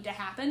ever need to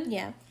happen.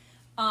 Yeah.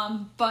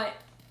 But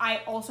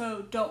I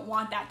also don't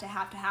want that to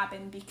have to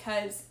happen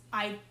because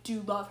I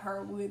do love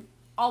her with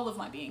all of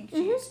my being.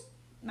 She's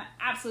my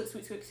absolute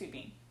sweet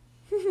being.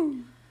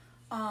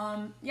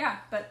 Yeah,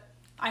 but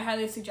I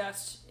highly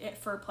suggest it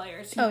for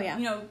players who, Oh, yeah.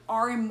 you know,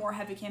 are in more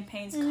heavy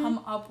campaigns. Come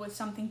up with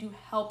something to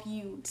help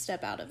you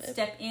Step out of it.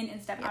 step in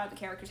and step out of the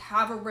characters.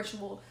 Have a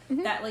ritual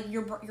that like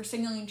you're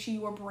signaling to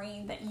your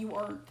brain that you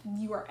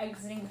are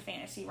exiting the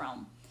fantasy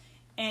realm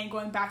and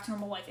going back to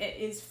normal life. It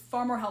is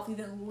far more healthy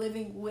than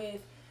living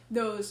with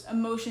those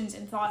emotions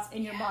and thoughts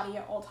in your body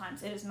at all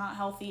times. It is not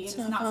healthy. It is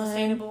not fun.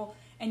 sustainable,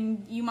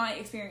 and you might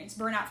experience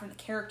burnout from the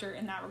character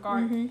in that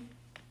regard.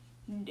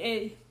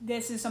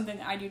 This is something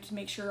that I do to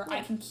make sure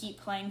I can keep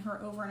playing her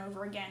over and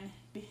over again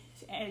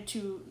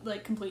to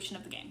like completion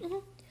of the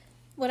game.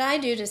 What I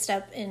do to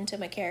step into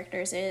my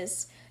characters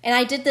is, and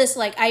I did this,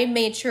 like, I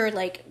made sure,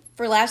 like,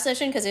 for last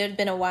session, because it had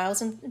been a while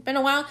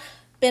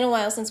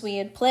since we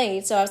had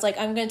played, so I was like,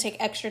 I'm going to take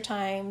extra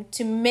time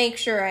to make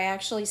sure I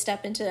actually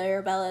step into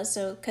Arabella,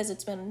 so, because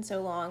it's been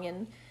so long,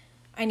 and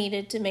I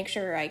needed to make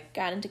sure I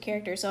got into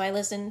character, so I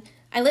listened.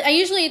 I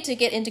usually, to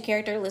get into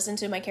character, listen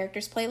to my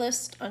characters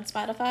playlist on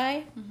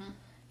Spotify,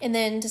 and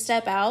then to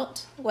step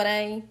out, what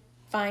I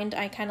find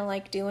I kind of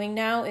like doing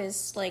now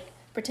is, like,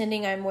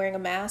 pretending I'm wearing a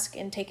mask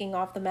and taking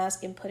off the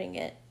mask and putting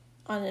it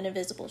on an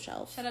invisible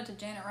shelf. Shout out to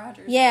Janet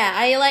Rogers. Yeah,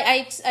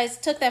 I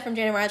took that from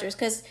Janet Rogers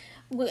because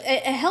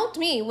it helped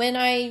me when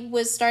I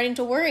was starting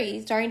to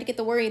get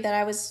the worry that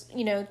I was,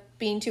 you know,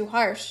 being too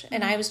harsh,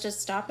 and I was just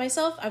stopped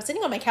myself. I was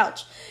sitting on my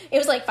couch. It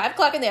was like 5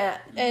 o'clock in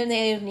the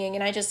evening,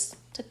 and I just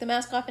took the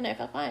mask off and I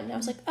felt fine. And I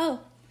was like,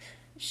 oh,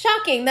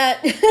 shocking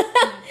that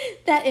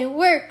that it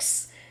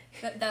works.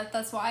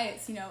 That's why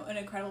it's, you know, an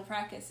incredible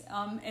practice.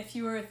 If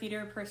you are a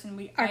theater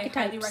person, I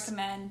highly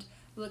recommend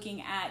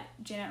looking at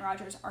Janet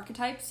Rogers'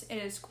 archetypes. It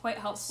is quite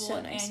helpful So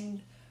nice.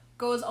 and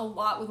goes a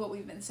lot with what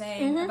we've been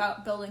saying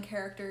about building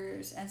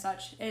characters and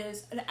such. It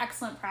is an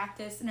excellent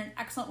practice and an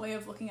excellent way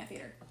of looking at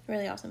theater.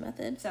 Really awesome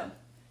method. So,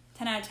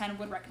 10 out of 10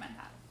 would recommend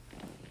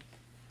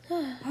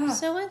that.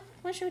 So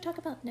what should we talk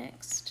about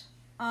next?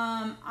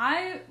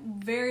 I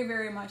very,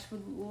 very much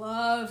would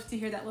love to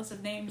hear that list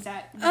of names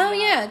that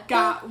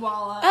got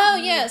Walla. Oh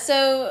yeah,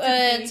 so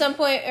at some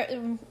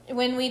point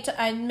when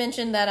I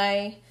mentioned that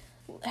I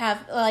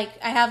have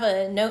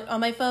a note on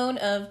my phone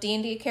of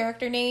D&D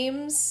character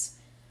names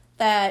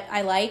that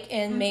I like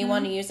and may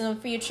want to use in the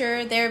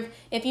future.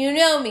 If you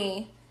know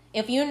me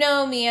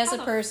as a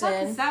person, How the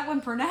fuck is that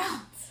one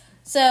pronounced?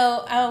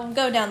 So I'll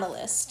go down the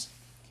list.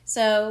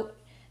 So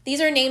these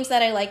are names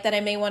that I like that I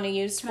may want to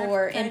use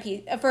for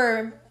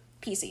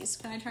PCs.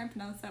 Can I try and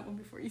pronounce that one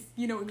before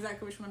you know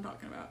exactly which one I'm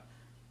talking about?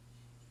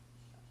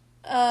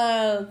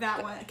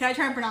 That one. Can I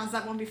try and pronounce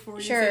that one before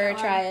you say Sure, that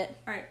try it.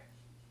 Alright.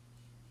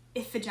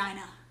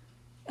 Iphigenia.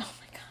 Oh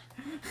my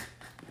god.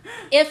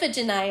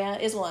 Iphigenia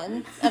is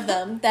one of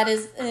them. That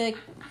is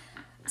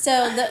so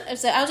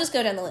I'll just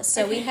go down the list.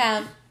 So we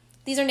have,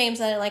 these are names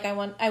that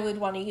I would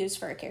want to use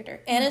for a character.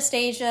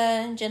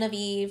 Anastasia,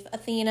 Genevieve,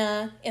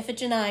 Athena,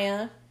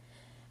 Iphigenia,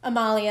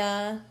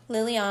 Amalia,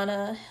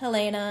 Liliana,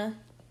 Helena,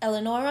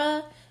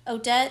 Eleonora,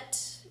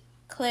 Odette,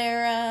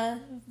 Clara,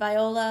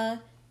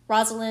 Viola,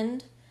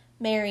 Rosalind,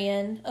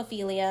 Marion,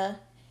 Ophelia,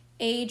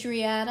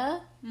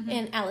 Adriana,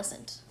 and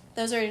Alicent.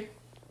 Those are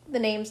the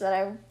names that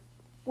I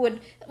would,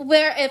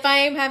 if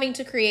I'm having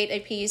to create a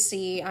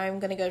PC, I'm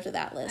going to go to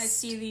that list. I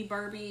see the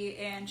Barbie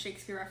and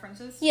Shakespeare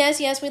references.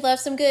 Yes, we love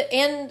some good,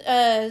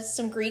 and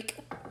some Greek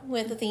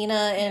with Athena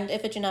and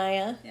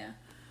Iphigenia. Yeah.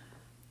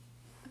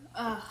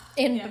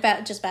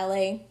 And just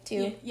ballet,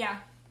 too. Yeah.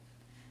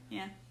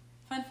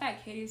 Fun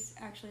fact, Katie's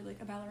actually,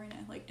 like, a ballerina.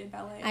 Like, did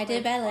ballet. I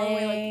did ballet. All the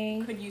way,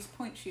 like, could use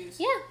point shoes.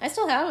 Yeah, I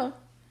still have them.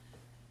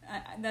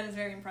 That is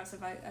very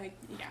impressive.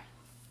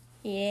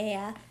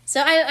 Yeah.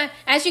 So I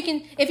as you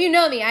can, if you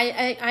know me,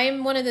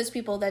 I'm one of those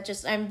people that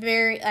just, I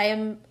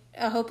am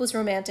a hopeless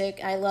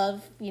romantic. I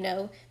love, you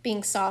know,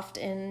 being soft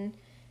and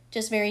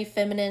just very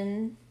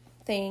feminine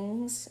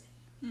things.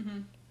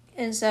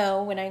 And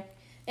so when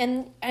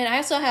and I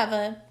also have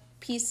a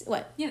piece,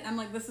 what? Yeah, I'm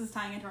like, this is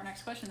tying into our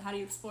next question. How do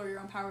you explore your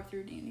own power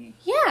through D&D?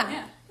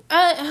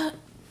 Yeah.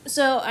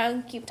 So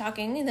I'll keep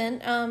talking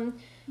then.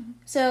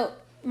 So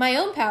my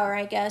own power,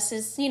 I guess,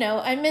 is, you know,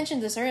 I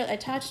mentioned this earlier, I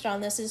touched on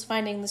this, is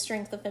finding the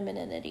strength of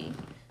femininity.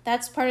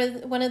 That's part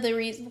of one of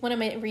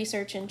my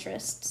research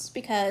interests,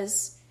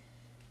 because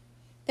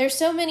there's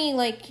so many,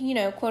 like, you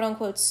know, quote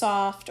unquote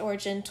soft or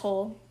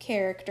gentle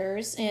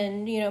characters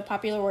in, you know,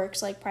 popular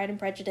works like Pride and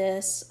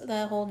Prejudice,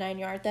 the whole 9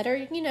 yard, that are,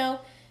 you know,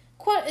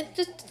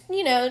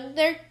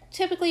 they're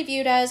typically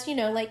viewed as, you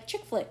know, like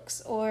chick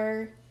flicks,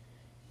 or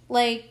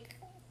like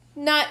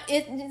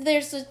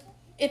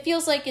it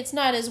feels like it's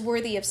not as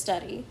worthy of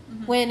study,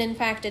 when in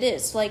fact it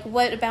is. Like,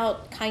 what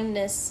about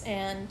kindness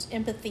and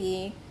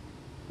empathy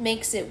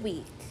makes it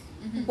weak?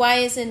 Why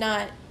is it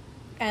not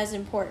as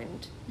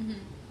important?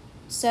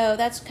 So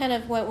that's kind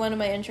of what one of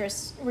my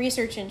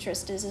research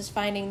interest is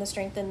finding the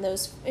strength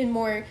in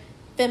more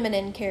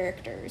feminine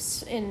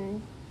characters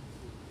in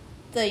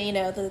the, you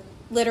know, the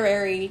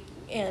literary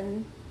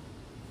and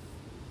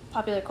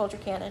popular culture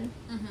canon.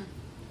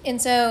 And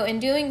so,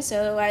 in doing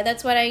so,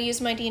 that's what I use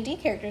my D&D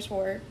characters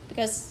for,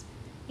 because,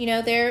 you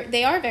know,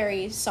 they are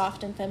very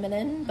soft and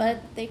feminine, but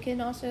they can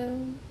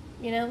also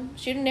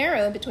shoot an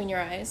arrow in between your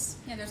eyes.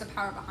 Yeah, there's a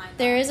power behind that.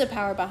 There is a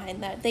power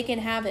behind that. They can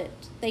have it.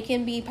 They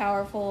can be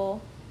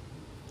powerful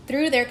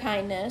through their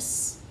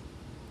kindness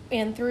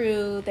and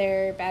through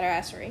their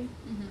badassery,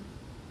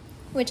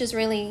 which is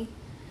really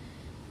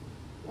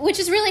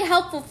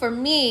helpful for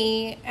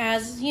me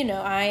as,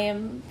 I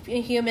am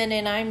a human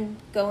and I'm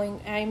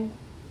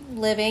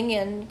living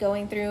and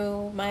going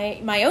through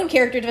my own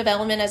character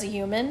development as a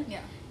human. Yeah.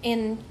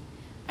 And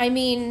I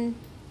mean,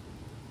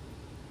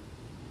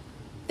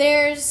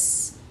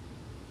 there's,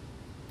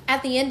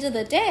 at the end of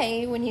the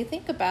day, when you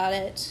think about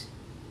it,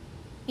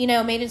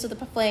 Maidens of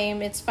the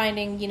Flame, it's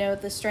finding,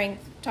 the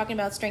strength, talking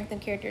about strength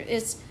and character.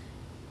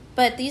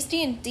 But these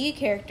D&D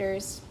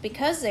characters,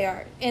 because they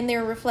are, and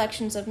they're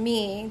reflections of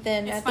me,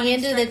 then it's at the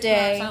end of the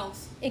day,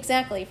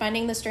 exactly,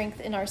 finding the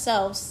strength in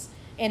ourselves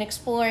and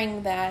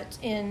exploring that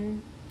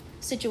in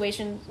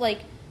situations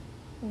like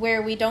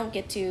where we don't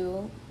get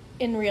to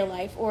in real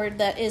life, or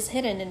that is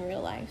hidden in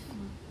real life.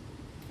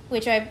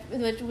 Which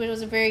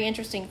was a very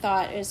interesting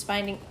thought, is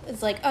finding,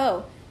 it's like,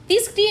 oh,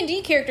 these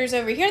D&D characters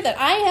over here that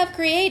I have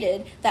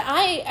created, that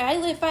I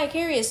live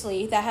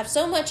vicariously, that have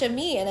so much of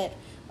me in it,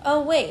 oh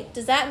wait,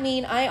 does that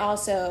mean I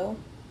also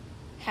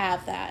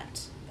have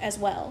that as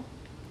well?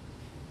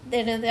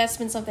 And that's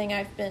been something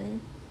I've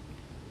been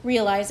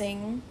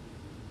realizing,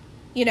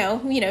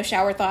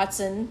 shower thoughts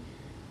and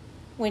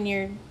when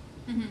you're...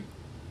 Mm-hmm.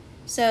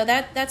 So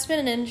that's been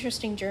an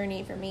interesting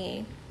journey for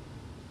me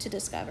to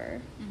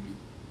discover. Mm-hmm.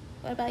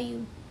 What about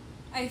you?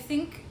 I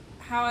think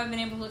how I've been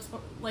able to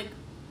explore,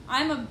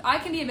 I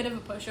can be a bit of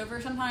a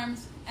pushover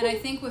sometimes, and I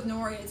think with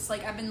Nori, it's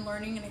like I've been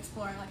learning and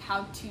exploring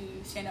how to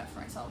stand up for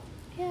myself.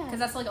 Yeah. Because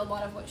that's a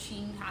lot of what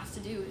she has to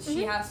do is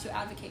she has to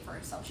advocate for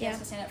herself. She has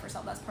to stand up for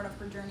herself. That's part of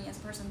her journey as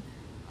a person.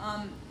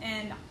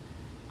 And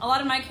a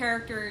lot of my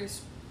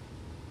characters,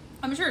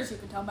 I'm sure as you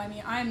can tell by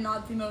me, I'm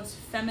not the most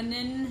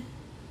feminine,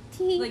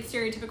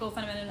 stereotypical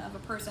feminine of a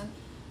person.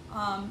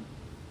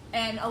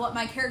 And a lot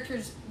my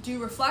characters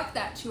do reflect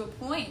that to a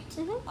point.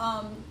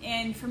 Mm-hmm.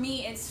 And for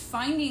me, it's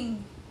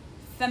finding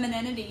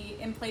femininity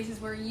in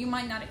places where you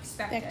might not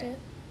expect it.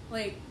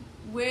 Like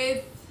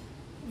with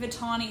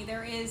Vitani,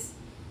 there is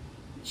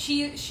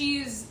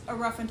she's a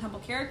rough and tumble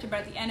character, but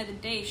at the end of the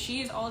day, she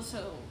is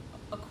also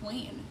a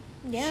queen.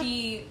 Yeah.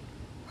 I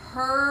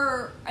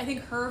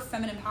think her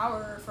feminine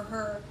power for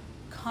her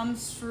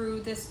comes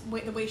through the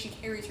way she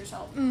carries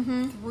herself,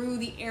 through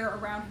the air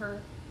around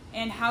her,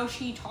 and how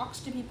she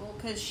talks to people,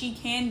 because she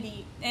can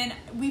be, and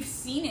we've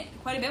seen it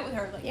quite a bit with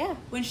her.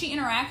 When she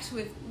interacts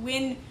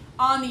when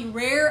on the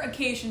rare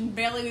occasion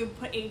Bailey would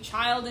put a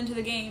child into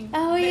the game,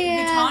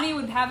 Vitani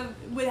would have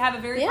a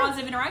very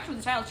positive interaction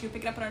with the child. She would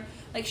pick it up on her,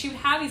 she would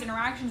have these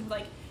interactions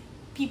with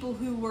people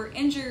who were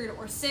injured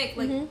or sick,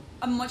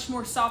 a much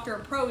more softer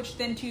approach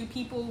than to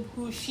people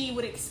who she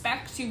would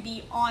expect to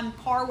be on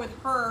par with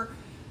her,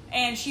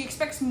 and she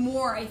expects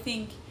more. I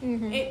think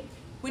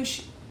when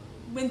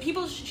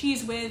people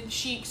she's with,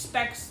 she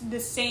expects the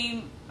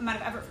same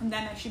amount of effort from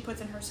them as she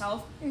puts in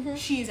herself.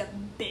 She's a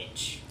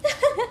bitch.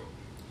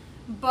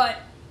 But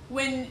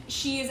when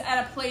she is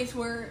at a place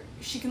where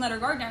she can let her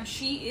guard down,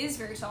 she is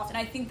very soft, and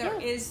I think there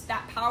is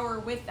that power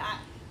with that.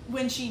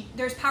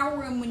 There's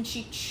power in when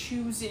she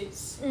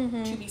chooses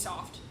to be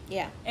soft,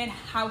 and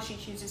how she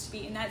chooses to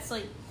be, and that's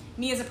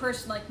me as a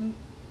person,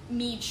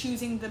 me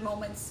choosing the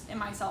moments in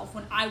myself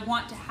when I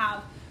want to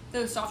have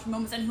those softer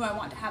moments and who I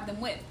want to have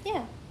them with.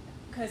 Yeah,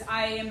 because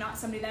I am not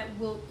somebody that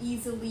will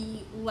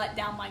easily let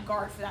down my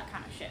guard for that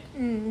kind of shit.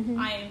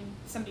 I am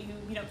somebody who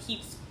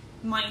keeps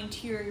my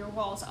interior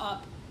walls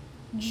up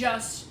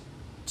just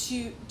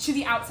to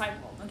the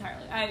outside world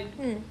entirely.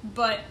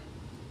 But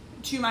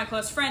to my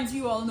close friends,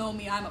 you all know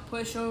me, I'm a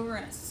pushover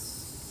and a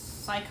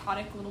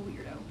psychotic little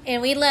weirdo.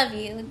 And we love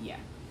you. Yeah.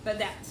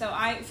 But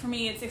for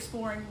me, it's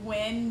exploring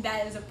when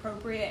that is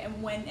appropriate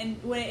and when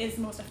it is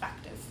most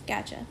effective.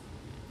 Gotcha.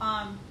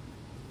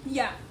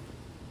 Yeah.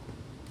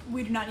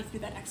 We do not need to do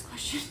that next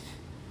question.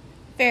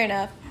 Fair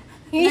enough.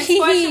 The next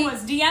question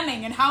was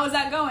DMing, and how is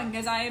that going?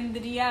 Because I am the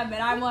DM, and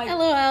I'm like,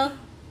 LOL.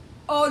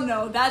 Oh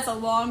no, that's a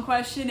long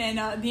question,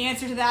 and the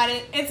answer to that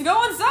it's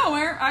going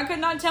somewhere. I could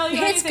not tell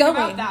you anything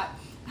about that.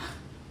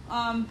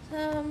 Yeah.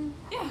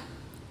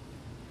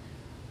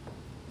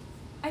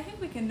 I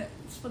think we can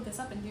split this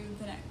up and do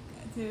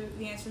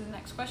the answer to the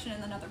next question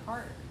in another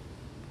part.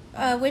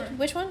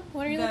 Which one?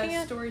 What are you looking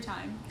at? The story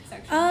time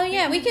section. Oh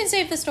yeah, we can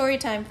save the story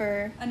time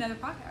for another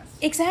podcast.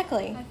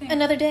 Exactly.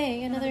 Another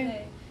day. Another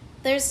day.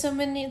 There's so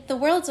many. The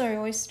world's our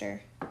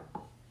oyster.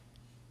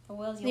 The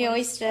world's your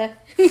oyster.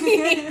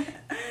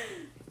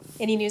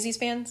 Any Newsies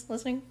fans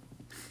listening?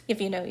 If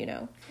you know, you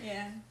know.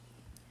 Yeah.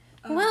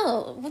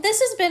 Well,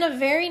 this has been a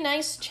very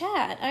nice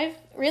chat. I've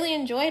really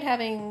enjoyed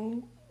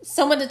having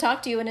someone to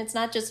talk to, and it's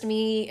not just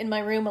me in my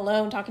room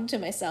alone talking to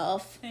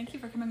myself. Thank you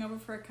for coming over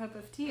for a cup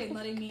of tea and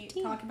letting me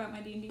talk about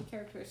my D&D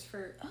characters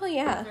for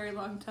a very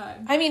long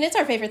time. I mean, it's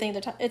our favorite thing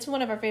to talk. It's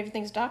one of our favorite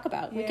things to talk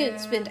about. We could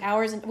spend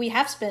hours, and we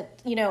have spent,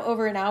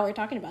 over an hour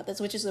talking about this,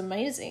 which is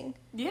amazing.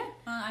 Yeah.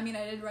 I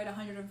did write a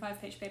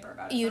 105-page paper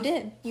about it. You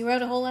did. You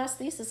wrote a whole last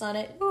thesis on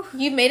it. Oof.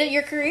 You've made it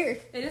your career.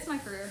 It is my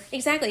career.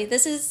 Exactly.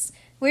 This is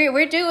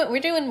we're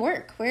doing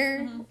work.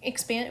 We're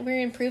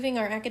we're improving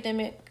our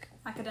academic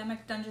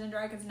Dungeons and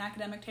Dragons and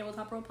academic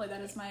tabletop roleplay.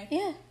 That is my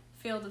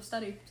field of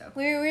study. So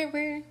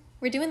we're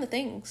doing the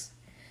things.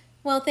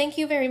 Well, thank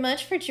you very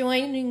much for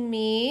joining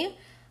me.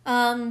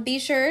 Be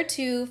sure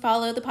to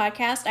follow the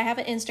podcast. I have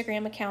an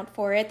Instagram account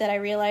for it that I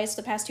realized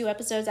the past 2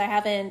 episodes I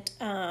haven't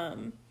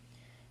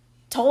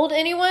told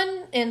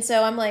anyone, and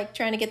so I'm like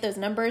trying to get those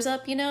numbers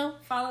up,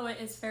 Follow it.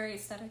 It's very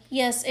aesthetic.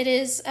 Yes, it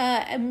is.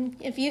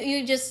 If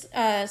you just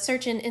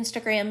search in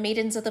Instagram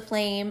Maidens of the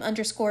Flame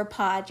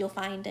 _pod, you'll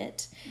find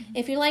it. Mm-hmm.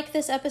 If you like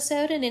this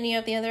episode and any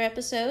of the other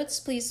episodes,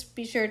 please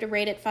be sure to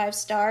rate it 5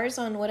 stars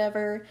on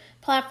whatever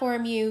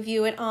platform you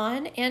view it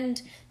on.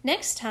 And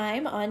next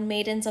time on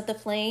Maidens of the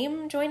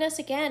Flame, join us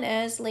again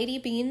as Lady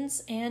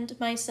Beans and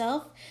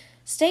myself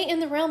stay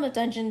in the realm of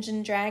Dungeons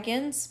and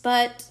Dragons,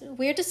 but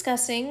we're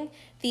discussing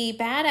the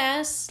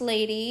badass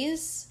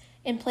ladies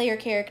and player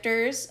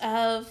characters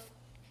of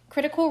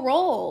Critical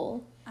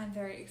Role. I'm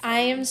very excited. I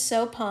am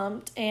so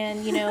pumped,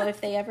 and if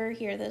they ever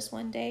hear this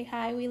one day,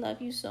 hi, we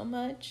love you so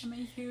much. I'm a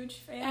huge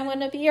fan. I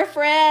want to be your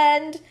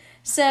friend.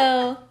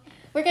 So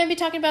we're going to be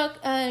talking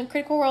about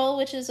Critical Role,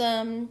 which is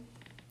a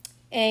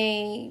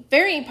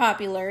very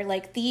popular,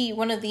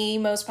 one of the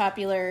most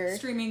popular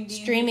streaming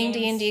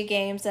D&D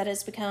games that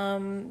has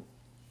become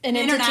an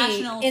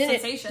international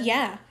sensation.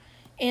 Yeah,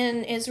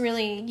 and is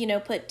really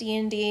put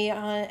D&D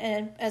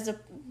on as a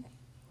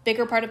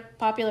bigger part of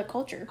popular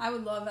culture. I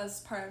would love,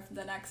 as part of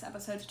the next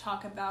episode, to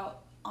talk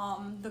about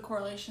the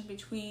correlation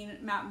between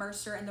Matt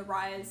Mercer and the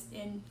rise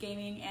in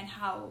gaming and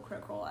how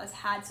Critical Role has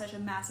had such a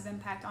massive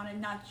impact on it,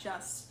 not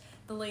just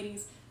the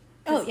ladies.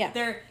 Oh yeah,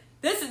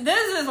 this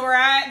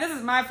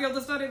is my field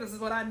of study. This is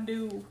what I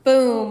do.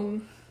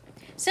 Boom.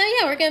 So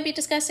yeah, we're going to be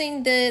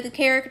discussing the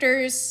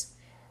characters,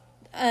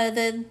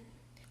 the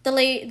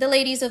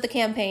ladies of the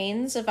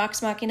campaigns of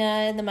Vox Machina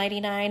and the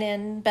Mighty Nine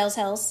and Bell's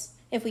House,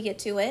 if we get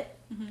to it.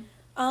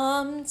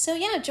 Mm-hmm. So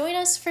yeah, join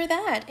us for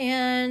that.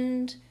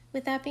 And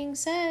with that being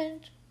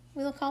said,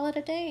 we'll call it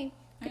a day.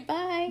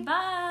 Goodbye.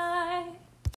 Bye.